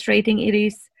frustrating it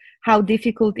is, how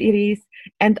difficult it is,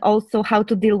 and also how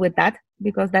to deal with that,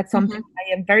 because that's something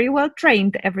I am very well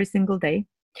trained every single day.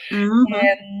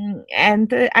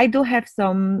 And I do have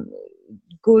some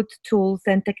good tools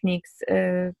and techniques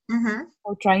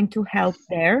for trying to help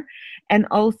there, and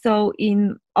also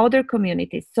in other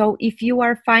communities. So if you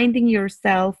are finding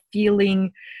yourself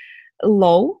feeling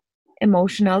low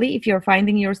emotionally, if you're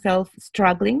finding yourself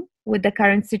struggling with the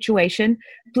current situation,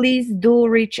 please do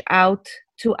reach out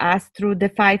to us through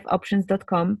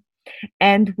the5options.com,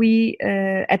 and we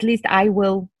at least I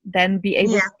will then be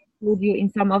able to include you in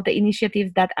some of the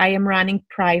initiatives that I am running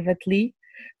privately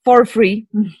for free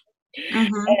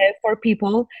for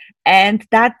people. And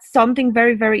that's something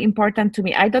very, very important to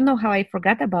me. I don't know how I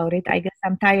forgot about it. I guess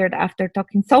I'm tired after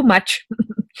talking so much.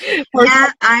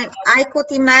 I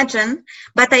could imagine,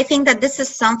 but I think that this is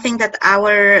something that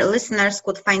our listeners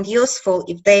could find useful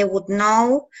if they would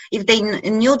know, if they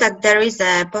knew that there is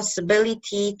a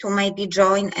possibility to maybe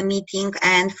join a meeting.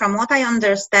 And from what I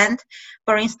understand,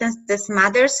 for instance, this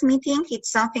mothers meeting,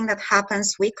 it's something that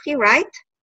happens weekly, right?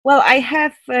 Well, I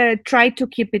have tried to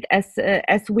keep it as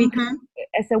weekly,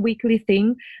 as a weekly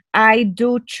thing. I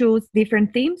do choose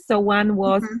different themes. So one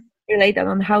was related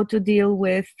on how to deal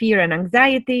with fear and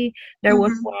anxiety. There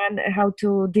was one how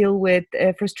to deal with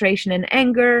frustration and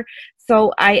anger.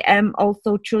 So I am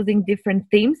also choosing different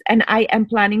themes, and I am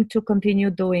planning to continue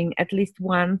doing at least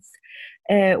once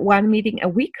one meeting a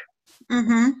week.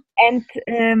 And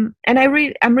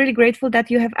I'm really grateful that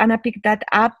you have, Anna, picked that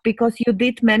up, because you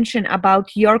did mention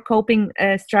about your coping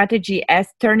strategy as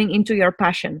turning into your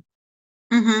passion,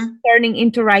 turning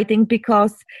into writing,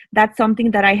 because that's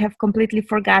something that I have completely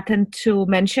forgotten to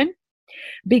mention.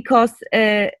 Because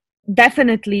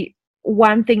definitely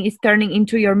one thing is turning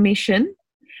into your mission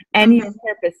and your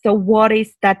purpose. So what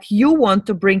is that you want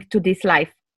to bring to this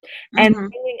life, and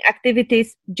doing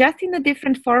activities just in a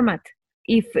different format.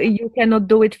 If you cannot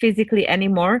do it physically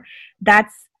anymore,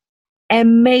 that's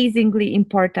amazingly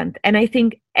important. And I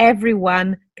think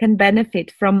everyone can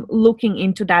benefit from looking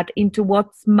into that, into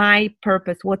what's my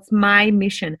purpose, what's my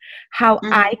mission, how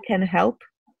I can help.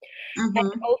 And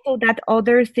also that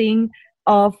other thing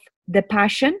of the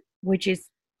passion, which is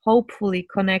hopefully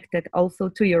connected also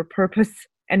to your purpose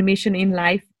and mission in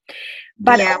life.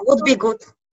 But would be good.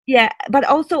 Yeah, but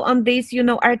also on this,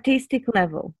 artistic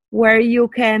level, where you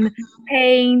can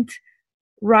paint,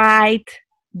 write,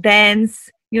 dance,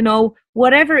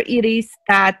 whatever it is,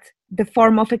 that the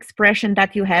form of expression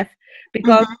that you have.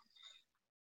 Because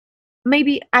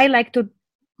maybe I like to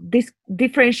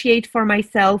differentiate for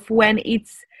myself when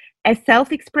it's a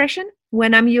self-expression,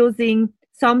 when I'm using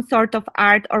some sort of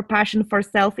art or passion for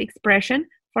self-expression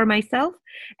for myself,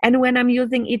 and when I'm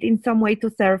using it in some way to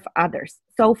serve others.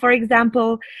 So, for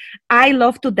example, I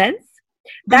love to dance.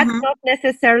 That's not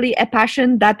necessarily a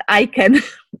passion that I can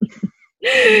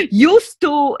use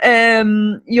to,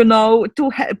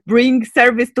 bring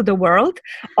service to the world,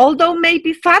 although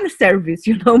maybe fun service,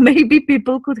 maybe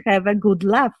people could have a good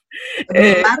laugh.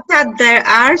 Marta, there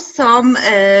are some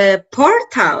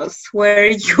portals where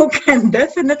you can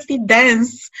definitely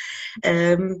dance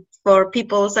for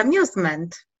people's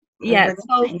amusement. Yeah,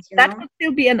 so that could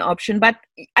still be an option, but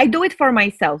I do it for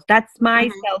myself. That's my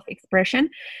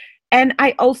self-expression. And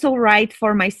I also write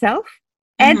for myself,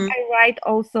 and I write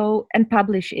also and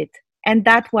publish it. And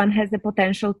that one has the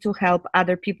potential to help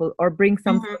other people or bring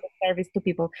some sort of service to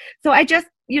people. So I just,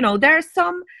 there are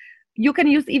some, you can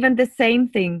use even the same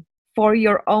thing for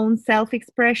your own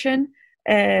self-expression.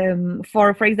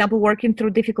 For example, working through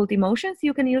difficult emotions,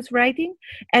 you can use writing,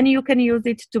 and you can use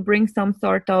it to bring some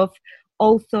sort of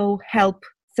also help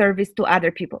service to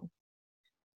other people.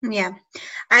 Yeah,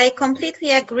 I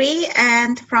completely agree.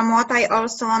 And from what I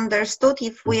also understood,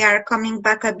 if we are coming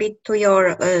back a bit to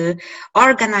your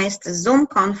organized Zoom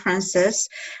conferences,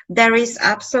 there is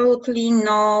absolutely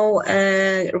no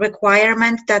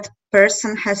requirement that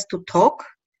person has to talk.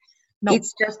 No.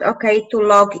 It's just okay to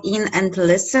log in and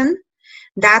listen.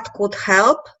 That could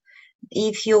help.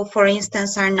 If you, for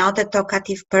instance, are not a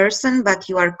talkative person, but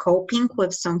you are coping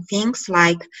with some things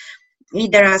like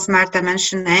either, as Marta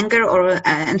mentioned, anger or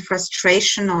and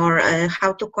frustration, or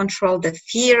how to control the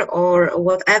fear or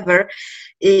whatever.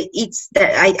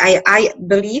 I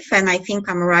believe, and I think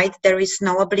I'm right, there is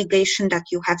no obligation that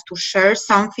you have to share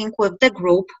something with the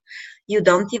group. You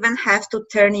don't even have to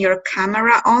turn your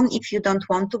camera on if you don't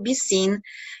want to be seen.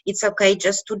 It's okay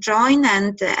just to join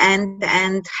and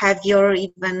have your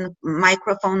even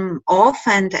microphone off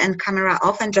and camera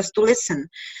off and just to listen.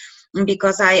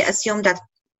 Because I assume that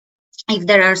if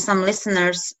there are some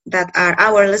listeners that are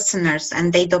our listeners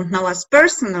and they don't know us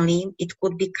personally, it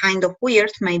could be kind of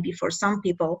weird maybe for some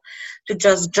people to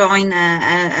just join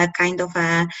a kind of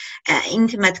a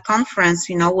intimate conference,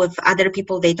 with other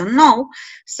people they don't know.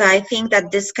 So I think that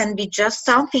this can be just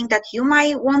something that you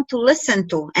might want to listen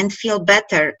to and feel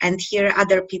better and hear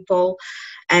other people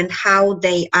and how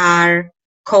they are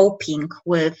coping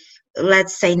with,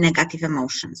 let's say, negative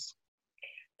emotions.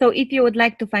 So if you would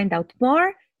like to find out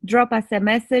more, drop us a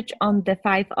message on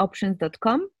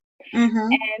the5options.com,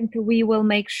 and we will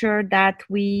make sure that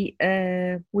we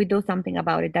do something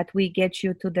about it, that we get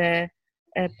you to the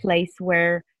place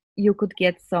where you could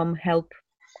get some help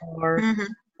or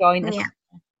join us. Yeah.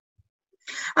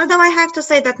 Although I have to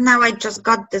say that now I just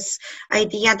got this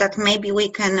idea that maybe we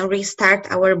can restart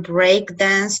our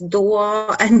breakdance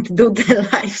duo and do the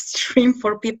live stream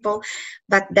for people.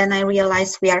 But then I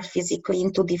realized we are physically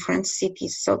in two different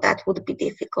cities, so that would be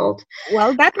difficult.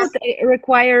 Well, that would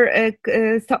require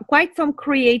quite some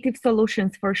creative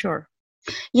solutions for sure.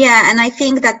 Yeah, and I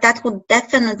think that would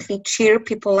definitely cheer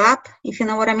people up, if you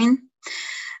know what I mean.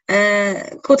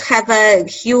 Could have a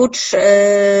huge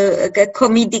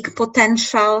comedic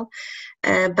potential,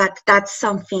 but that's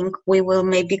something we will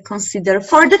maybe consider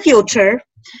for the future.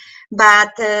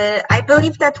 But I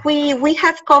believe that we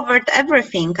have covered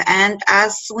everything. And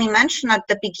as we mentioned at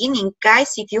the beginning,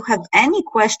 guys, if you have any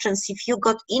questions, if you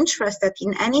got interested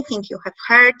in anything you have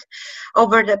heard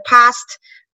over the past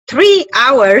 3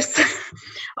 hours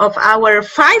of our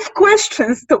 5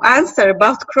 questions to answer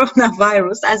about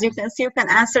coronavirus. As you can see, you can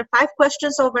answer 5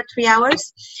 questions over 3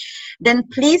 hours. Then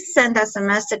please send us a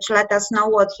message. Let us know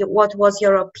what was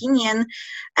your opinion.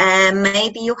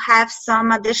 Maybe you have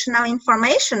some additional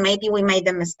information. Maybe we made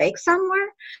a mistake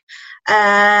somewhere.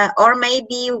 Or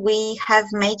maybe we have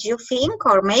made you think,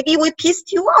 or maybe we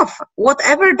pissed you off.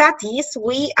 Whatever that is,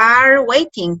 we are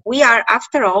waiting. We are,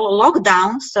 after all, locked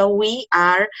down, so we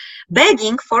are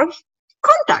begging for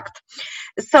contact.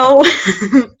 So,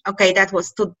 okay, that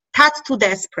was too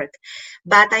desperate.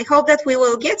 But I hope that we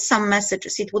will get some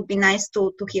messages. It would be nice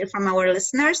to hear from our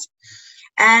listeners.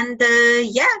 And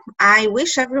yeah, I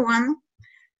wish everyone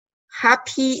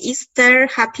happy Easter,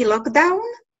 happy lockdown.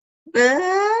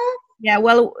 Yeah,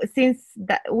 well, since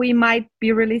we might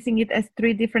be releasing it as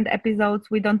 3 different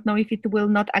episodes, we don't know if it will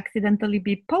not accidentally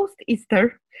be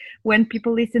post-Easter when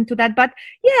people listen to that. But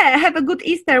yeah, have a good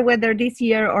Easter, whether this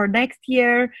year or next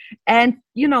year. And,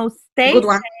 stay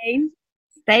sane,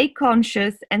 stay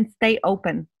conscious, and stay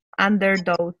open under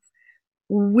those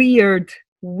weird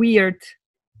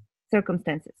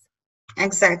circumstances.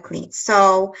 Exactly.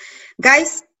 So,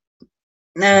 guys,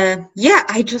 yeah,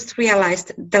 I just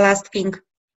realized the last thing.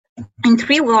 In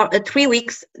 3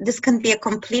 weeks, this can be a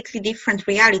completely different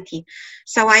reality.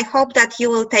 So I hope that you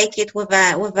will take it with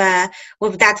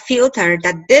that filter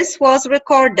that this was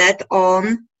recorded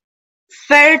on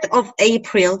 3rd of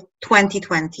April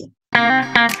 2020.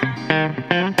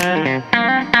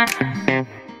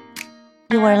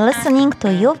 You are listening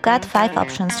to You've Got 5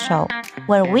 Options show,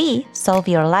 where we solve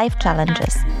your life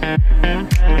challenges.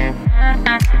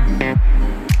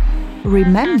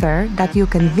 Remember that you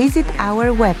can visit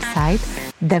our website,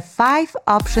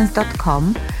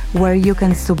 the5options.com, where you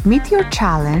can submit your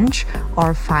challenge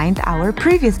or find our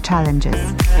previous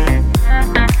challenges.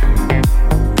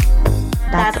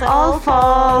 That's all,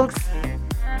 folks!